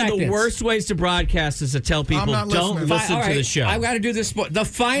that listening. one of the worst ways to broadcast is to tell people not don't listening. listen All to right, the show. I've got to do this. The I'm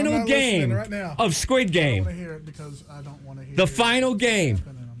final not game listening right now. of Squid I don't want Game. to hear it because I don't want to hear The it. final game.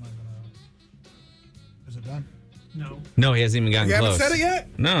 I'm not gonna... Is it done? No, he hasn't even gotten You close. haven't said it yet?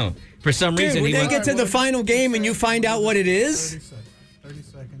 No. For some Dude, reason, when he they went... get to the final game and you find out what it 30 is. seconds. 30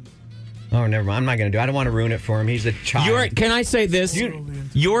 seconds. Oh, never mind. I'm not going to do it. I don't want to ruin it for him. He's a child. Can I say this?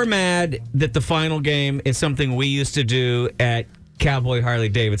 You're mad that the final game is something we used to do at Cowboy Harley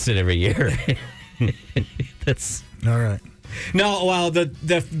Davidson every year. That's All right. No, well,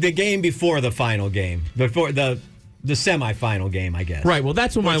 the game before the final game, before the semifinal game, I guess. right. Well,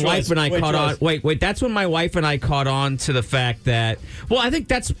 that's when my Which wife was- and I which caught on. was- Wait. That's when my wife and I caught on to the fact that. Well, I think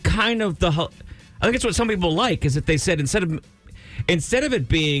that's kind of the. I think it's what some people like is that they said instead of it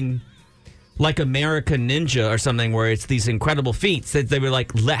being like American Ninja or something where it's these incredible feats that they were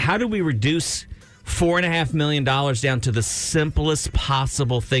like, how do we reduce $4.5 million down to the simplest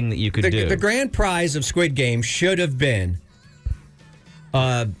possible thing that you could do? The grand prize of Squid Game should have been,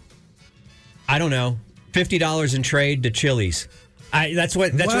 I don't know, $50 in trade to Chili's. That's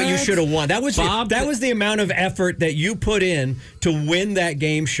what you should have won. That was the amount of effort that you put in to win that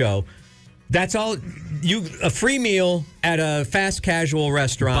game show. That's all. A free meal at a fast casual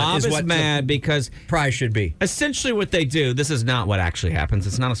restaurant Bob is is what mad because prize should be. essentially what they do, this is not what actually happens.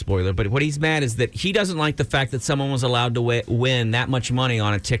 It's not a spoiler, but what he's mad is that he doesn't like the fact that someone was allowed to win that much money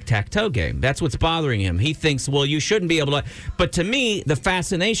on a tic-tac-toe game. That's what's bothering him. He thinks, well, you shouldn't be able to. But to me, the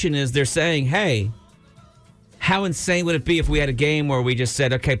fascination is they're saying, hey, how insane would it be if we had a game where we just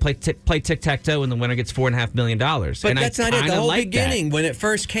said, okay, play tic-tac-toe and the winner gets $4.5 million? But and that's I not it. The kinda whole like beginning, when it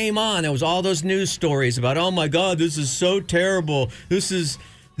first came on, there was all those news stories about, oh my God, this is so terrible. This is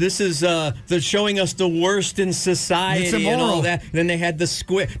they're showing us the worst in society It's and all immoral. that. Then they had the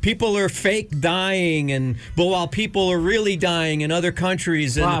Squid. People are fake dying, but while people are really dying in other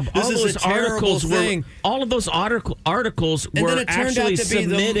countries, and Bob, this all is those a terrible articles thing. all of those articles then were it turned out actually to be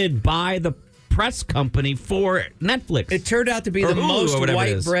the- submitted by the press company for Netflix. It turned out to be Or the Hulu most or whatever it white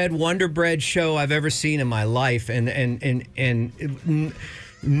is. bread, Wonder Bread show I've ever seen in my life, and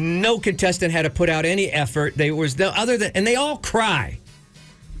no contestant had to put out any effort. And they all cry.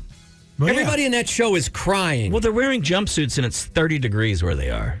 Well, yeah. Everybody in that show is crying. Well, they're wearing jumpsuits and it's 30 degrees where they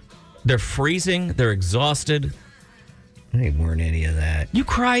are. They're freezing. They're exhausted. They weren't any of that. You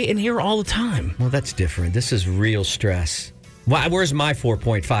cry in here all the time. Well, that's different. This is real stress. Where's my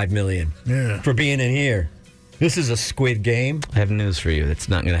 $4.5 million for being in here? This is a Squid Game. I have news for you. That's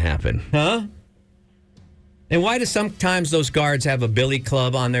not going to happen. Huh? And why do sometimes those guards have a billy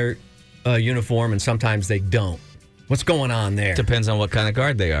club on their uniform and sometimes they don't? What's going on there? Depends on what kind of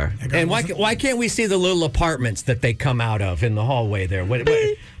guard they are. And why can't we see the little apartments that they come out of in the hallway there?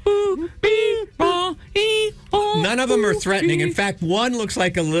 None of them are threatening. In fact, one looks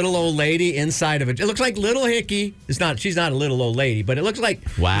like a little old lady inside of it. It looks like Little Hickey. She's not a little old lady, but it looks like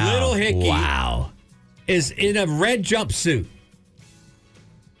Little Hickey is in a red jumpsuit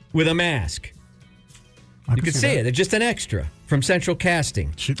with a mask. You can see it. It's just an extra from Central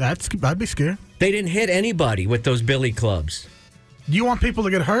Casting. I'd be scared. They didn't hit anybody with those billy clubs. You want people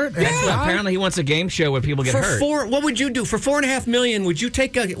to get hurt? Apparently, he wants a game show where people get hurt. What would you do for $4.5 million? Would you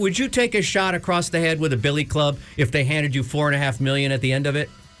take a shot across the head with a billy club if they handed you $4.5 million at the end of it?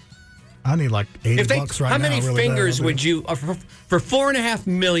 I need like $80 right now. How many really fingers bad. would you for $4.5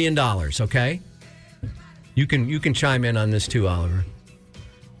 million? Okay, you can chime in on this too, Oliver.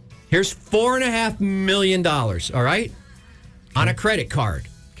 Here's $4.5 million. All right, on a credit card.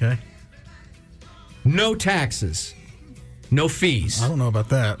 Okay. No taxes. No fees. I don't know about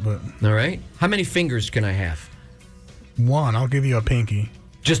that, but all right. How many fingers can I have? one. I'll give you a pinky.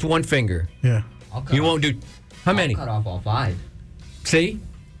 Just one finger. Yeah. You won't do. How many? Cut off all 5. See,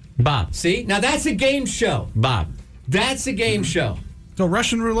 Bob. see. Now that's a game show. Bob. That's a game show. So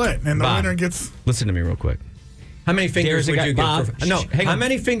Russian roulette, and the Bob. winner gets. Listen to me real quick. How many fingers There's a would guy- you Bob, give? No. hang How on.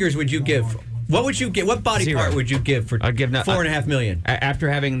 many fingers would you give? What would you get? What body 0. part would you give for I'd give $4.5 million? After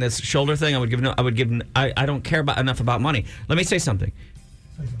having this shoulder thing, I don't care enough about money. Let me say something.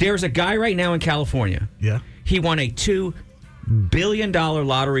 There's a guy right now in California. Yeah. He won a $2 billion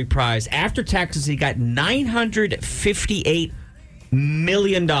lottery prize. After taxes, he got $958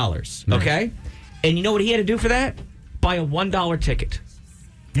 million. Okay? And you know what he had to do for that? Buy a $1 ticket.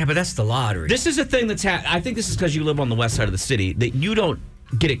 Yeah, but that's the lottery. This is a thing that's I think this is because you live on the west side of the city, that you don't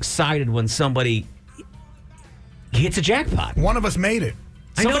get excited when somebody hits a jackpot. One of us made it.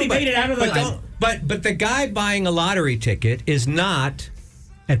 Somebody made it out of the... But the guy buying a lottery ticket is not,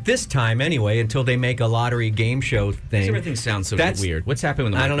 at this time anyway, until they make a lottery game show thing. Everything sounds so weird. What's happening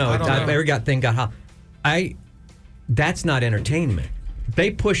with the I don't know. Everything got hot. That's not entertainment.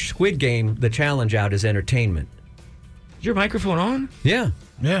 They push Squid Game, the challenge, out as entertainment. Is your microphone on? Yeah.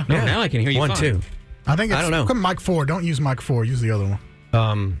 Yeah. No, now I can hear you One, two. I think it's... I don't know. Mic 4. Don't use mic 4. Use the other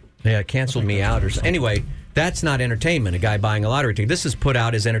one. Yeah, it canceled me out or something. Anyway, that's not entertainment, a guy buying a lottery ticket. This is put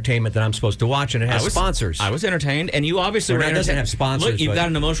out as entertainment that I'm supposed to watch, and it has sponsors. I was entertained, and you obviously were It doesn't have sponsors. Look, you've got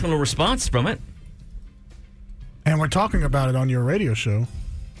an emotional response from it. And we're talking about it on your radio show.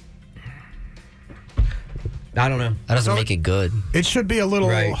 I don't know. That doesn't make it good. It should be a little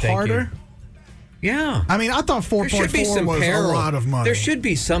harder. Yeah. I mean, I thought 4.4 was a lot of money. There should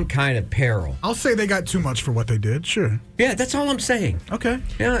be some kind of peril. I'll say they got too much for what they did. Sure. Yeah, that's all I'm saying. Okay.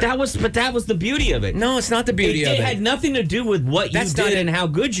 Yeah. That was the beauty of it. No, it's not the beauty of it. It had nothing to do with what you did and how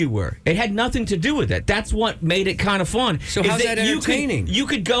good you were. It had nothing to do with it. That's what made it kind of fun. So how's that entertaining? You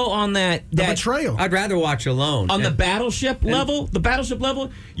could go on that betrayal. I'd rather watch alone. On the battleship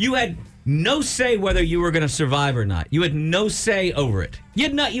level, you had no say whether you were going to survive or not. You had no say over it. You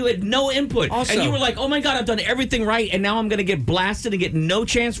had no input. Also, and you were like, oh my God, I've done everything right, and now I'm going to get blasted and get no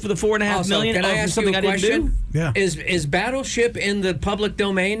chance for the $4.5 million. Can I ask something you a I didn't question? do? Yeah. Is Battleship in the public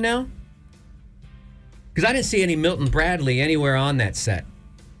domain now? Because I didn't see any Milton Bradley anywhere on that set.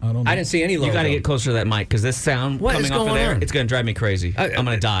 I don't know. I didn't see any logo. You got to get closer to that mic, because this sound coming off of there, it's going to drive me crazy. I'm going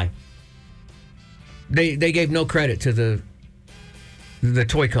to die. They gave no credit to the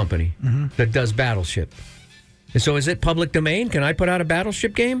toy company that does Battleship. And so is it public domain? Can I put out a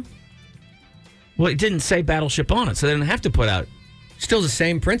Battleship game? Well, it didn't say Battleship on it, so they didn't have to put out. Still the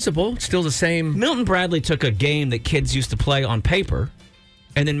same principle. Still the same. Milton Bradley took a game that kids used to play on paper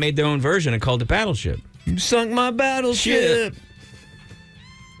and then made their own version and called it Battleship. You sunk my battleship.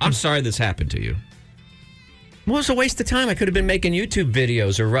 I'm sorry this happened to you. Well, it's a waste of time. I could have been making YouTube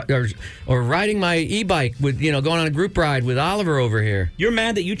videos or riding my e-bike with, going on a group ride with Oliver over here. You're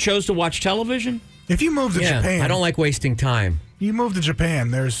mad that you chose to watch television? If you move to Japan, I don't like wasting time. You move to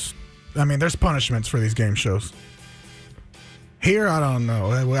Japan, there's punishments for these game shows. Here, I don't know.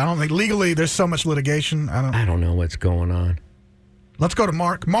 I don't think legally there's so much litigation. I don't know what's going on. Let's go to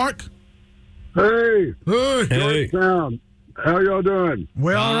Mark. Mark. Hey. Hey. Georgetown. How y'all doing?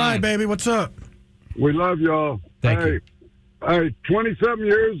 We're all right, baby. What's up? We love y'all. Thank you. Hey, 27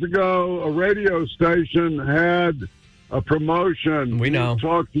 years ago, a radio station had a promotion. We know.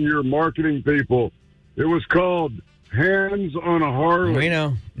 Talk to your marketing people. It was called Hands on a Harley. We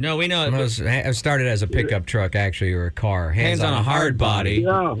know. No, we know. It started as a pickup truck, actually, or a car. Hands on a hard body.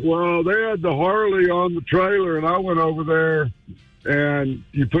 Yeah, well, they had the Harley on the trailer, and I went over there, and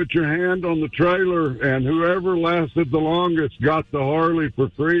you put your hand on the trailer, and whoever lasted the longest got the Harley for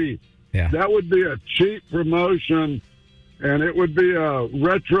free. Yeah. That would be a cheap promotion, and it would be a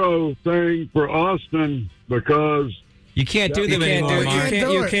retro thing for Austin because you can't do them anymore.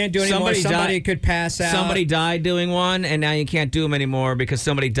 You can't do anymore. Somebody could pass out. Somebody died doing one, and now you can't do them anymore because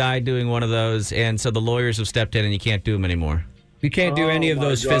somebody died doing one of those, and so the lawyers have stepped in, and you can't do them anymore. You can't do any of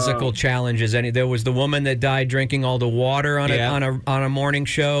those physical challenges. There was the woman that died drinking all the water on a morning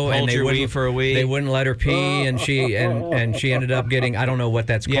show, and they wouldn't for a week. They wouldn't let her pee, and she ended up getting, I don't know what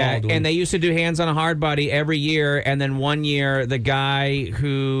that's called. And they used to do Hands on a Hard Body every year, and then one year the guy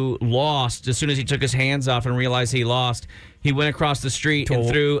who lost, as soon as he took his hands off and realized he lost, he went across the street and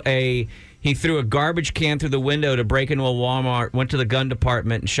threw a garbage can through the window to break into a Walmart, went to the gun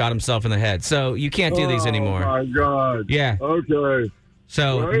department, and shot himself in the head. So you can't do these anymore. Oh, my God. Yeah. Okay.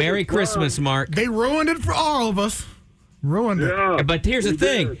 So Well, Merry Christmas, Mark. They ruined it for all of us. Ruined it. But here's the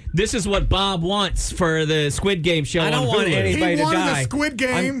thing. This is what Bob wants for the Squid Game show. I don't want anybody to die. The Squid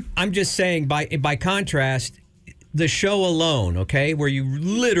Game. I'm just saying, by contrast, the show alone, okay, where you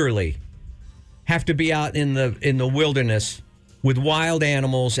literally have to be out in the wilderness with wild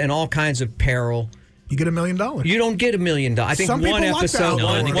animals and all kinds of peril. You get $1 million. You don't get $1 million. I think Some one people like episode, the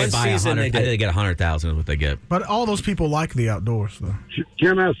outdoors. one season, I think they get 100,000 is what they get. But all those people like the outdoors, though.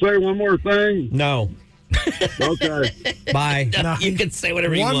 Can I say one more thing? No. Okay. Bye. No, you can say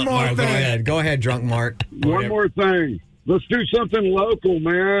whatever you want, One more Mark. thing. Go ahead, drunk Mark. One more thing. Let's do something local,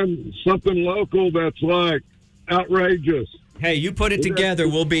 man. Something local that's like outrageous. Hey, you put it together.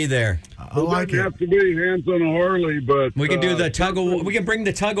 We'll be there. I like doesn't it. have to be hands on a Harley, but We can do the tug of war. We can bring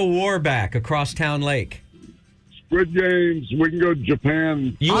the tug of war back across Town Lake. Squid Games. We can go to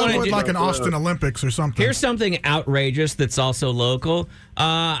Japan. You I want would to like an Austin Olympics or something. Here's something outrageous that's also local.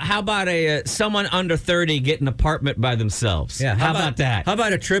 How about someone under 30 get an apartment by themselves? Yeah, How about that? How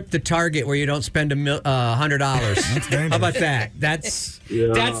about a trip to Target where you don't spend $100? How about that? That's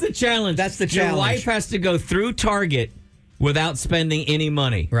That's the challenge. That's the Your challenge. wife has to go through Target without spending any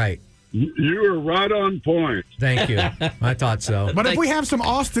money. right. You are right on point. Thank you. I thought so. But if we have some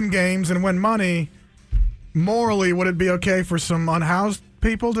Austin games and win money, morally, would it be okay for some unhoused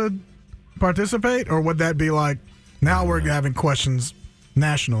people to participate? Or would that be like, now we're having questions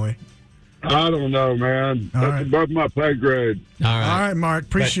nationally? I don't know, man. All That's right. above my pay grade. All right. All right, Mark.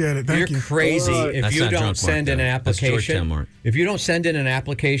 Appreciate it. Thank You're you. crazy All right. if That's you not don't drunk send Mark, in an though. That's Georgetown application. Mark. If you don't send in an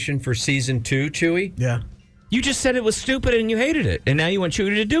application for season 2, Chewy, Yeah, You just said it was stupid and you hated it, and now you want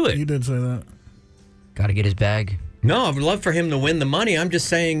Chewy to do it. you did say that. Got to get his bag. no, I would love for him to win the money. I'm just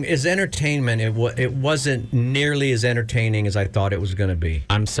saying, as entertainment, it wasn't nearly as entertaining as I thought it was going to be.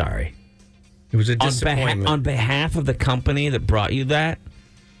 I'm sorry. It was a disappointment. On behalf of the company that brought you that,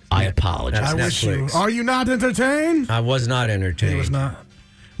 I apologize. That's I wish you. Netflix. Are you not entertained? I was not entertained. He was not.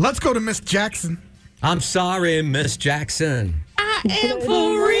 Let's go to Miss Jackson. I'm sorry, Miss Jackson.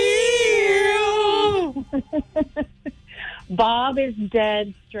 Bob is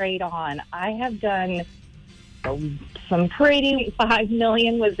dead straight on. I have done some pretty. 5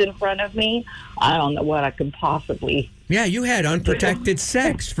 million was in front of me. I don't know what I could possibly. Yeah, you had unprotected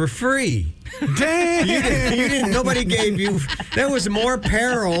sex for free. Damn. You didn't. Nobody gave you. There was more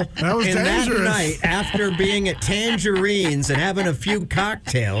peril That was in dangerous. that night after being at Tangerines and having a few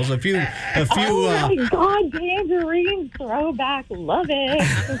cocktails, a few. Oh my God, tangerine throwback, love it.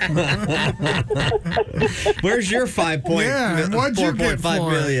 Where's your 5 point? Yeah, and what'd you get 4.5 for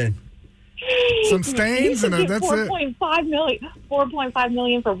it? million? Some stains and You that's get it. 4.5 million. 4.5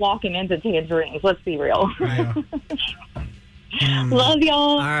 million for walking into tangerines. Let's be real. Love y'all.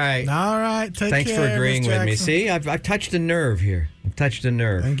 All right. All right. Take Thanks care, for agreeing Miss with me. Jackson. See, I've touched a nerve here. I've touched a I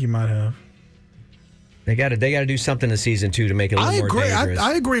nerve. think you might have. They got to do something to season 2 to make it a little I more agree. dangerous.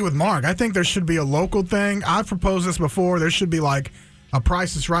 I agree with Mark. I think there should be a local thing. I've proposed this before. There should be like a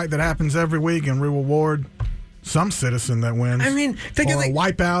Price is Right that happens every week, and we reward some citizen that wins. I mean, think or of a the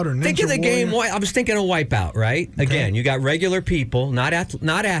Wipeout or Ninja Think of the game. Warrior. I was thinking of Wipeout, right? Again, you got regular people, not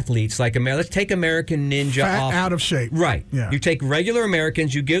athletes like Let's take American Ninja Fat, off. out of shape. Right. Yeah. You take regular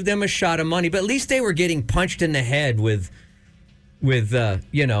Americans, you give them a shot of money, but at least they were getting punched in the head with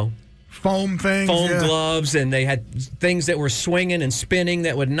Foam things. foam yeah. gloves, and they had things that were swinging and spinning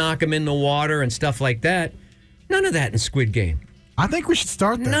that would knock them in the water and stuff like that. None of that in Squid Game. I think we should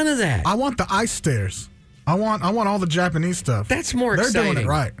start that. None of that. I want the ice stairs. I want all the Japanese stuff. That's more They're exciting. doing it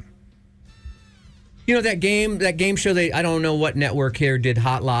right. You know that game show? I don't know what network here did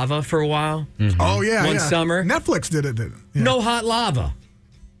Hot Lava for a while. Oh yeah, One yeah. summer. Netflix did it. Yeah. No hot lava.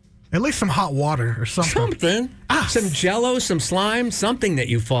 At least some hot water or something. Something. Some jello, some slime, something that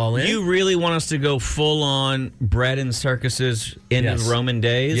you fall in. You really want us to go full on bread and circuses into Yes. the Roman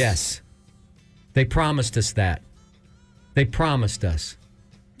days? Yes. They promised us that. They promised us.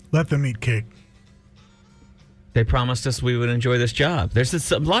 Let them eat cake. They promised us we would enjoy this job.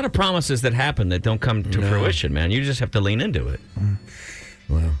 There's a lot of promises that happen that don't come to fruition, man. You just have to lean into it.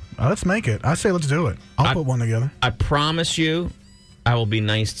 Well, Let's make it. I say let's do it. I'll put one together. I promise you, I will be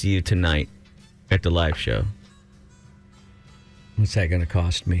nice to you tonight at the live show. what's that going to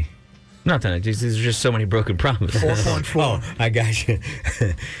cost me? Nothing. These are just so many broken promises. 4.4. Oh, I got you.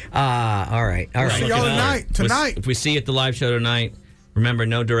 All right. All right. See y'all tonight. Tonight. If we see you at the live show tonight, remember,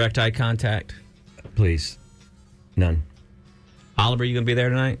 no direct eye contact. Please. None. Oliver, you going to be there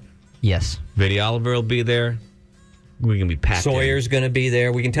tonight? Yes. Vinny Oliver will be there. We're going to be packed in. Sawyer's going to be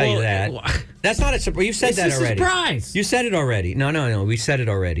there. We can tell you that. That's not a surprise. You said It's that a already. surprise. You said it already. No. We said it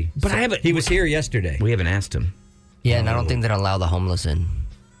already. But I haven't. He was here yesterday. We haven't asked him. Yeah, and I don't think they'd allow the homeless in.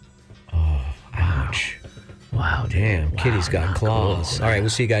 Ouch. Wow, Damn. Kitty's got claws. All right. We'll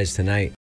see you guys tonight.